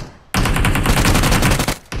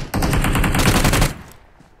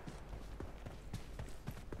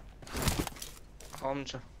कम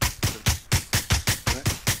छ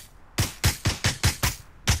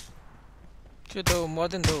के त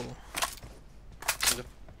मर्दैन त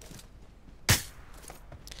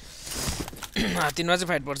हातीमा चाहिँ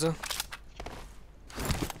फाइट पर्छ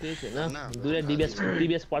त्यही छैन दुईटा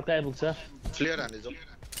डीबीएस पड्काए पुग्छ फ्लेयर हाने जाऊ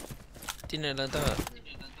तिनीहरुलाई त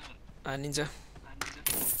हानिन्छ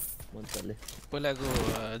मन्त्रले पहिलाको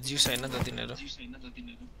जिउ छैन त तिनीहरु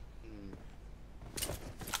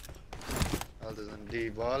अलि झन् डी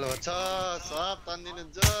बल हो छ सब तान्दिनु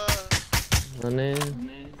ज अनि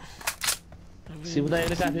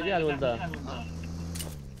सिबुदाइले काफे के हाल्नु त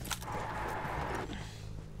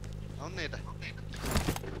आउन यता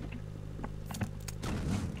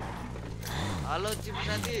हेलो चिमु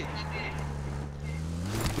साथी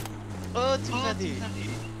ओ चिमु साथी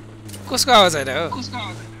कसको आवाज आइरहेको हो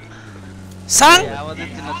साङ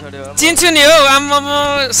चिन्छु नि हो आम्मामा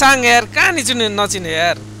साङ यार कहाँ नि चिन्नु नचिने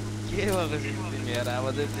यार के भएको छ तिमी यार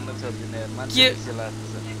आवाजै चिन्न छोड्दिन यार मान्छे बिर्से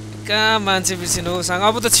लाग्छ कहाँ मान्छे बिर्सिनु हो साङ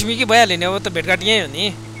अब त छिमेकी भइहाल्यो नि अब त भेटघाट यही हो नि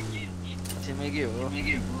छिमेकी हो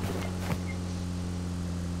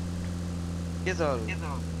के छ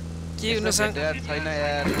के हुन साङ यार छैन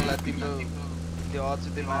यार ल तिम्रो त्यो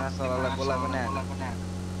अचुते महासरलाई बोलाएको नि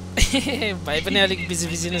भाइ पनि अलिक बिजी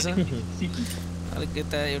बिजी नै छ अलिक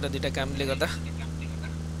यता एउटा दुईटा कामले गर्दा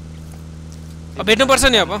अब भेट्नु पर्छ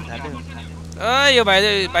नि अब यो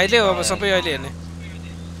भाइले हो अब सबै अहिले हेर्ने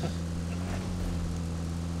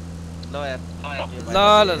ल यार ल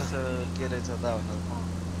ल के रहेछ त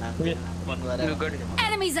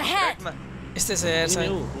Enemies ahead. यस्तै छ यार साङ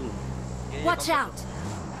Watch out.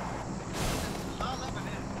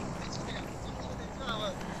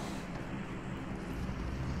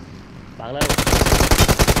 भागला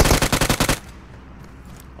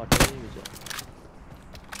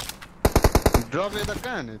ड्रप यता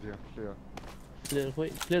कहाँ हाने थियो प्लेयर खोइ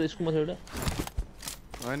प्लेयर स्कुलमा थियो एउटा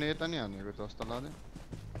हैन यता नि हानेको जस्तो लाग्यो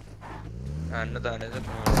हान्न त हानेछ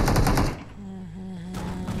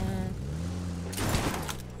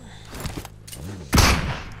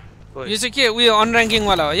यो चाहिँ के उयो अनर्याङ्किङ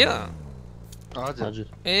वाला हो यो हजुर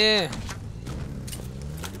ए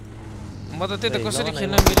म त त्यही त कसरी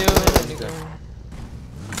खेल्न मिल्यो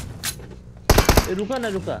ए रुका न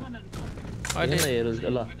रुका अहिले हेरौ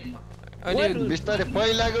ल अहिले बिस्तारै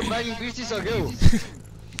पहिलाको बाइकिङ बिर्सिसक्यौ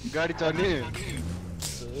गाडी चढ्ने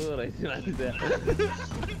ओ रहेछ माथि त्यहाँ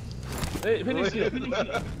ए फिनिश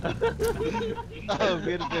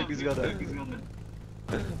मेरो प्र्याक्टिस गर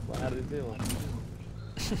मार्दिन्छु म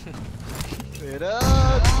हेर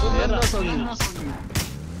नसक्नु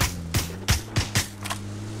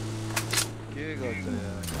के गर्छ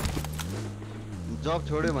यार जब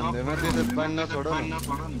छोड्यो भन्दैमा त्यसो पानी नछोड न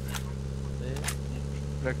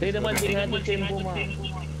त्यही त मैले देखाएको टेम्पोमा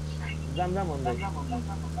जाम जाम भन्दै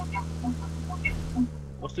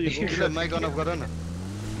कस्तो यो माइक अन अफ गर न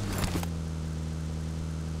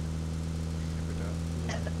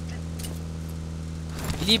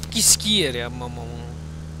लिप किस्की अरे आम्मामा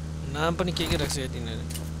नाम पनि के राख्छ तिनीहरू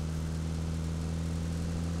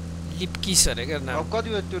लिप किस अरे क्या नाम अब कति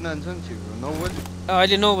बजे त्यो नान्छ नि छिटो 9 बजे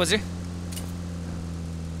अहिले 9 बजे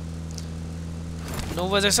 9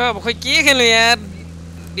 बजे छ अब खोइ के खेल्नु यार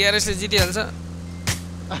डिआरएसले जितिहाल्छ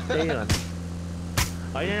त्यही हो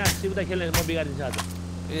हैन सिबुता खेल्ने म बिगार्दिन्छु आज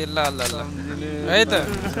ए ल ल ल है त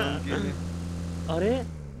अरे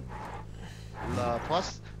ल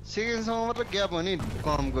फर्स्ट सेकेन्डसम्म मात्र ग्याप हो नि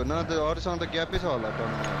कमको न त अरूसँग त ग्यापै छ होला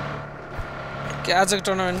टर्नामेन्ट के आजको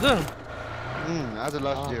टुर्नामेन्टको आज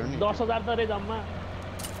लास्ट डे हो नि 10,000 त रे जम्मा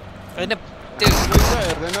हैन पैसा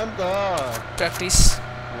हेर्दैन नि त प्र्याक्टिस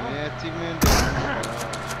एचिभमेन्ट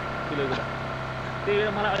त्यही भएर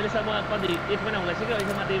मलाई अहिलेसम्म कति 1 महिना हुँदैछ कि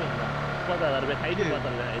अहिलेसम्म त्यही भन्दा 50,000 रुपियाँ खाइदियो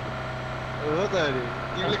 50,000 रुपियाँ खाइदियो हो त अरे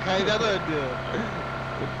तिमीले खाइदा त त्यो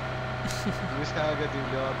मिस खाएको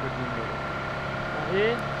तिमीले अर्को दिनको ए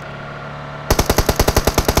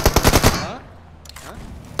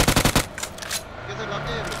के छ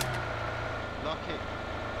लके लखे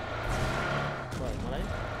मलाई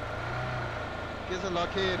के छ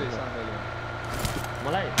लखे रे साङ्गाले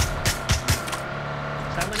मलाई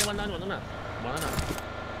साङ्गा नेपाल नाम भन्नु न भन न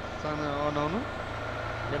साङ्गा अनाउनु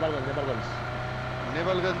नेपालगञ्ज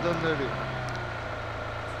जन्जडी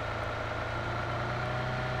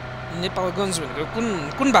नेपालगञ्ज भनेको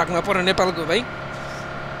कुन भागमा पर्यो नेपालको भाइ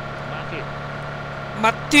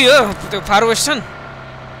माथि हो त्यो फार वेस्टर्न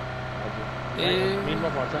ए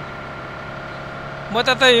म त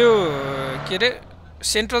यो के अरे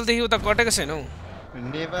सेन्ट्रलदेखि उता कटेको छैन हौ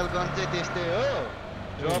नेपालगञ्ज चाहिँ त्यस्तै हो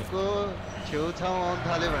ड्रपको छेउछाउ आउनु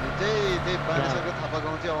थाल्यो भने चाहिँ त्यही बानेश्वरको थापा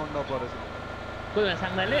गाउँ चाहिँ आउनु नपरोस् कोही भए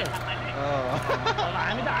साङ्गाले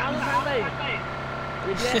हामी त आउनु साङ्गै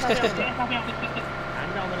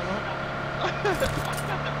हामी त आउँदैन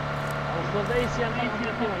अब सोच्दै सियाङमा के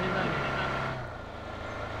भनिन्छ नि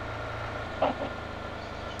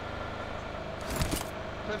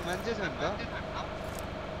मान्छे छ नि त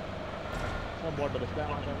सब बर्डर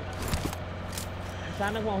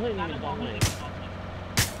सानोको आउँछ नि गाउँमै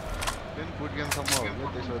फुट गेमसम्म हो क्या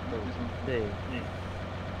त्यसो त त्यही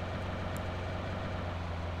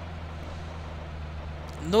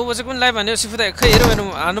 9 बजे कुन लाइभ हान्यो सिफुदा खै हेरौँ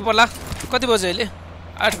हान्नु पर्ला कति बजे अहिले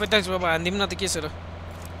 8:45 बाबा हान्दिउँ न त के छ र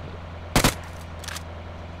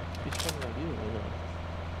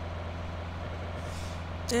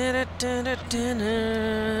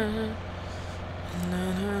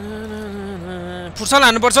फुटसल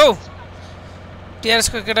हान्नुपर्छ हौ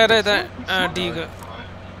टिआरएसको केटा र यता डीको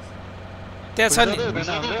त्यहाँ छ नि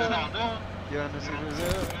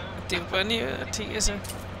त्यो पनि ठिकै छ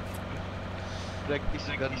प्र्याक्टिस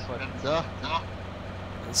गर्नुपर्छ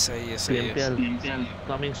सही है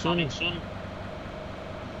कमिङ सुन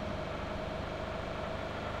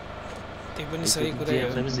त्यो पनि सही कुरा हो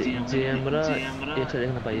जेएम र एक्स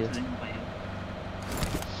देख्न पाइयो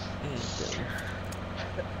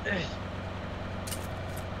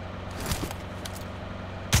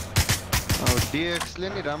डीएक्स ले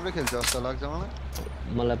नि राम्रो खेल्छ जस्तो लाग्छ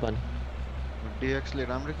मलाई पनि डीएक्स ले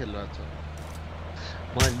राम्रो खेलिरहेछ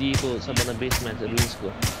मलाई डीको सबभन्दा बेस्ट म्याच रुइन्सको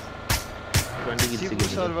 20 किल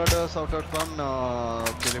सर्भरबाट साउट आउट पाउँ न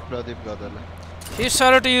के Pradeep गदरलाई hit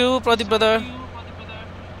shout out to you Pradeep brother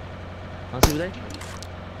Hasib दाइ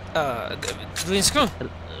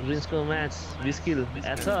रुइन्सको म्याच 20 किल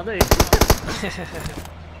छ है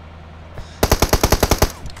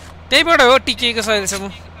त्यहीबाट हो टिकेको छ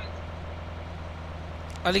अहिलेसम्म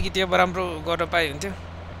अलिकति अब राम्रो गर्न पाए हुन्थ्यो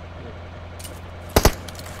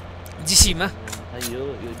जिसीमा यो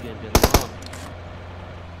गेम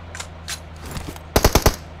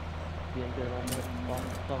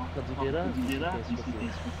जितेर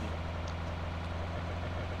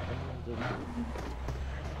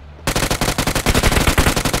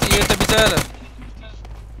यो त बिचारा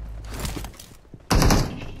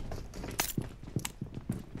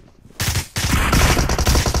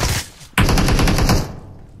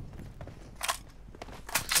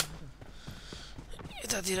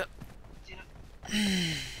यतातिर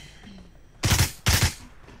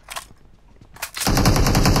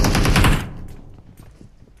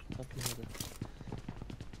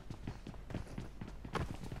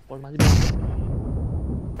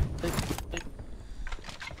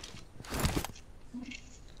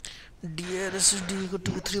DRSD को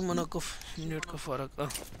 2-3 मिनट को फरक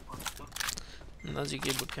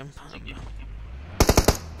नजिकै बुट क्याम्प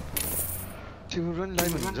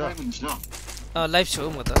लाइभ छु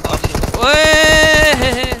म त ओए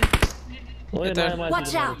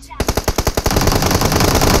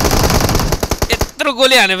यत्रो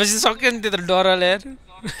गोली हानेपछि सक्यो नि त्यो त डरले यार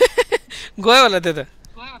गयो होला त्यो त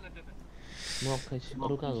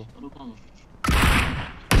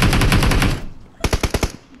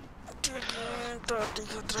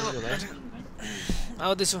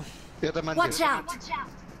आउँदैछु Watch out!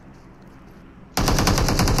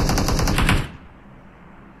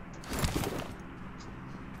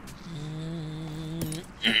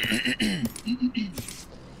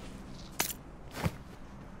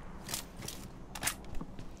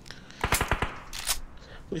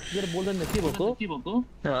 बोल्दैन के भएको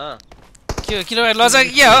के किलो लजा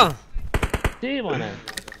के हो त्यही भने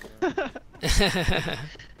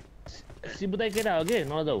सिबुदाई केटा हो के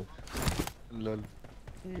नजाऊ लल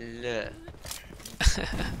ल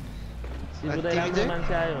सिबुदाई राम्रो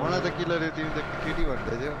मान्छे आयो मलाई त किलर तिमी त केटी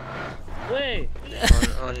भन्दै थियौ ओए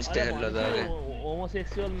अनस्ट्यान्ड लजा रे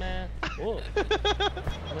होमोसेक्सुअल मा हो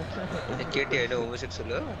केटी हैन होमोसेक्सुअल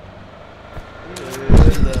हो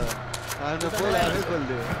आनो बोलाले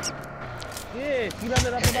बोल्दै के किराले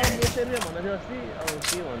रातबाट मेसेरिया भन्दै थियो अस्ति अब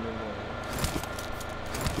के भन्नु म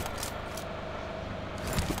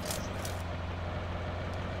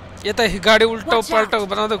यता गाडी उल्टा पल्टा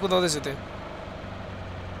बनाउँदै कुदाउँदैछ त्यो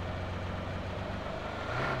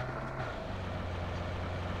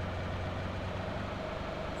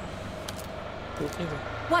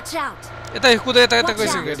Watch out! यता कुदा यता यता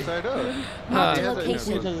गइसक्यो गाडी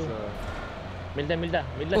मिल्दा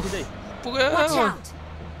सिधै पुग्यो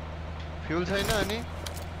फ्युल छैन अनि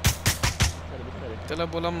त्यसलाई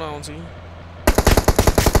बोलाउन आउँछ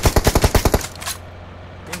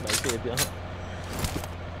कि भाइ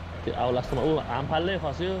त्यो आउ लास्टमा ऊ आमफालले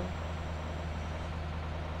खस्यो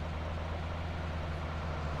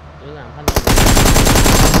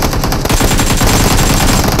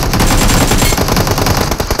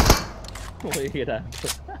केटा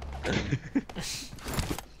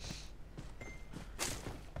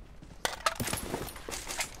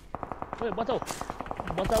बचाऊ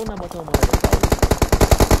बचाऊ न बचाऊ मलाई बचाऊ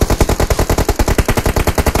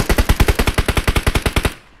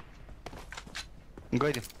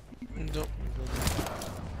गइदिउँ जो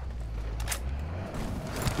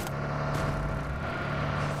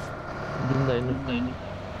दिँदैन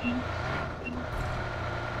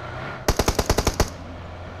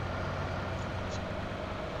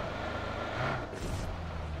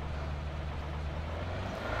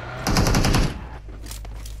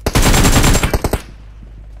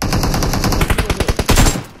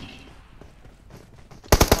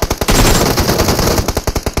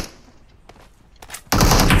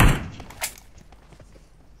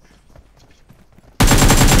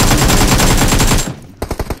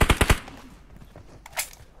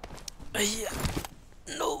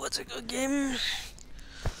गेम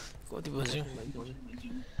कति बज्यो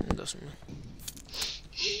 10 minute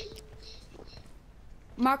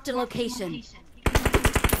Marked a location.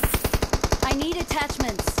 I need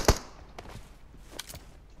attachments.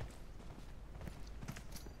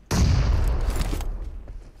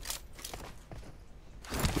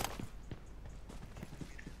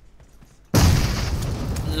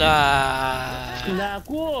 La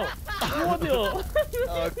को त्यो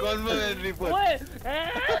कन्फर्म रिपोर्ट ओए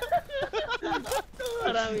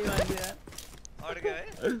हरामी मान्छे अड्के है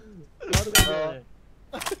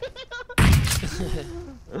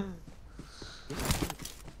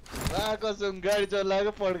कसम गाडी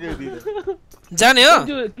चलाएको पड्काइदियो जाने हो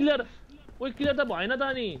त्यो क्लियर ओइ क्लियर त भएन त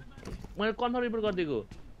अनि मैले कन्फर्म रिपोर्ट गर्दिएको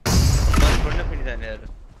कन्फर्म न पनि जाने यार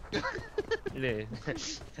ले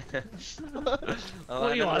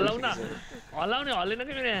ओइ हल्लाउन हल्लेन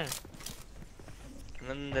के मेरो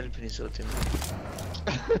नन्दन फिनिस होथ्यो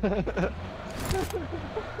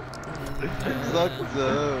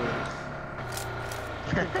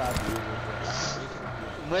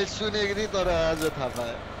मैले सुनेको थिएँ तर आज थाहा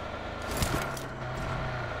पाएँ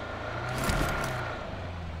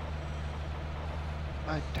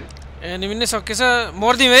एनिमी नै सकेछ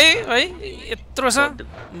मर्दिम है यत्रो छ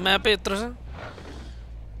म्यापै यत्रो छ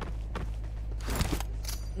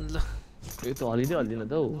ल यो त हल्दिन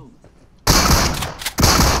त हौ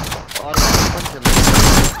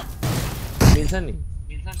मिल्छ नि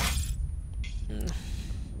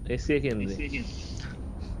यसै के हुन्छ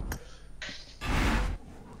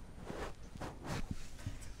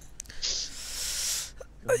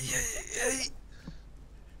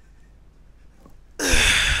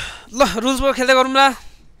ल रुल्स बुक खेल्दै गरौँ ल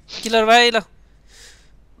किलर भाइ ल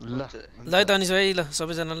ल है त अनिस भाइ ल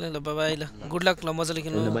सबैजनाले ल बाई ल गुड लक ल मजाले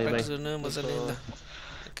खेल्नु प्र्याक्टिस गर्नु मजाले ल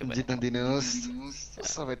जित्न दिनुहोस्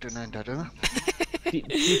सबै टुर्नामेन्टहरुमा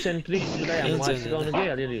टिप्स एन्ड ट्रिक्सलाई हामी सिकाउनु के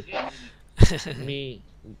अलिअलि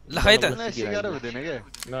ल है त सिकाएर हुँदैन के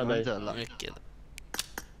ल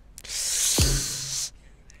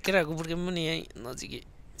केटाको बुट गेम पनि यहीँ नजिकै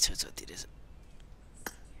छेउछाउतिर छ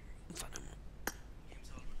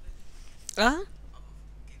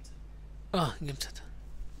गेम छ त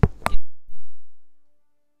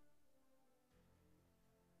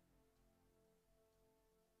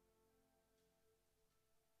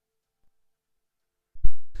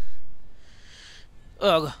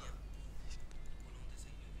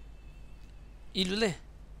इलुले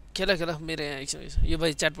खेला मेरो यहाँ एकछिन यो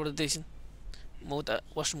भाइ च्याट पढ्दै एकछिन म उता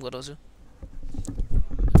वासरुम गराउँछु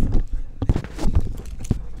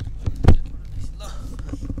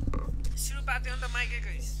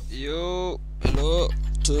Yo, hello,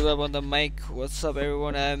 Tulip on the mic. What's up,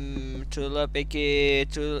 everyone? I'm Tulip, aka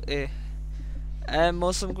I'm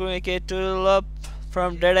Mosum Kuru, aka Tulip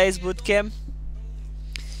from Deadeyes Bootcamp.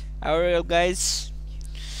 How are you guys?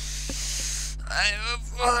 I have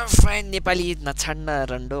other friend Nepali nachadna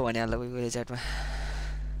rando भने आला कोही च्याटमा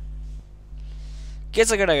के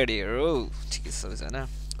छ केटाकेटीहरु ठिकै छ हैन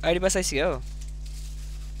ID pass आइसक्यो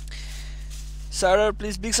Shout out,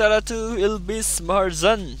 please, big shout out to Ilbis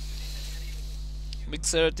Marzan. Big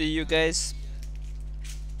shout out to you guys.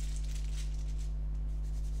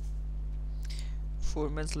 4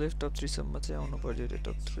 months left, top 3 सम्म चाहिँ आउनु पर्यो रे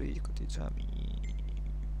top 3 कति छ हामी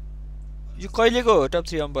यो कहिलेको हो top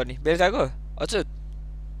 3 आउनु पर्ने बेलुकाको अचुत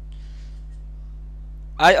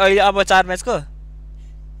अहिले अब 4 म्याचको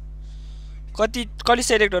कति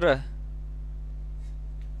सेलेक्ट हो र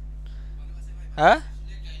ह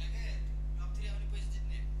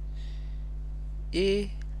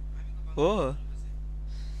ए हो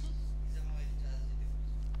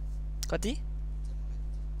कति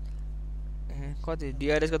कति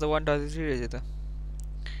डिआरएस को त 133 रहेछ त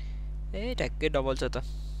ए ठ्याक्कै डबल छ त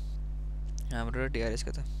हाम्रो डिआरएस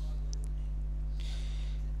को त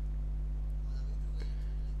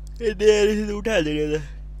ए डिआरएस उठाइहाल्यो त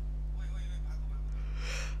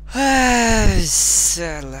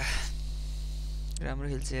साला राम्रो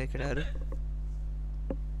खेल्छ यार केटाहरु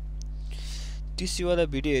टिसी वाला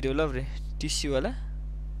भिडियो हेर्यो ल रे टिसी वाला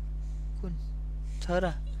कुन छ र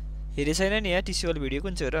हेरे छैन नि यार टिसी वाला भिडियो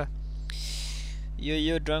कुन छ र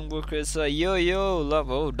यो ड्रङ बोक्रे छ यो लभ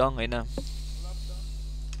हो डङ हैन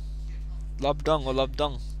लकडाउन हो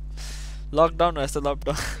लकडाउन हो यस्तो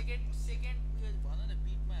लकडाउन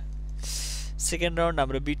सेकेन्ड राउन्ड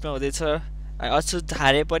हाम्रो बिटमा हुँदैछ अछुत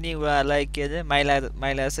हारे पनि उहाँलाई के अरे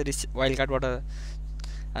माइला यसरी वाइल्ड कार्डबाट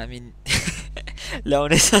हामी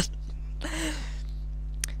ल्याउनेछ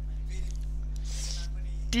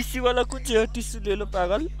टिसी वाला कुन चाहिँ हो टिसु लेलो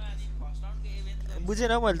पागल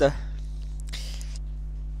बुझेन मैले त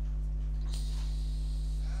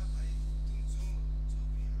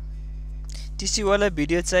टिसी वाला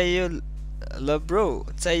भिडियो चाहियो ल ब्रो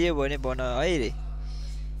चाहियो भने भन है रे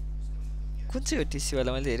कुन चाहिँ हो टिसी वाला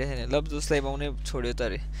मैले हेरेको छैन लभ जोसलाई पाउने छोड्यो त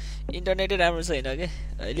रे इन्टरनेटै राम्रो छैन के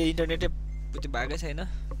अहिले इन्टरनेटै पुति भएकै छैन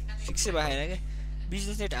फिक्सै भएन के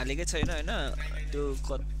बिजनेस नेट हालेकै छैन हैन त्यो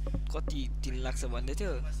कति 3 लाख छ भन्दै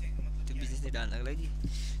थियो त्यो बिजनेस नेट हाल्नको लागि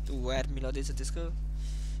त्यो वायर मिलाउँदै छ त्यसको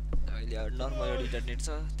अहिले नर्मल इन्टरनेट छ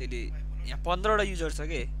त्यसले यहाँ 15 वटा युजर छ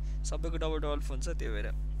के सबैको डबल फोन छ त्यो भएर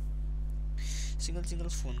सिंगल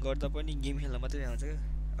फोन गर्दा पनि गेम खेल्न मात्रै आउँछ के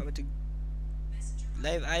अब त्यो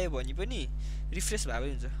लाइभ आयो भने पनि रिफ्रेश भए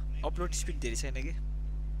हुन्छ अपलोड स्पिड धेरै छैन के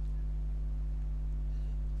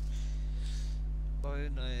भयो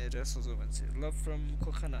नहेर सोचो मान्छे लभ फ्रम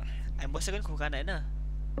खोखाना हामी बसेको नि खोखाना हैन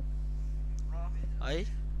है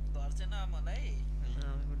घर छैन मलाई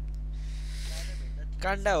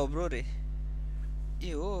काण्डा हो ब्रो रे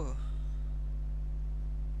ए हो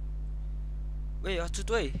ओइ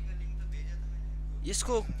अच्युत ओइ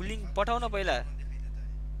यसको लिंक पठाउन पहिला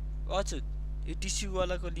अच्युत यो टिस्यु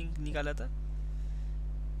वालाको लिंक निकाल त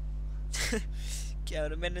क्या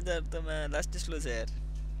हो म्यानेजर त लास्ट स्लो छ यार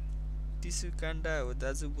टिस्यु काण्डा हो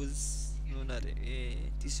दाजु बुझ्नु न रे ए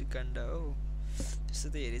टिस्यु काण्डा हो त्यस्तो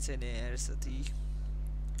त हेरि छैन यार साथी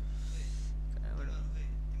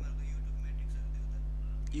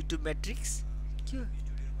युट्युब म्याट्रिक्स के हो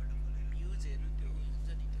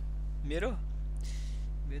मेरो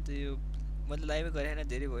त यो मैले लाइभै गरे हैन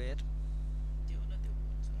धेरै भयो यार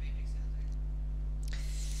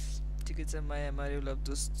ठिकै छ माया मार्यो लभ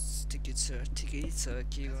दोस्त ठिकै छ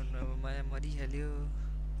के गर्नु अब माया मरिहाल्यो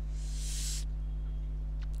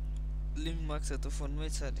लिङ्क माग्छ त फोनमै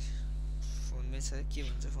छ अरे फोनमै छ के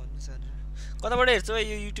भन्छ फोनमै छ अरे कताबाट हेर्छौ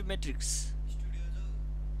यो युट्युब म्याट्रिक्स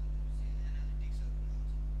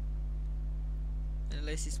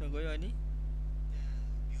एनालाइसिसमा गयो अनि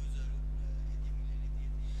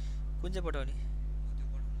कुन चाहिँ पठाउने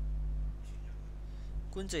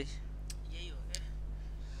कुन चाहिँ यही हो के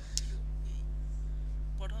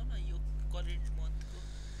पठाउन यो करेन्ट मन्थको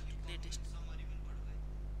लेटेस्ट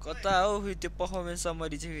कता हो फेरि त्यो पर्फर्मेन्स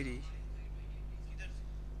समरी चाहिँ फेरि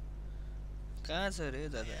कहाँ छ रे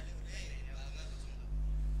दादा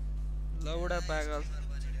लौडा पागल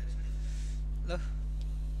ल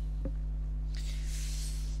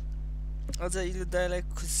अझ इलु दाइलाई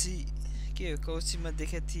खुसी के हो कौशीमा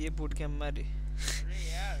देखेको थिएँ बुट क्याम्पमा रे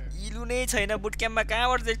इलु नै छैन बुट क्याम्पमा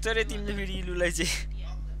कहाँबाट देख्छ रे तिमीले फेरि इलुलाई चाहिँ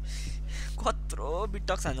कत्रो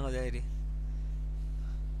बिटक छान्नु खोज्दाखेरि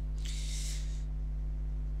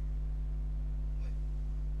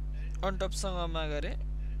अनटपसँग माग रे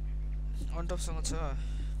अनटपसँग छ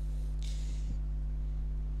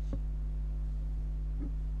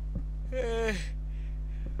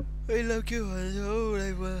ए ल के भन्छ हौ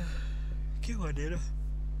लाइफमा के भनेर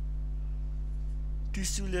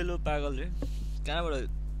टिस्यु ले लो पागल रे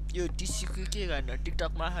कहाँबाट यो टिस्युको के गर्ने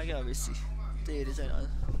टिकटकमा आएको क्या बेसी त्यही हेरि छैन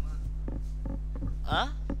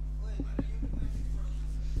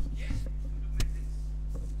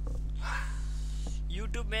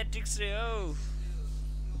युट्युब म्याट्रिक्स रे हौ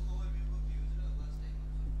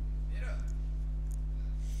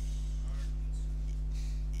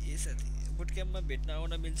ए साथी बुट क्याम्पमा भेट्न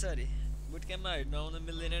आउन मिल्छ अरे बुट क्याम्पमा हेर्न आउन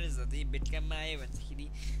मिल्दैन नि साथी बुट क्याम्पमा आयो भनेदेखि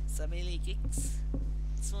सबैले के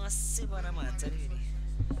समस्या बनामा हान्छ नि फेरि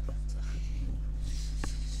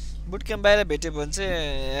बुट क्याम्प बाहिर भेट्यो भने चाहिँ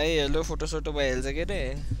आइहाल्यो फोटोसोटो भइहाल्छ के अरे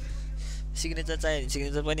सिग्नेचर चाहियो भने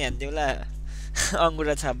सिग्नेचर पनि हान्थ्यौँला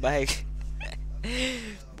अङ्गुरा छाप बाहेक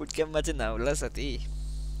बुट क्याम्पमा चाहिँ नहोला साथी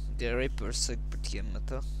धेरै पर्छ बुट क्याम्पमा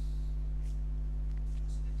त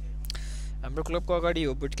हाम्रो क्लबको अगाडि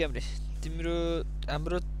हो बुट क्याम्प रे तिम्रो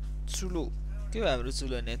हाम्रो चुलो के हो हाम्रो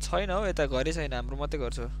चुलो नि छैन हौ यता घरै छैन हाम्रो मात्रै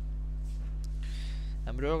घर छ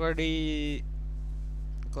हाम्रो अगाडि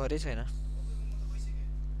घरै छैन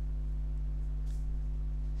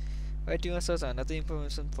वाइटिङमा सर्च हान्न त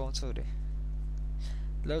इन्फर्मेसन पाउँछौ रे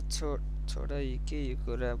ल छोडा के यो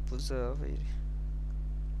कुरा बुझ फेरि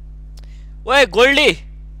ओए गोल्डी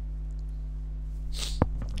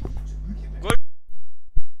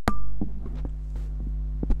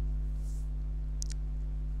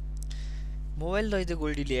मोबाइल लैदे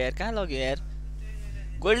गोल्डीले यार कहाँ लग्यो यार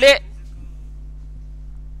गोल्डी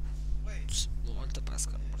मोबाइल त पास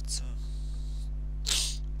गर्नुपर्छ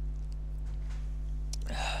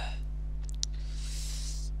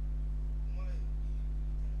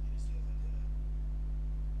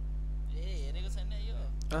ए हेरेको छैन यो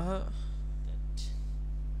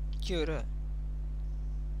के हो र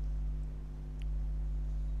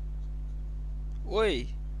ओइ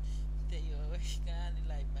त्यही हो कहाँनिर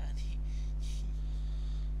लाइभमा नि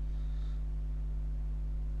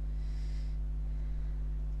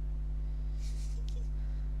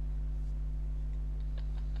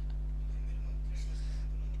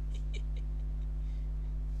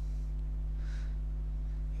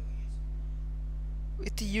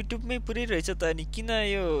यति युट्युबमै पुरै रहेछ त अनि किन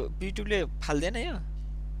यो युट्युबले फाल्दैन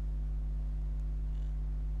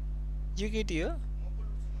यो केटी हो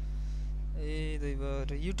ए दैवर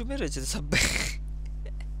युट्युबमै रहेछ त सबै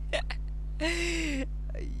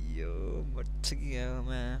अयो मर्छ कि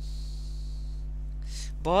गाउँमा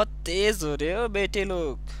बहुत तेज हो रे हो बेटे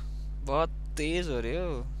लोग बहुत तेज हो रे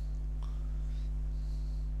हो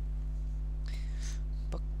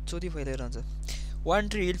पक्चोदी फैलिरहन्छ वान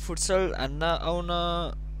ट्री हिल फुटसल हान्न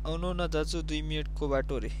आउनु न दाजु 2 मिनटको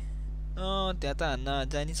बाटो रे त्यहाँ त हान्न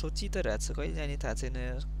जाने सोची त रहेछ कहिले जाने थाहा छैन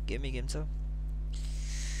गेमै गेम छ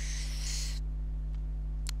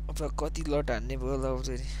अब कति लट हान्ने भयो ल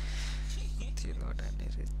फेरि त्यो लट हान्ने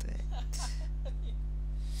रहेछ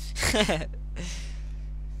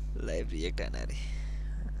लाइभ रिएक्ट आना रे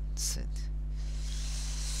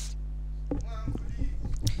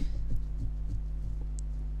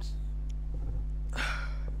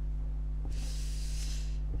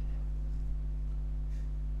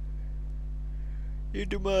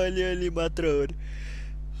युट्युबमा अलिअलि मात्र हो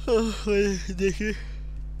देखि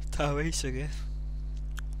थाहा भइसक्यो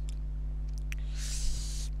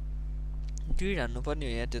टिडी हान्नु पर्ने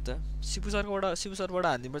हो यार त्यो त शिबु सरबाट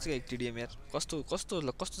हान्दिनुपर्छ क्या एक टिडिएम यार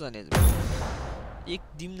कस्तो जाने एक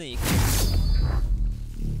दिम न एक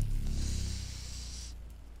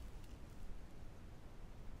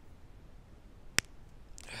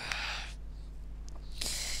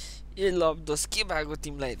ए लभ दोस्त के भएको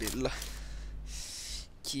तिमीलाई ल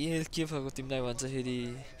के भएको तिमीलाई भन्छ फेरि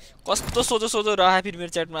कस्तो सोझो रहा फेरि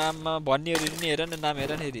मेरो च्याटमा आमा भन्नेहरू नि हेर न नाम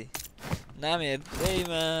हेर न फेरि नाम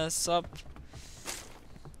हेर्दैमा सब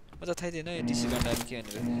म त थाहै थिएन यो डिसी गन्डाले के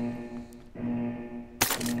भनेर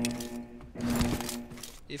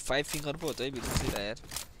ए 5 फिङ्गर पो हो त है बिर्सिरा यार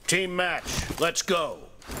Team match, let's go.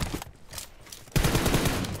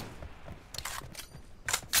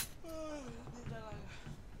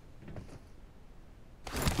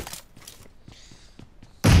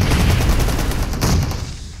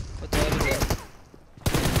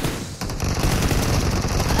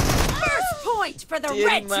 First point for the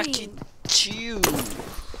red team. Chew.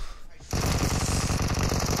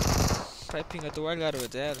 5 finger तो वाइल्ड गाह्रो भयो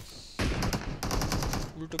त यार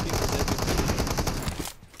उल्टो पिक हुन्छ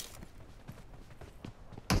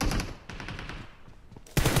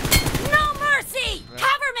No mercy.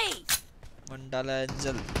 Cover me. Mandala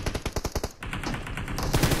Angel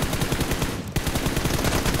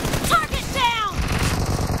Target down.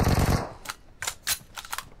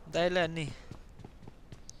 दाइला नि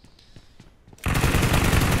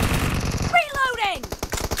Reloading.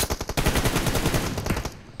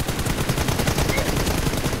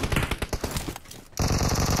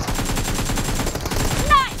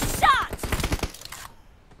 Nice shot.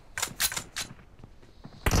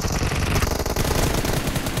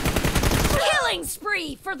 Killing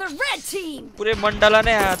spree for the red team. पुरै मण्डला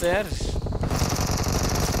नै आयो त यार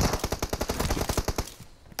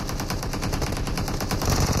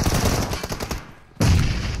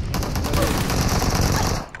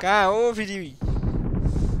कहाँ हो फेरि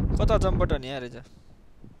कता जम्पट नि यार रहेछ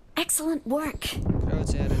Excellent work.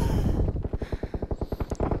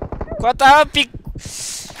 कता पिक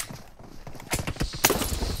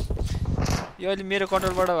यो अहिले मेरो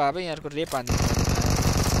कन्ट्रोलबाट भए पो यहाँको रेप हान्दिनु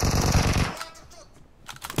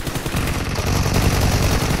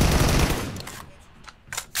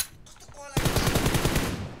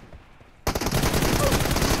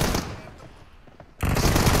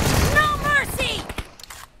No mercy.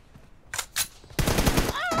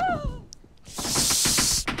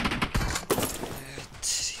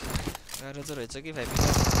 गाह्रो त रहेछ कि 5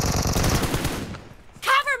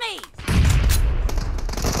 Cover me.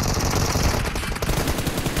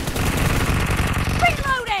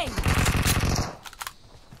 Reloading.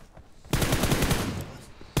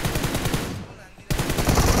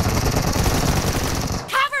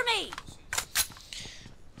 Cover me.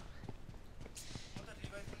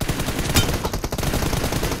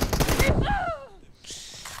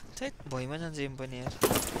 That भइमा जान्छ एम पनि यार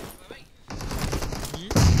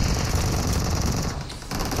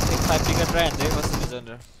एक 5 पिकर ट्राई हान्दै बस्नु जन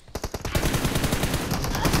र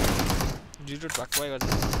रिलोड भएको भए गर्छ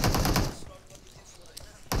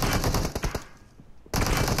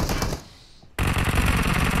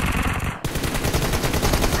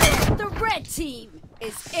The red team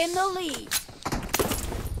is in the lead.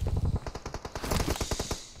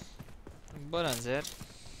 बल हान्छ यार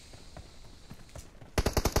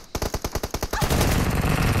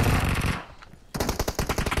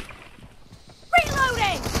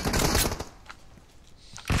Reloading.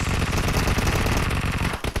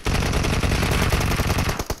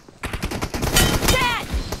 Dead.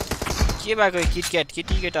 के भएको किटक्याट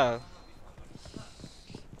केटी केटा हो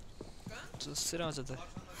चुसेर आउँछ त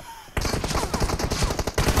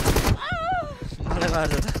मलाई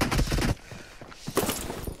मार्छ त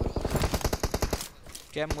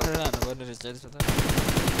क्याम्प गरेर हान्नुपर्ने रहेछ यसो त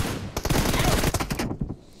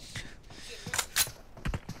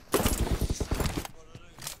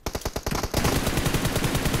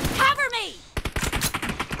Cover me.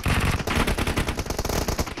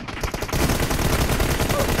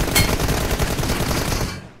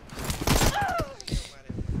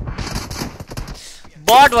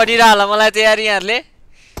 बट भनिरह होला मलाई त यार यहाँहरुले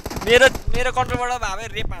मेरो कन्ट्रोलबाट भावे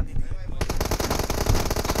रेप हान्दिनु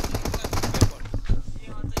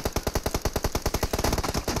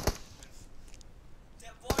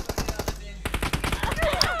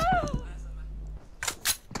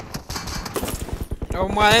अब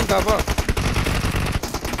म आएँ नि त अब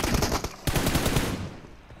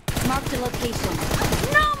Mark the location.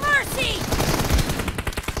 No mercy!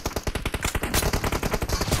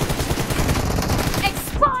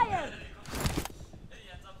 Expired!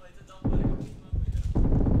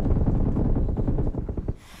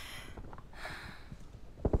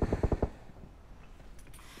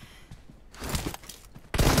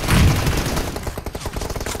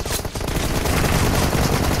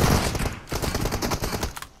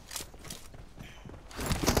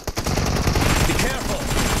 Be careful!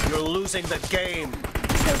 You're losing the game.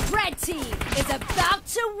 The red team is about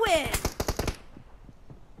to win!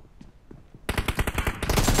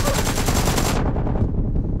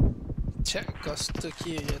 छ्या कस्तो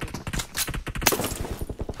के यार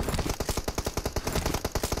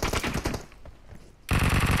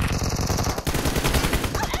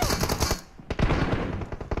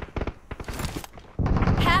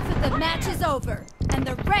Half of the match is over, and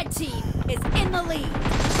the red team is in the lead.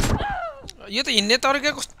 यो त हिँड्ने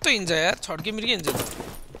तरिका कस्तो हिँड्छ यार छड्के मिर्के हिँड्छ त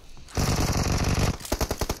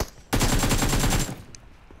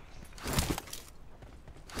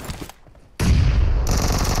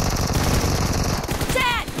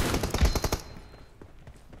Dead!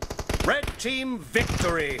 Red team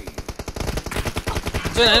victory.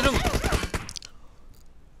 Join हेरौँ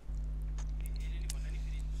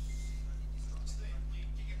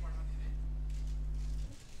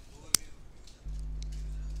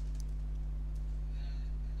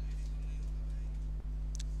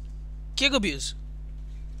के को भ्युज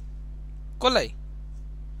कसलाई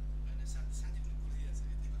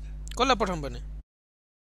कसलाई पठाउनु पर्ने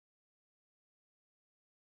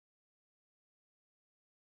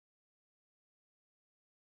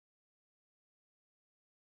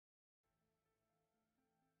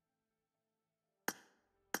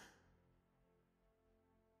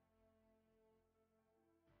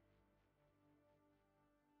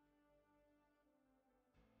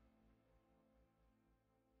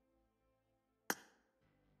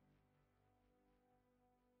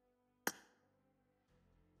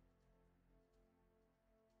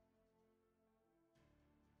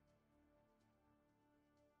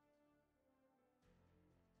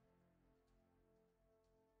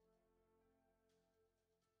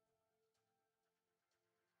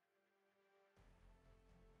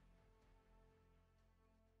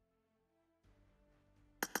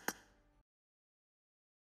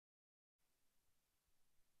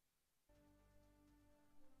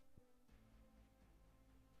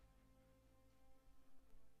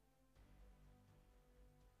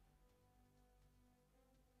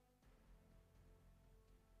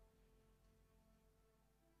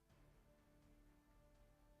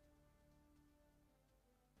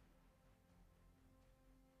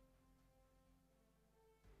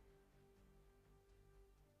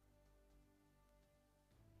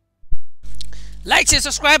लाइक शेयर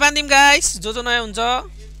सब्स्क्राइब हान्दिम गाइस जो जो नयाँ हुन्छ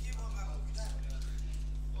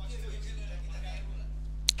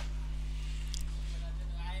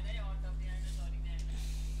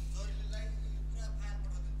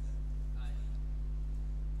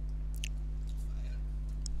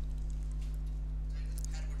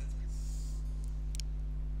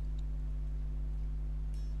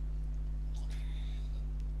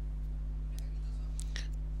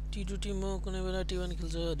टी2 टिममा कुनै बेला टी1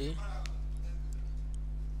 खेल्छ अरे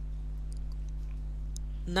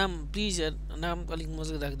नाम प्लिज यार नाम अलिक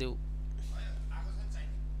मजाले राखिदेऊ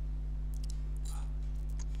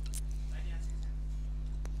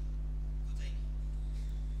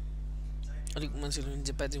अलिक मान्छेले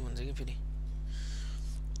जेपाजी भन्छ कि फेरि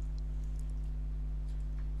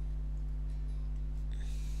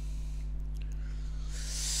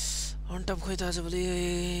अन्टप खोइ त आजभोलि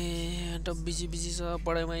अन्टप बिजी बिजी छ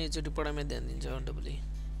पढाइमा एकचोटि पढाइमा ध्यान दिन्छ अन्टपले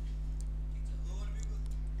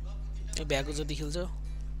भ्याएको जति खेल्छ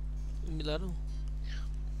मिलाएर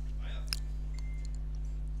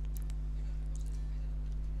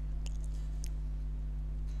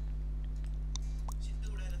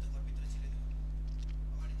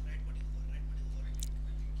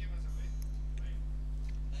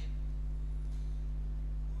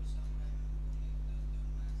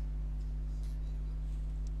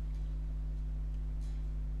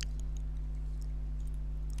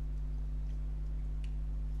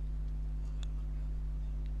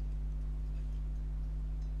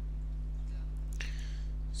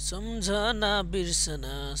सम्झना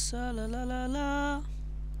बिर्सना सालालाला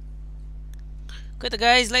खै त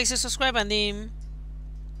guys like share subscribe हान्दिम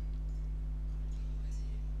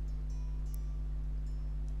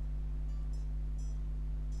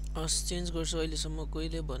change गर्छु अहिलेसम्म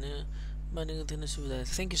कोहीले भने मानेको थिएन सुविधा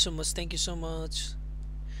thank you so much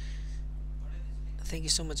thank you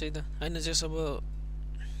so much है त हैन जस अब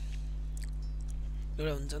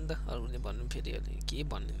एउटा हुन्छ नि त अरूले भन्नु फेरि के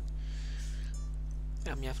भन्ने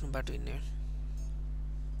हामी आफ्नो बाटो हिँड्ने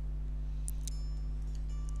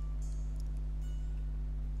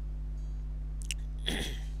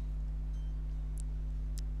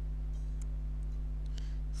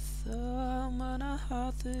Samana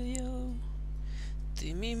hath yo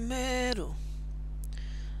तिमी मेरो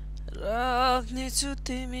राख्ने छु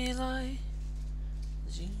तिमीलाई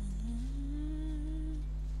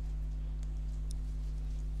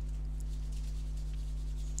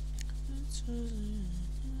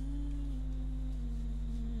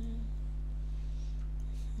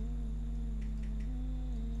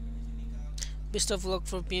Best of luck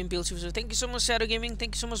for PMPL Future. Thank you so much, Shadow Gaming.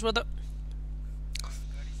 Thank you so much, brother.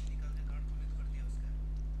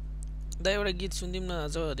 दा एउटा गीत सुन्दिम न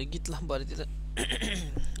आज अरे गीत ल भरिदिएर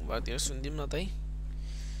भरिदिएर सुन्दिम न त है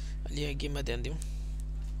अलि यहाँ गेममा ध्यान दिउँ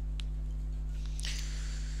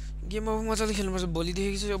गेम अब मजाले खेल्नुपर्छ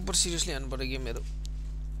भोलिदेखि चाहिँ ओभर सिरियसली हान्नु पर्यो गेमहरू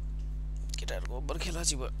केटाहरूको ओभर खेला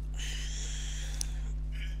चाहिँ भयो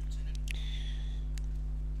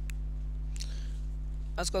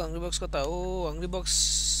आजकल हङ्ग्री बक्स कता हो हङ्ग्री बक्स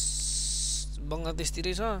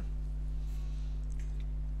बङ्गलादेशतिरै छ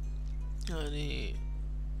अनि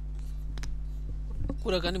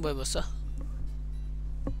कुराकानी भइबस्छ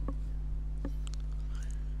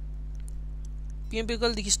पिएमपी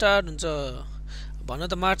कहिलेदेखि स्टार्ट हुन्छ भन्न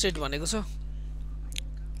त मार्च 8 भनेको छ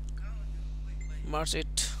मार्च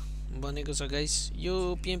 8 भनेको छ गाइस यो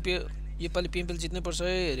पिएमपी योपालि पिएमपी जित्नै पर्छ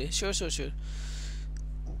है अरे स्योर स्योर स्योर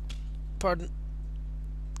पढ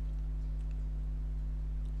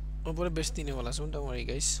अब पुरै बेस्ट दिने होला छ डोन्ट वरी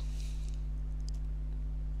गाइस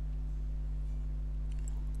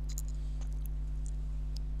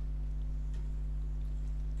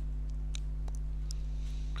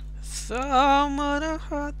सामना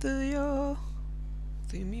हात यो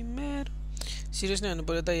तिमी मेरो सिरियस नै हान्नु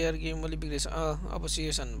पर्यो त यार गेम अलि बिग्रेछ अब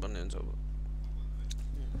सिरियस हान्नु पर्ने हुन्छ अब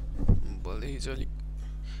भोलिदेखि चाहिँ अलिक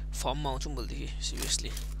फर्ममा आउँछु भोलिदेखि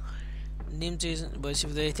सिरियसली नेम चाहिँ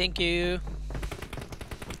भइसक्यो thank you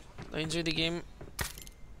enjoy the game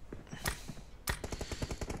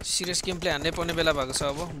serious game play हान्नै पर्ने बेला भएको छ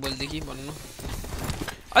अब भोलिदेखि भन्नु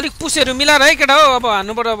अलिक पुसहरू मिलाएर है केटा हो अब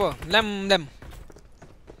हान्नु पर्यो अब ल्याम ल्याम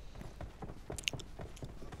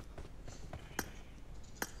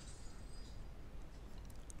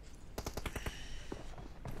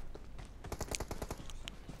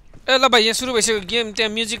ए ल भाइ यहाँ सुरु भइसक्यो गेम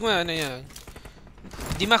त्यहाँ म्युजिकमा हैन यहाँ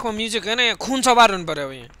दिमागमा म्युजिक हैन यहाँ खुन सवार हुनु पर्यो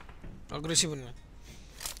अब यहाँ अग्रेसिभ हुनु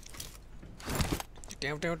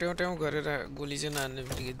ट्याउ ट्याउ ट्याउ ट्याउ गरेर गोली चाहिँ नहान्ने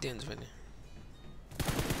फेरि दिन्छ भने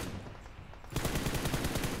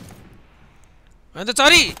हैन त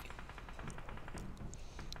चरी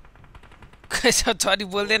कैसा चरी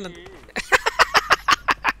बोल्दैन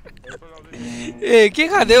ए के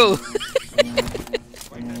खादियौ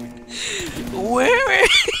वे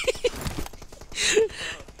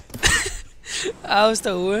आउस त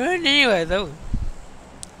नि भयो त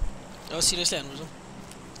अब सिरियसली हान्नु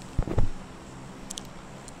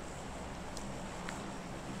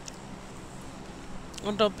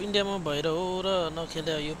अनटप इन्डियामा भएर हो र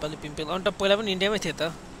नखेले योपालि पिएमपीएल अनटप पहिला पनि इन्डियामै थियो त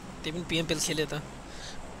त्यही पनि पिएमपीएल खेल्यो त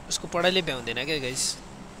उसको पढाइले भ्याउँदैन क्या गाइस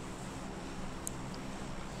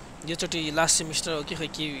योचोटि लास्ट सेमिस्टर हो कि खै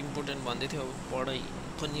के इम्पोर्टेन्ट भन्दै थियो अब पढाइ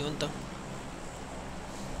पनि हो नि त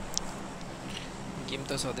गेम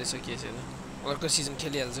त छँदैछ के छैन अर्को सिजन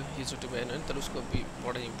खेलिहाल्छ योचोटि भएन नि तर उसको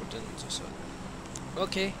पढाइ इम्पोर्टेन्ट हुन्छ sir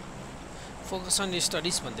okay focus on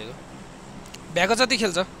studies भनिदिएको भ्याएको जति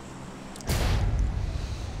खेल्छ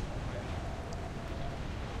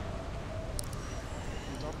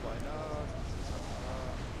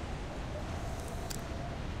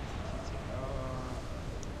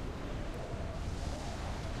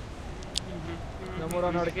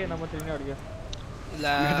नंबर 3 ने अड़ गया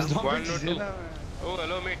ला ओ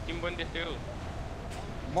हेलो मेट टिम बन त्यस्तै हो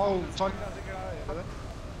म चलिरा चाहिँ केडा हेर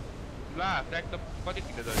ला ट्र्याक त कति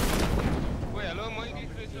छिटो छ ओइ हेलो म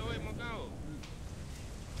इन्ट्रेस्ट ओइ म कहाँ हो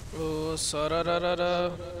ओ सरररर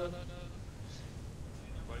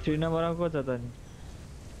 3 नम्बरमा को छ त नि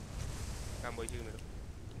काम भइसक्यो मेरो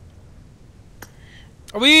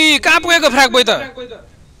अबे कहाँ पुगेको फ्र्याक बोइ त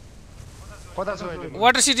कता छ अहिले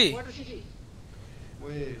वाटर सिटी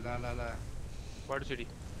ओए ला ला ला वाटर सिटी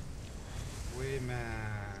ओए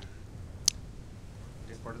म्यान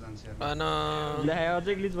रेकर्ड जान्छ यार अन ला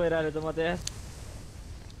अझै ग्लिच भइराले त म त यार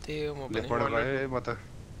त्यो म पनि रेकर्ड गए म त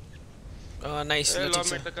नाइस ए ल ल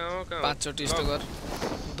ठीक मेट त छ कहाँ हो कहाँ 5 चोटी यस्तो गर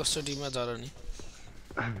 10 चोटीमा झर नि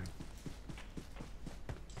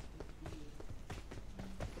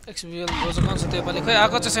XBBL रोज कौन सा त्यो पाली खै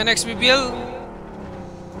आएको चाहिँ छैन XBBL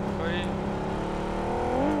खै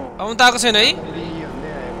आउन त आएको छैन है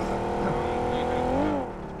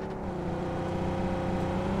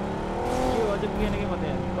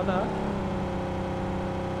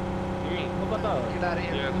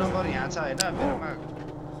नम्बर यहाँ छ हैन मेरोमा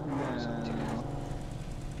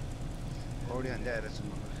पौडी हान्दै आएर छु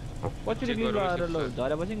पछि ग्लिच आएर ल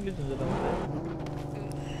झरेपछि ग्लिच हुन्छ त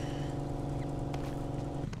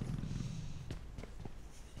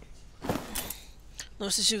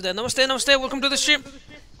नमस्ते शिवदा नमस्ते नमस्ते वेलकम टु द स्ट्रीम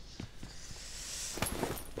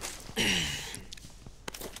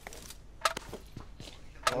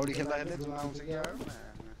पौडी खेल्दाखेरि जुन आउँछ कि आयो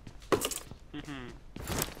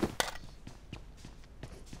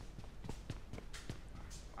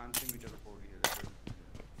 500 मिटर पौडी खेलेको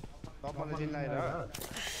तपाईले जिन लाएर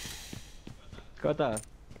कता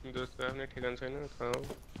दोस्तको आफ्नै ठेगान छैन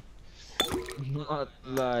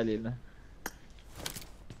ल लिन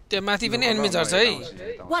त्यो माथि पनि एनिमी झर्छ है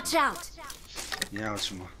Watch out. यहाँ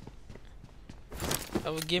आउँछु म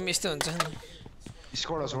अब गेम यस्तो हुन्छ नि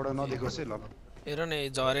स्कोर छोडा नदेखोस् है ल हेर न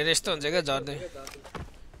झरेर यस्तो हुन्छ क्या झर्दै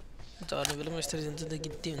झर्ने बेलामा यस्तरी हुन्छ त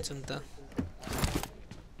गित्ती हुन्छ नि त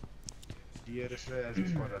डिआरएस र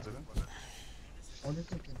एसएस परेछ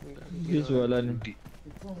ग्लिच होला नि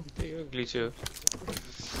त्यही हो ग्लिच हो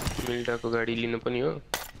मिल्टाको गाडी लिनु पनि हो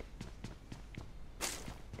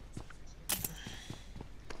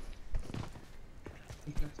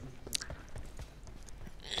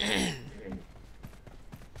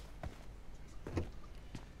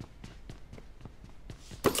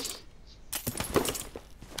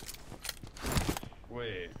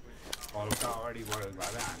हल्का अगाडि बढ्यो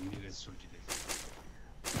भए हामीले सुल्टिँदै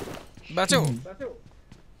बाचौ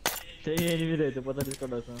त्यही एनिमी रहेछ 45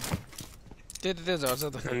 कडाछ त्यो झर्छ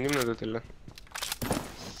त हान्दिम न त त्यसलाई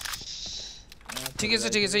ठिकै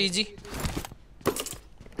छ इजी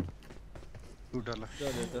लुटला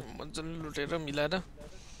मजाले लुटेर मिलाएर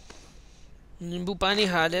निम्बु पानी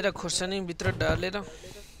हालेर खोर्सानी भित्र डालेर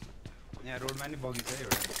यहाँ रोडमा नि बगैँचा है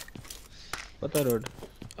एउटा कता रोड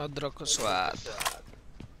अदरकको स्वाद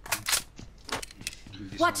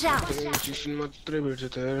Watch out. स्टेसन मात्रै भेट्छ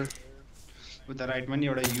त उता राइटमा नि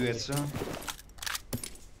एउटा युएस छ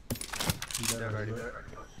दुईटा गाडी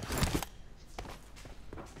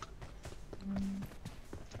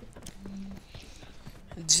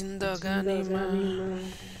जिन्दगानीमा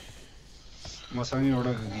मसँग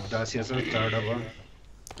एउटा दासिया छ चारवटा भयो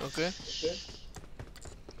ओके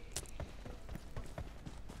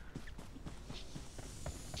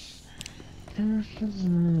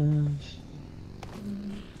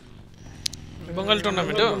बंगाल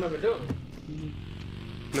टुर्नामेन्ट हो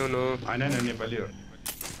नो नो हैन हैन नेपाली हो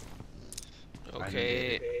okay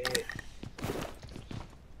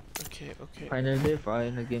okay okay final day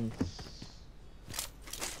final game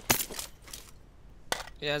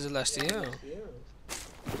Yeah, आज लास्ट इयर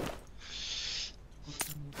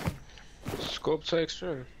स्कोप छ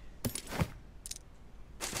एक्स्ट्रा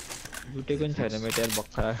लुटेको नि छैन मेटेर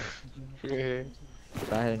भक्खा ए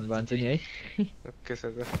पाएन भन्छ नि है ओके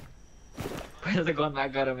सर पहिला त गन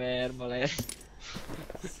आग गरौँ यार मलाई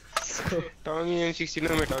टमी M16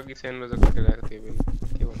 मा टकी स्यान्डमा चाहिँ कटेर आएको थियो पनि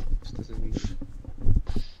के भन्नु यस्तो छ जिन्दगी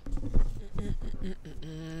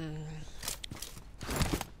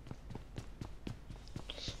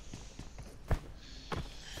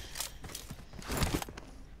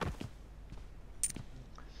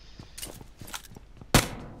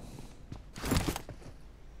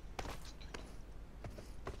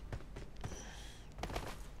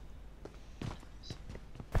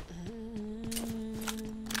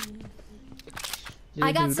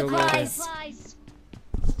I got supplies.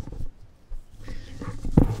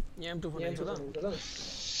 Yeah, M2 phone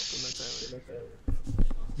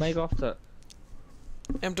mic of छ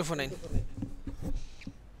M2 फोन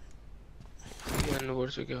जान्नु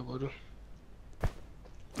पर्छ क्या बरु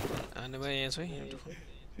आने भाइ यहाँ छ है M2 phone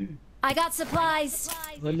I got supplies.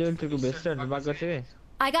 Level 3 को बेस्ट है बाको थिए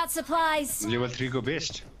I got supplies. लेभल 3 को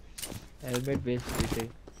बेस्ट हेलमेट बेस्ट थिए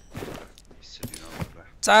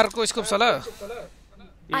 4 को स्कोप छ ल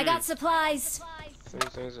I got supplies. सही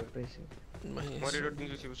छ मरेर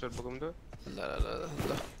दिन्छु सिप सर्ट बोकम त ल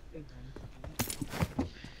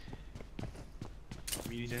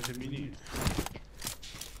मिनी चाहिन्छ मिनी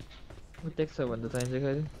टेक्स भन्दा चाहिन्छ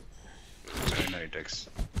खाली नाइ takes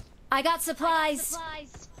I got supplies.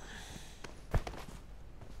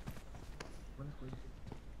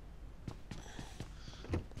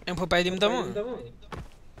 M4 पाइदिम त म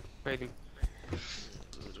पाइदिम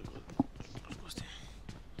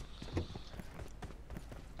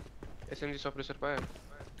SMG सप्रेसर पायो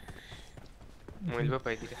मैले पो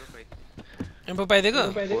पाइदिए एम्पो पाइदिएको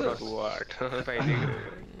पाइदिएको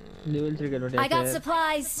लेभल 3 गर्नु I got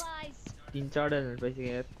supplies. 3-4 डजन पैसा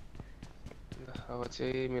यार अब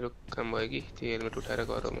चाहिँ मेरो काम भयो कि त्यो हेलमेट उठाएर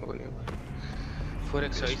गरौँ म पनि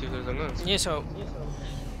 4x छ इसिससँग यस हो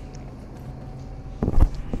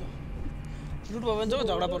लुट भयो भने चाहिँ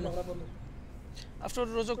झगडा पर्नु आफ्टर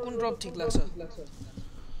रोजक कुन ड्रप ठीक लाग्छ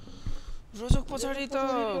रोजक पछाडी त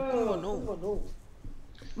कुन भन्नु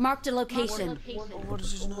Marked a location.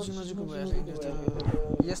 नजिकको भयो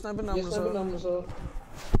यसमा पनि राम्रो छ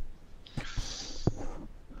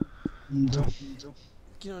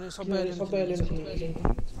किनभने सबै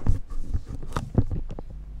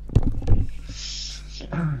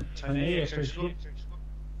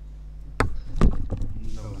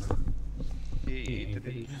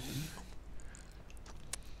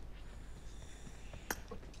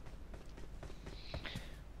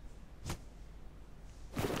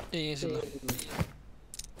yes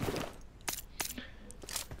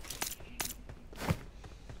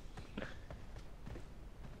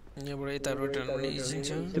यहाँबाट यता रोटेट गर्ने इजी छ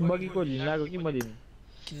त्यो बगीको लिलाको कि मैले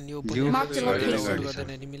किनभने यो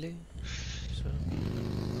गर्दैन तिमीले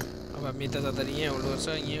अब हामी यता जाँदा यहाँ होल्ड गर्छ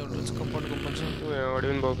यहाँ होल्ड गर्छ कम्पाउन्ड छ यहाँ अगाडि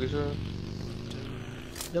पनि बगी छ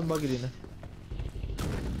जब बगी दिन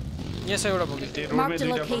यहाँ छ एउटा बगी Marked a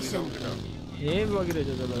location. यही बगी रहेछ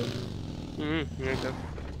त ल यही छ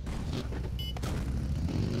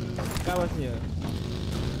कहाँ बस्ने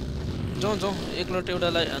हो जाउँ एकलट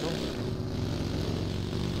एउटालाई हानु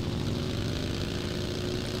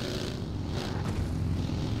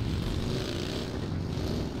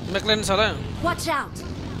McLaren छ ल Watch out.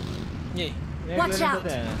 यही Watch out.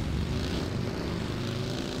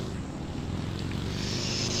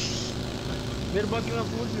 मेरो बगीमा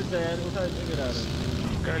फुल छ यार उठाएर केटाहरु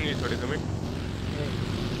कहाँ नि छोडेको मे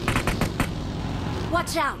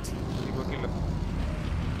Watch out. बगी ल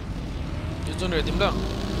यो जोन हेर्दिम ल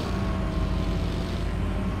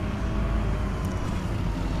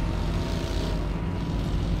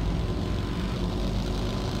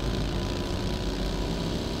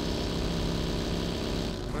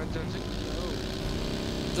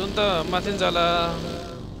जुन त माथि जाला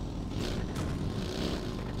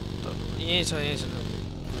यही छ यहाँ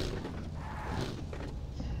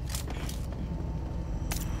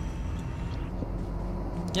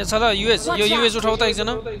छ ल युएस यो युएस उठाउ त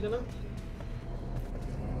एकजना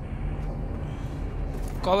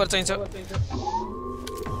कभर चाहिन्छ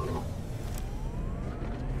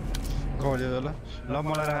कभर ल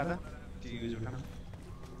मलाई राख त युएस उठाउन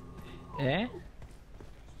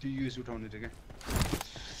युएस उठाउने थियो क्या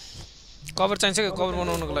कभर चाहिन्छ के कभर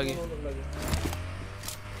बनाउनको लागि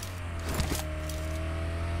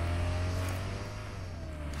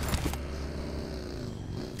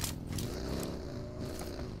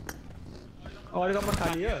और कम्पर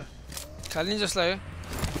खाली हो खाली जस्तो लाग्यो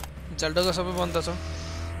झल्डको सबै बन्द छ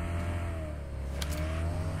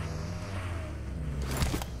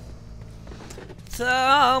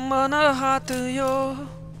सामन हात यो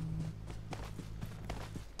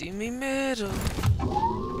तिमी मेरो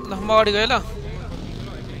ल म अगाडि गएँ ल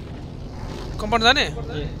कम्पाउन्ड जाने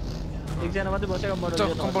एकजना मात्रै बसेको मर्छ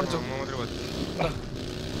कम्पाउन्ड म मात्रै बस्छु ल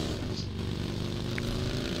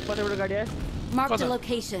कतैबाट गाडी आयो Marked a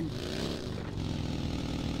location.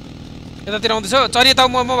 यतातिर आउँदैछ चरी यता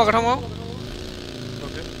म भएको ठाउँमा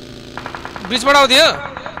ब्रिजबाट आउँदियो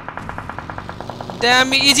त्यहाँ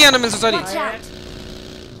हामी इजी आउन मिल्छ चरी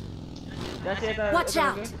Watch out. Watch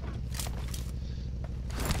out.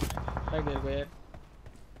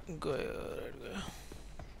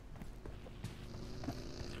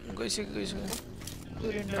 गइसक्यो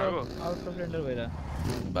आउट अफ रेन्डर भइरा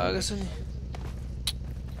भागेछ नि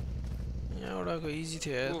यहाँबाटको इजी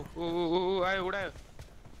थियो यार आयो उडायो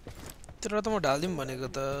तेरो त म ढाल्दिउँ भनेको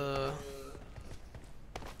त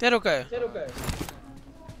त्यहाँ रोकायो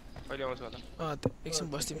अहिले आउँछ होला एकछिन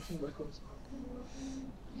बस्दिउँ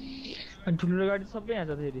अनि ठुलो गाडी सबै यहाँ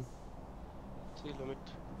छ फेरि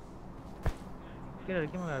किलोमिटर केटाहरु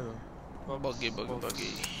केमा गएको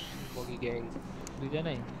बगी ग्याङ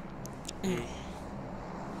दुईजनै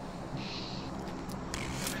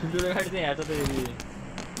ठुलो गाडी चाहिँ यहाँ छ त फेरि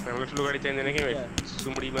हाम्रो ठुलो गाडी चाहिँदैन के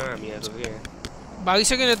सुमडीमा हामी यहाँ छौँ क्या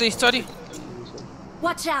भागिसक्यो नि त चरी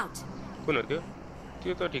Watch out. कुन हो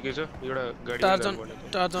त्यो त ठिकै छ एउटा गाडी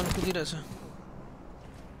टार्जन कुदिरहेछ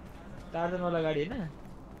टार्जन वाला गाडी हैन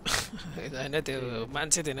हैन त्यो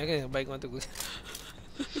मान्छे थिएन के बाइकमा त कुद्यो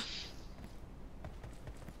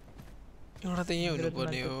एउटा त यही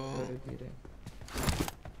हुनुपर्ने हो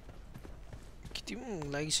किति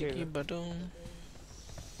लागिसक्यो बाटो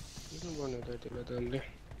किन भन्नु त त्यसलाई त हामीले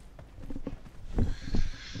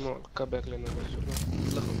म हल्का ब्याक लेनमा गर्छु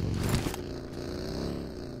ल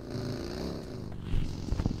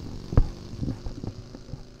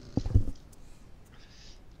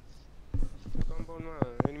कम्पाउन्डमा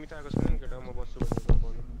एनिमी त आएको छैन नि केटा म बस्छु भने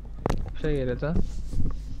कम्पाउन्डमा सही हेरे त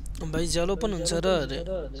भाइ ज्यालो पनि हुन्छ र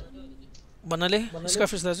भन्नाले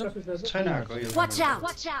स्काफिस दाजु छैन आएको यो Watch out!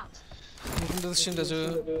 Watch out! म पनि दर्शन दाजु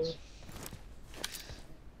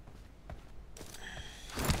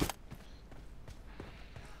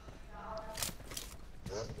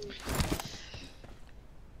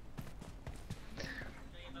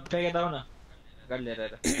ट्याग दाउ न गाडी लिएर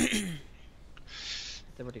आएर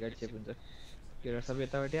यतापट्टि गाडी चेप हुन्छ केरा सबै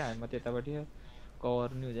यतापट्टि हामी मात्रै यतापट्टि कभर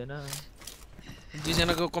नि हुँदैन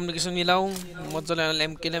दुईजनाको कम्युनिकेसन मिलाऊ मजाले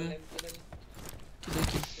ल्याम किलेम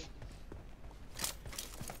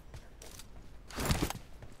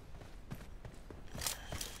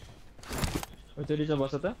चोरी चाहिँ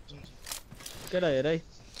बस्छ त केटा हेर है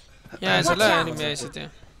यहाँ आएछ ल एनिमी आएछ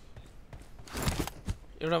त्यहाँ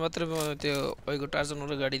एउटा मात्र त्यो अहिलेको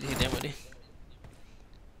टार्जनवाला गाडी देखेँ त्यहाँ मैले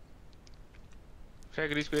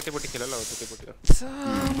फ्याग रिसको यतैपट्टि खेला ल हो त्यतैपट्टि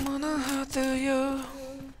सामना हात यो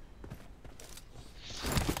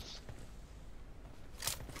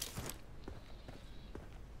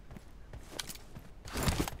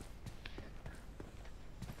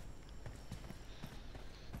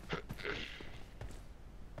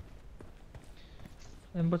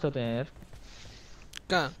एम्बो छ त यहाँ यार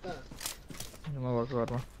कहाँ म भएको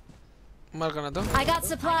घरमा मार्कन त I got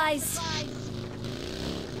supplies.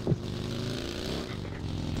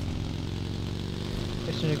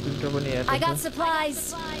 यसरी फिल्टर पनि यार I got supplies.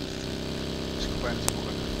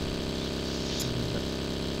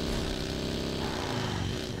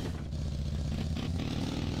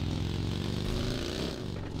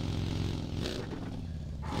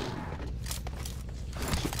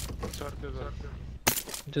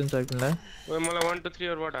 जुन सर्किललाई ओए मलाई 1 2 3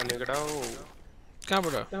 और वाट हाने केटा हो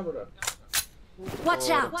कहाँबाट Watch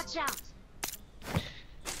out! Watch out!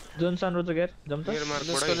 John सान रोज गएर जम त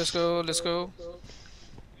लेट्स गो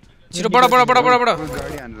छिटो बडा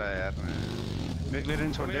गाडी हान्ला यार मेक्लेरन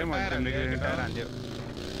छोड्दै म मेक्लेरन टायर हान्दियो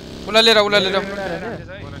उला लिएर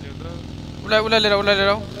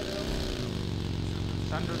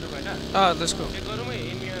सान रोज हैन लेट्स गो के गरौँ है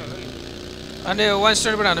एनिमी होला नि अनि 1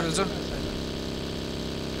 स्टारबाट हान्न मिल्छ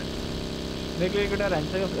मेक्लेरनको टायर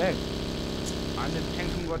हान्छ यो फ्ल्याग हान्दै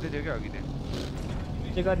ठ्याङठुङ गर्दै थियो के अघि त्यहाँ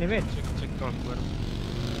के गर्ने मेट चेक गर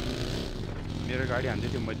मेरो गाडी हान्दै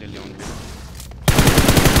थियो मैले ल्याउनु थियो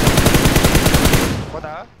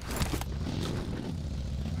कता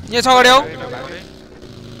यहाँ छ अगाडि आऊ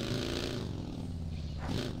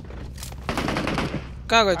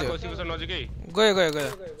कहाँ गयो त्यो कोसिबस नजिकै गयो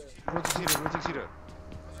रोजिक सिरो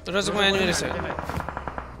रजकमा एनिमी रहेछ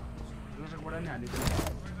रोजकबाट नि हान्दै थियो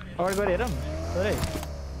अगाडि गएर हेरौँ सरै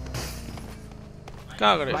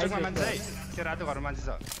कहाँ गयो बाइकमा मान्छे है त्यो रातो घरमा मान्छे छ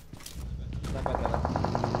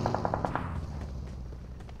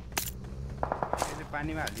त्यसले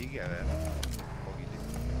पानीमा हालिदियो कि अब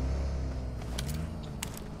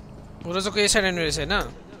रजकको यो साइड एनिमी रहेछ हैन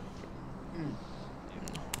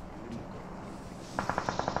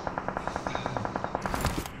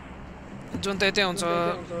जुन त यतै आउँछ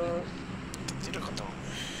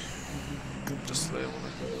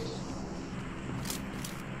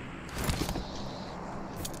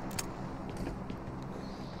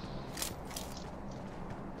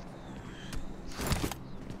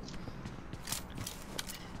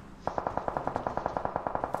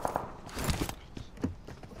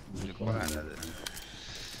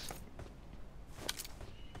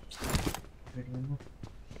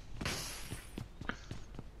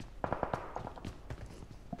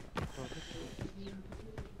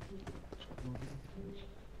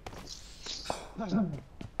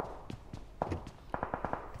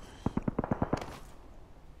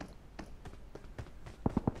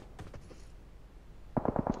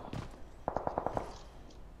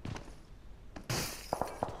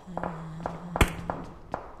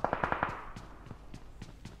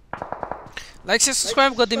लाइक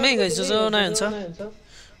सब्सक्राइब गरिदिउँ है गाइस जो नयाँ हुन्छ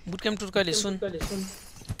बुट क्याम्प टुर कहिले सुन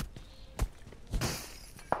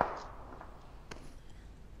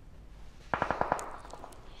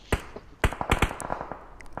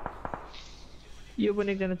यो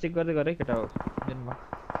पनि एकजना चेक गर्दै गरे केटा हो दिनमा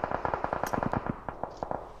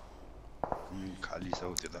खाली छ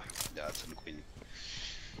त्यो त याद छैन कोही नि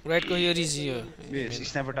राइटको यो रिजी हो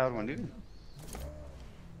स्नाइपर टावर भन्यो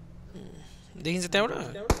देखिन्छ त्यहाँबाट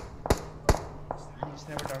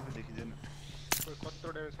स्नाइपर टावर त देखिँदैन कत्रो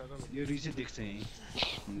ड्यामेज छ त यो रिज देख्छ यही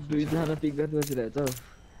दुईजना पिक गर्दै बसिरहेछ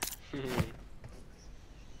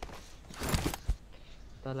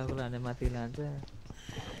तलको लाने माथि लान्छ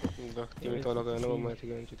ल तिमी तल गएन म माथि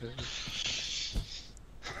गएछु त्यसो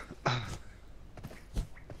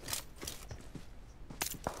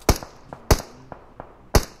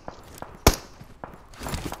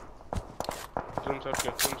जुन सर्ट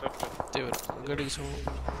त्यो गडी छु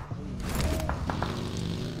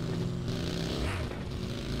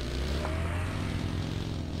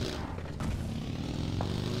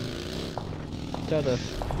चलो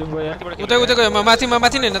तुम गयो उतै गयो माथि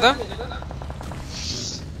नै हैन त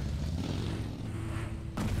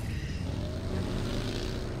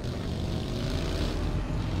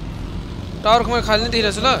टावरको मै खाली नै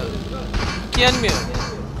देखिरहेछु ल के एनिमी हो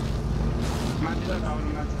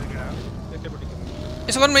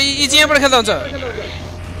यसो गर्नु इजी यहाँबाट खेल्दा हुन्छ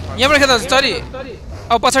यहाँबाट खेल्दा हुन्छ चरी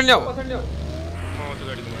अब पछाडि ल्याऊ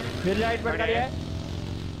फेरि राइटबाट गाडी आयो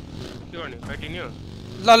के गर्ने कन्टिन्यू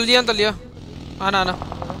ल लियो नि त लियो आना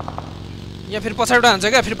यहाँ फेरि पछाडिबाट हान्छ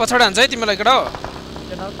क्या फेरि पछाडि हान्छ है तिमीलाई केटा हो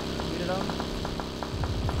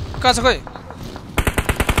कहाँ छ खोइ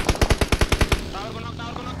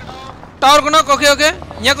टावरको नक ओके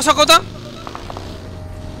यहाँको सकौ त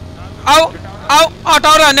आऊ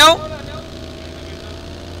टावर हान्ने आऊ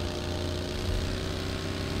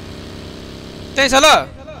त्यही छ ल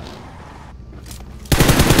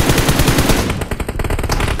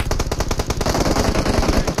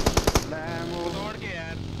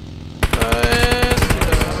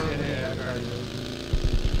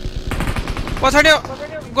पछाडि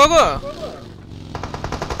गो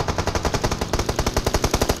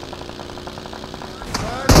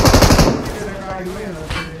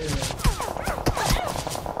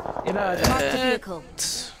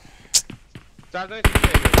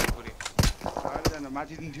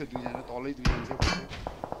माथि पनि थियो दुईजना तलै दुईजना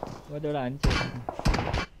एउटा हान्छ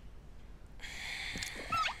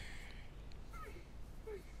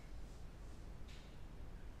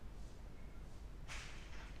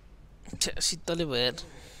शीतले भयो यार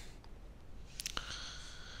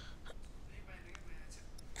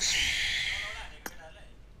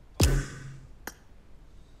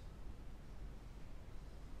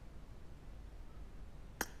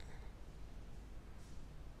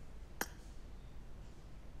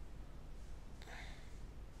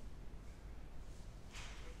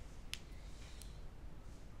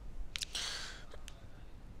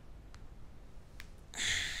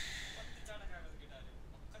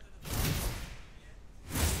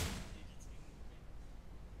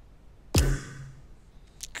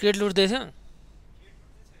क्रेट लुट्दैछ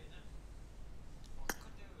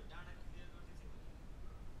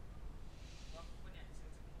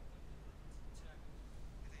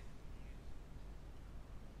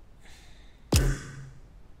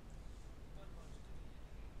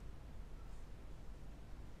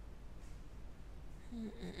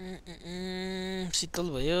शीतल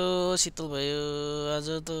भयो आज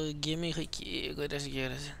त गेमै खै के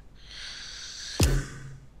गरिरहेछ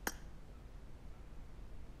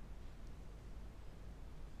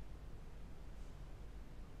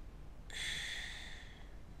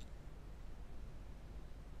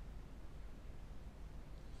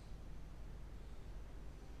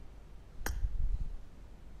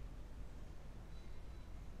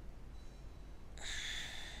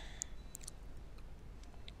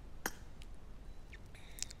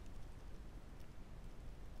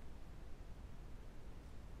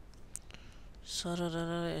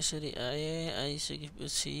सररर यसरी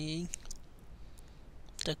आइसकेपछि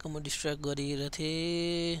ट्याक्क म डिस्ट्र्याक्ट गरिरहेको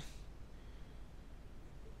थिएँ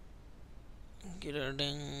गिरा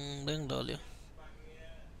ड्याङ ढल्यो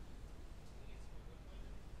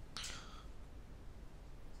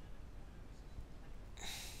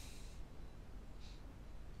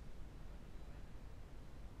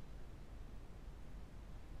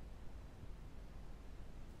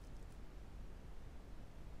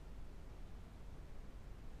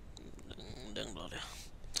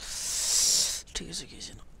ठिकै छ केही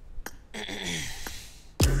छैन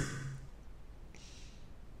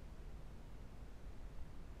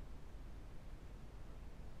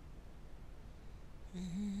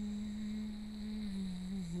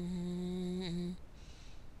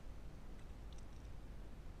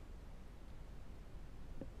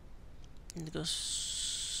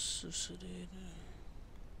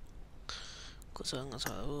कोसँग छ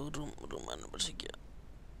रुम हान्नुपर्छ क्या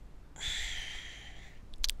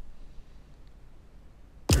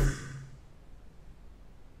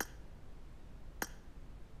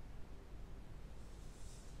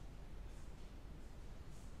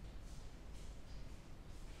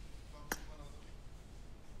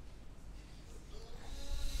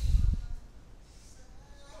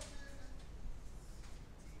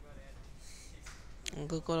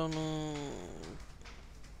खालको कराउनु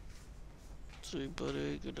चाहिँ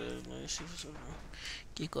पर्यो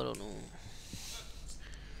के कराउनु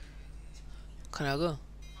खानाको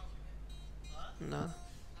ल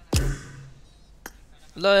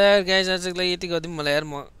ल यार गाइज आजको लागि यति गरिदिउँ मलाई यार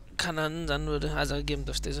म खाना जानु पर्यो आजको गेम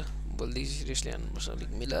जस्तै छ भोलिदेखि सिरियसली हान्नुपर्छ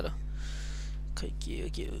अलिक मिलाएर खै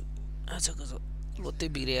के हो आजको त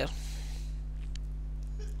लोतै बिग्रियो यार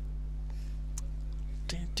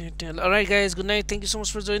Alright guys, good night. Thank you so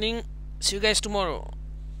much for joining. See you guys tomorrow.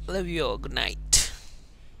 Love you all. Good night.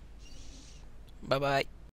 Bye bye.